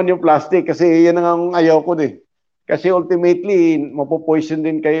 Huwag naman yung plastic kasi yan ang ayaw ko din. Kasi ultimately, mapopoison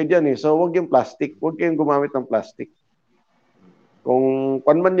din kayo dyan So, huwag yung plastic. Huwag kayong gumamit ng plastic. Kung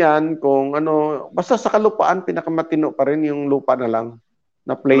man yan, kung ano, basta sa kalupaan, pinakamatino pa rin yung lupa na lang.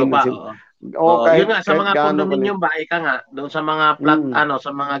 Na plain Lupa, na yun nga, sa mga condominium ba, ika nga, doon sa mga flat,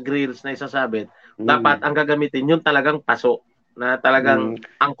 sa mga grills na isasabit, dapat ang gagamitin yun talagang paso na talagang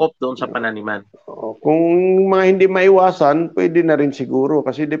angkop doon sa pananiman. Kung mga hindi maiwasan, pwede na rin siguro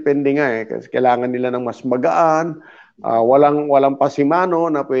kasi depende nga kasi kailangan nila ng mas magaan, walang pasimano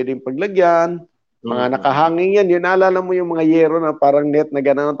na pwedeng paglagyan, mga nakahanging yan, naalala mo yung mga yero na parang net na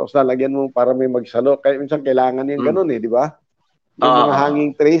gano'n, tapos lalagyan mo para may magsalo, kaya minsan kailangan yung gano'n di ba? Yung mga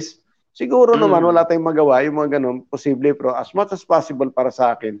hanging trays. Siguro naman wala tayong magawa yung mga gano'n, posible, pero as much as possible para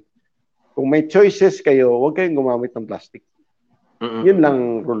sa akin, kung may choices kayo, huwag kayong gumamit ng plastic. Yun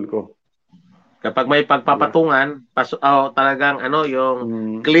lang rule ko. Kapag may pagpapatungan, talagang yung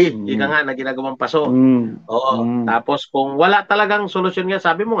clay, ika nga na ginagawang paso. Tapos kung wala talagang solusyon nga,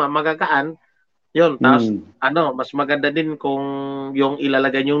 sabi mo nga, magagaan, yun. Tapos mas maganda din kung yung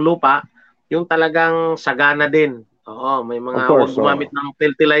ilalagay yung lupa, yung talagang sagana din. May mga huwag gumamit ng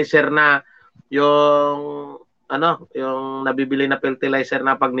fertilizer na yung yung nabibili na fertilizer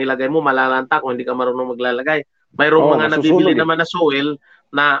na pag nilagay mo malalanta kung hindi ka marunong maglalagay. Mayroong mga nabibili naman na soil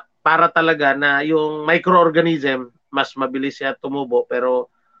na para talaga na yung microorganism mas mabilis siya tumubo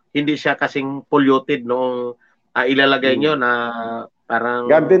pero hindi siya kasing polluted noong ilalagay nyo na parang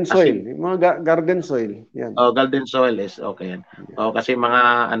garden soil, mga garden soil. Yan. Garden soil is okay yan. Kasi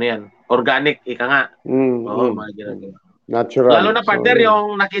mga yan, organic ika nga. Mga ginagawa. Natural. Lalo na partner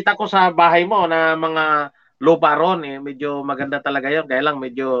yung nakita ko sa bahay mo na mga lupa ron medyo maganda talaga yun. Kaya lang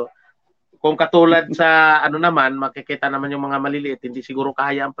medyo kung katulad sa naman, makikita naman yung mga maliliit, hindi siguro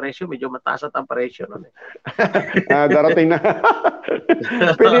kaya ang presyo, medyo mataas at ang presyo nun darating na.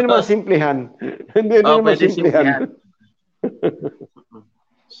 Pwede naman simplihan. Hindi naman simplihan.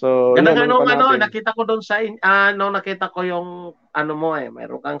 So, ganang nakita ko doon sa nakita ko yung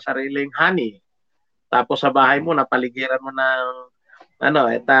mayroon kang sariling honey. Tapos sa bahay mo napaligiran mo ng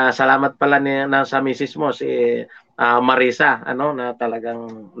salamat pala sa misis mo si Marisa na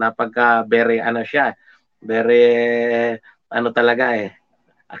talagang very siya very talaga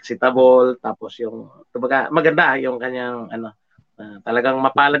acceptable tapos yung maganda yung kanyang talagang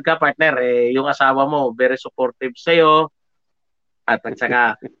mapalad ka partner yung asawa mo very supportive sa iyo at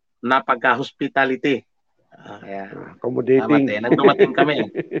saka napagka-hospitality accommodating nang dumating kami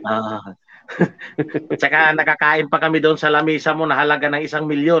at saka nakakain pa kami doon sa lamesa mo na halaga ng 1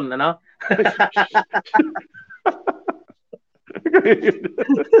 milyon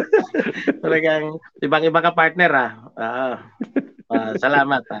Talagang ibang-iba ka partner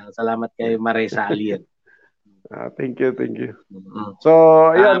salamat kay Marisa Alien. Thank you. So,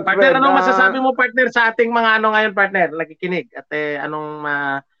 ayun, partner, anong masasabi mo partner sa ating mga ngayon partner, nakikinig at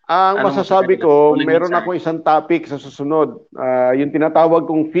ang masasabi ko, meron ako isang topic sa susunod, yung tinatawag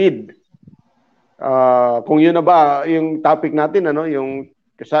kong feed. Kung yun na ba yung topic natin yung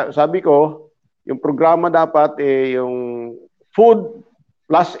sabi ko, yung programa dapat yung food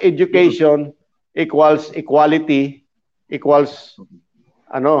plus education equals equality equals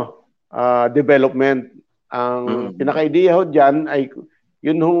development. Ang pinaka-idea ho dyan ay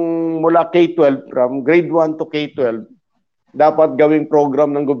yun mula K-12, from grade 1 to K-12, dapat gawing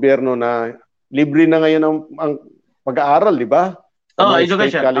program ng gobyerno na libre na ngayon ang pag-aaral, di ba? Sa mga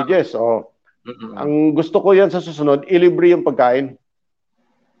state colleges. Ang gusto ko yan sa susunod, ilibre yung pagkain.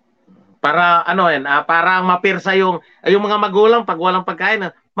 Para para mapirsa yung mga magulang pag walang pagkain,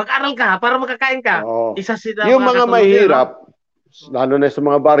 mag-aral ka para makakain ka. Isa sila yung mga mahirap, lalo na sa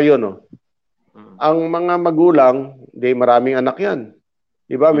mga baryo, ang mga magulang, maraming anak yan.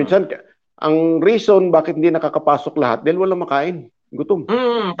 Di ba? Minsan, ang reason bakit hindi nakakapasok lahat, dahil walang makain. Gutom.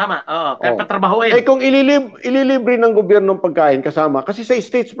 Tama. Kaya patrabahuin. Kung ililibre ng gobyerno ng pagkain kasama, kasi sa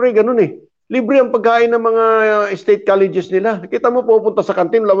states ganun libre ang pagkain ng mga state colleges nila. Kita mo pupunta sa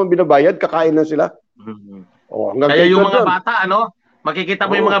kantin, lamang binabayad, kakain na sila. Kaya yung mga bata, makikita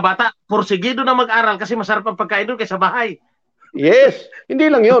mo yung mga bata, pursigido na mag-aral kasi masarap ang pagkain doon kaysa bahay. Yes. Hindi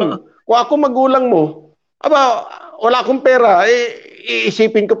lang yun. Kung ako magulang mo, wala akong pera,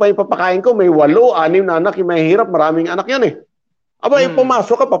 iisipin ko pa yung papakain ko, may 8, 6 na anak, yung mahihirap, maraming anak yan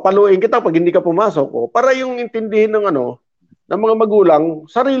pumasok ka, papaluin kita pag hindi ka pumasok. Para yung intindihin ng ng mga magulang,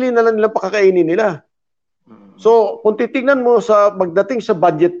 sarili na lang nilang pakakainin nila. So, kung titignan mo sa pagdating sa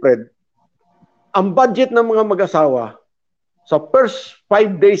budget, Fred, ang budget ng mga mag-asawa sa first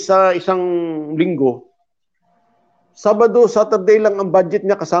 5 days sa isang linggo, Sabado, Saturday lang ang budget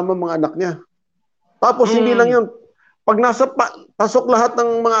niya kasama mga anak niya. Tapos hindi lang yun. Pag pasok lahat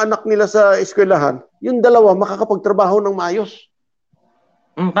ng mga anak nila sa eskwelahan, yung dalawa makakapagtrabaho ng maayos.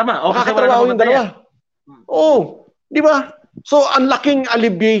 Tama. O, kasi Makakatrabaho wala yung dalawa. Oo. Di ba? So, ang laking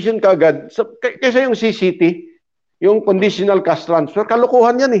alleviation kagad. Kaysa yung CCT, yung conditional cash transfer,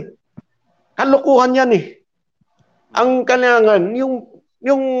 kalukuhan yan eh. Kalukuhan yan eh. Ang kailangan,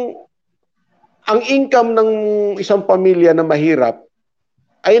 ang income ng isang pamilya na mahirap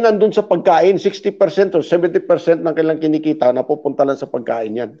ay nandun sa pagkain. 60% or 70% ng kailang kinikita na pupunta lang sa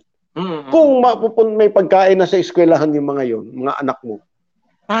pagkain yan. Kung may pagkain na sa eskwelahan yung mga yon, mga anak mo,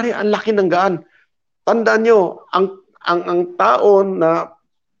 pare, ang laki ng gaan. Tandaan nyo, ang taon na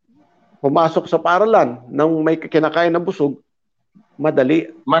pumasok sa paaralan nang may kinakain na busog,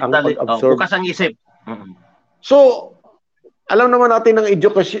 madali ang pag-absorb. Bukas ang isip. So, alam naman natin ang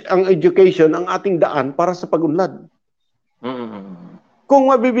education, ang ating daan para sa pag-unlad. Kung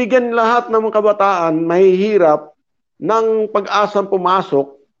mabibigyan lahat ng mga kabataan mahihirap ng pag-asang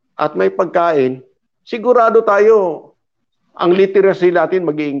pumasok at may pagkain, sigurado tayo ang literacy natin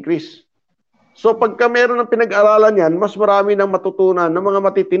mag-i-increase. So pagka meron ng pinag-aralan yan, mas marami nang matutunan ng mga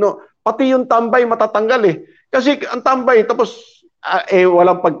matitino. Pati yung tambay matatanggal eh. Kasi ang tambay, tapos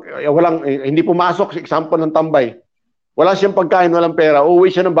hindi pumasok, example ng tambay. Wala siyang pagkain, walang pera.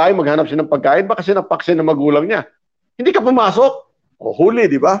 Uuwi siya ng bahay, maghanap siya ng pagkain, baka sinapaksin ng magulang niya. Hindi ka pumasok. O huli,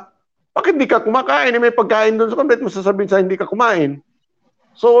 di ba? Bakit hindi ka kumakain? May pagkain doon. So, bakit mo sasabihin sa hindi ka kumain?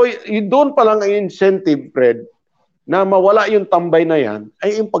 So, doon pa lang ang incentive, Fred, na mawala yung tambay na yan,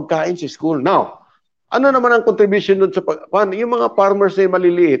 ay yung pagkain sa school. Now, ano naman ang contribution doon sa yung mga farmers na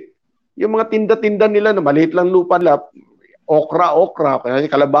maliliit, yung mga tinda-tinda nila na maliit lang lupa nila, okra,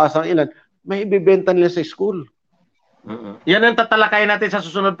 kalabasang ilan, may ibibenta nila sa school. Yan ang tatalakayin natin sa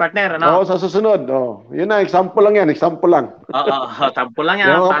susunod, partner. Ano? Oo, sa susunod. Yun na, example lang yan. Example lang. Example lang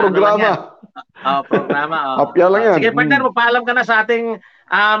yan. Yung mga programa. Programa. Apya lang yan. Sige, partner, magpaalam ka na sa ating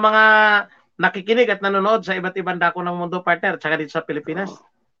mga nakikinig at nanonood sa iba't ibang dako ng mundo, partner, tsaka dito sa Pilipinas.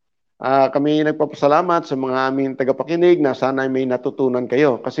 Kami nagpapasalamat sa mga aming tagapakinig na sana may natutunan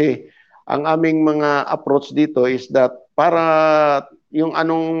kayo. Kasi ang aming mga approach dito is that para yung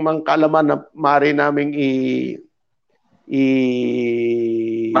anong mga kaalaman na maaari naming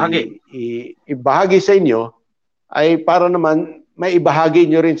ibahagi sa inyo ay para naman may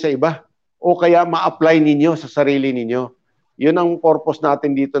ibahagi nyo rin sa iba o kaya ma-apply ninyo sa sarili ninyo. Yun ang purpose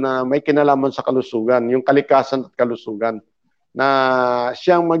natin dito na may kinalaman sa kalusugan, yung kalikasan at kalusugan, na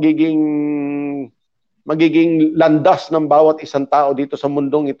siyang magiging landas ng bawat isang tao dito sa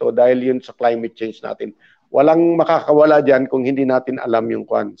mundong ito dahil yun sa climate change natin. Walang makakawala dyan kung hindi natin alam yung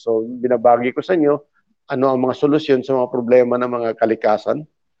kwan. So, binabagi ko sa inyo ano ang mga solusyon sa mga problema ng mga kalikasan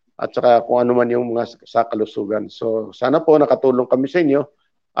at saka kung ano man yung mga sa kalusugan. So sana po nakatulong kami sa inyo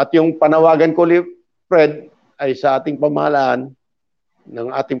at yung panawagan ko, Fred, ay sa ating pamahalaan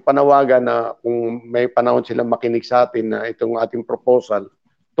ng ating panawagan na kung may panahon silang makinig sa atin na itong ating proposal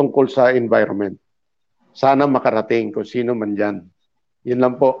tungkol sa environment. Sana makarating kung sino man dyan. Yun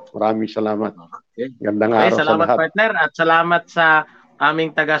lang po. Maraming salamat. Okay. Gandang araw sa salamat, lahat. partner, at salamat sa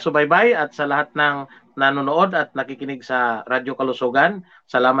aming taga-subaybay at sa lahat ng nanonood at nakikinig sa Radyo Kalusugan.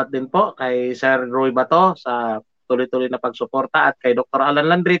 Salamat din po kay Sir Roy Bato sa tuloy-tuloy na pagsuporta at kay Dr. Alan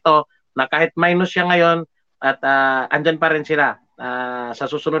Landrito na kahit minus siya ngayon at andyan pa rin sila sa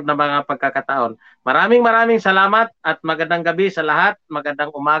susunod na mga pagkakataon. Maraming salamat at magandang gabi sa lahat,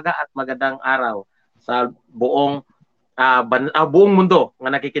 magandang umaga at magandang araw sa buong mundo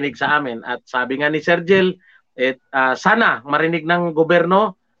na nakikinig sa amin. At sabi nga ni Sir Jill, sana marinig ng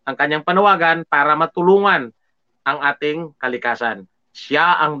gobyerno ang kanyang panawagan para matulungan ang ating kalikasan.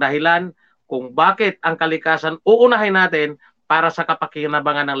 Siya ang dahilan kung bakit ang kalikasan uunahin natin para sa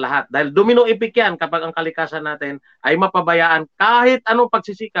kapakinabangan ng lahat. Dahil domino effect yan kapag ang kalikasan natin ay mapabayaan kahit anong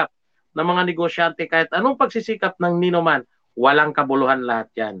pagsisikap ng mga negosyante, kahit anong pagsisikap ng ninuman, walang kabuluhan lahat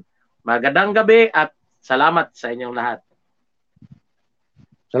yan. Magandang gabi at salamat sa inyong lahat.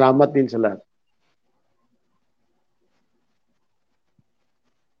 Salamat din sa lahat.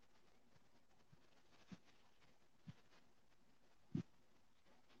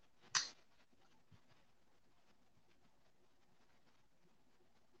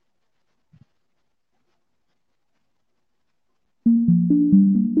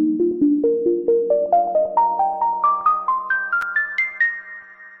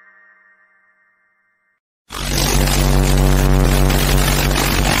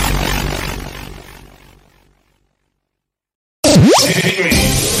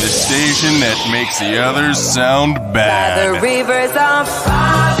 station that makes the others sound By the bad. rivers of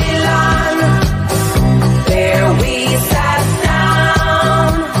Babylon, there we sat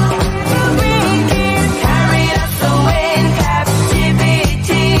down. The wicked carried us away in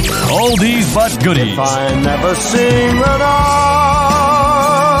captivity. Oldies but goodies. I never sing at all.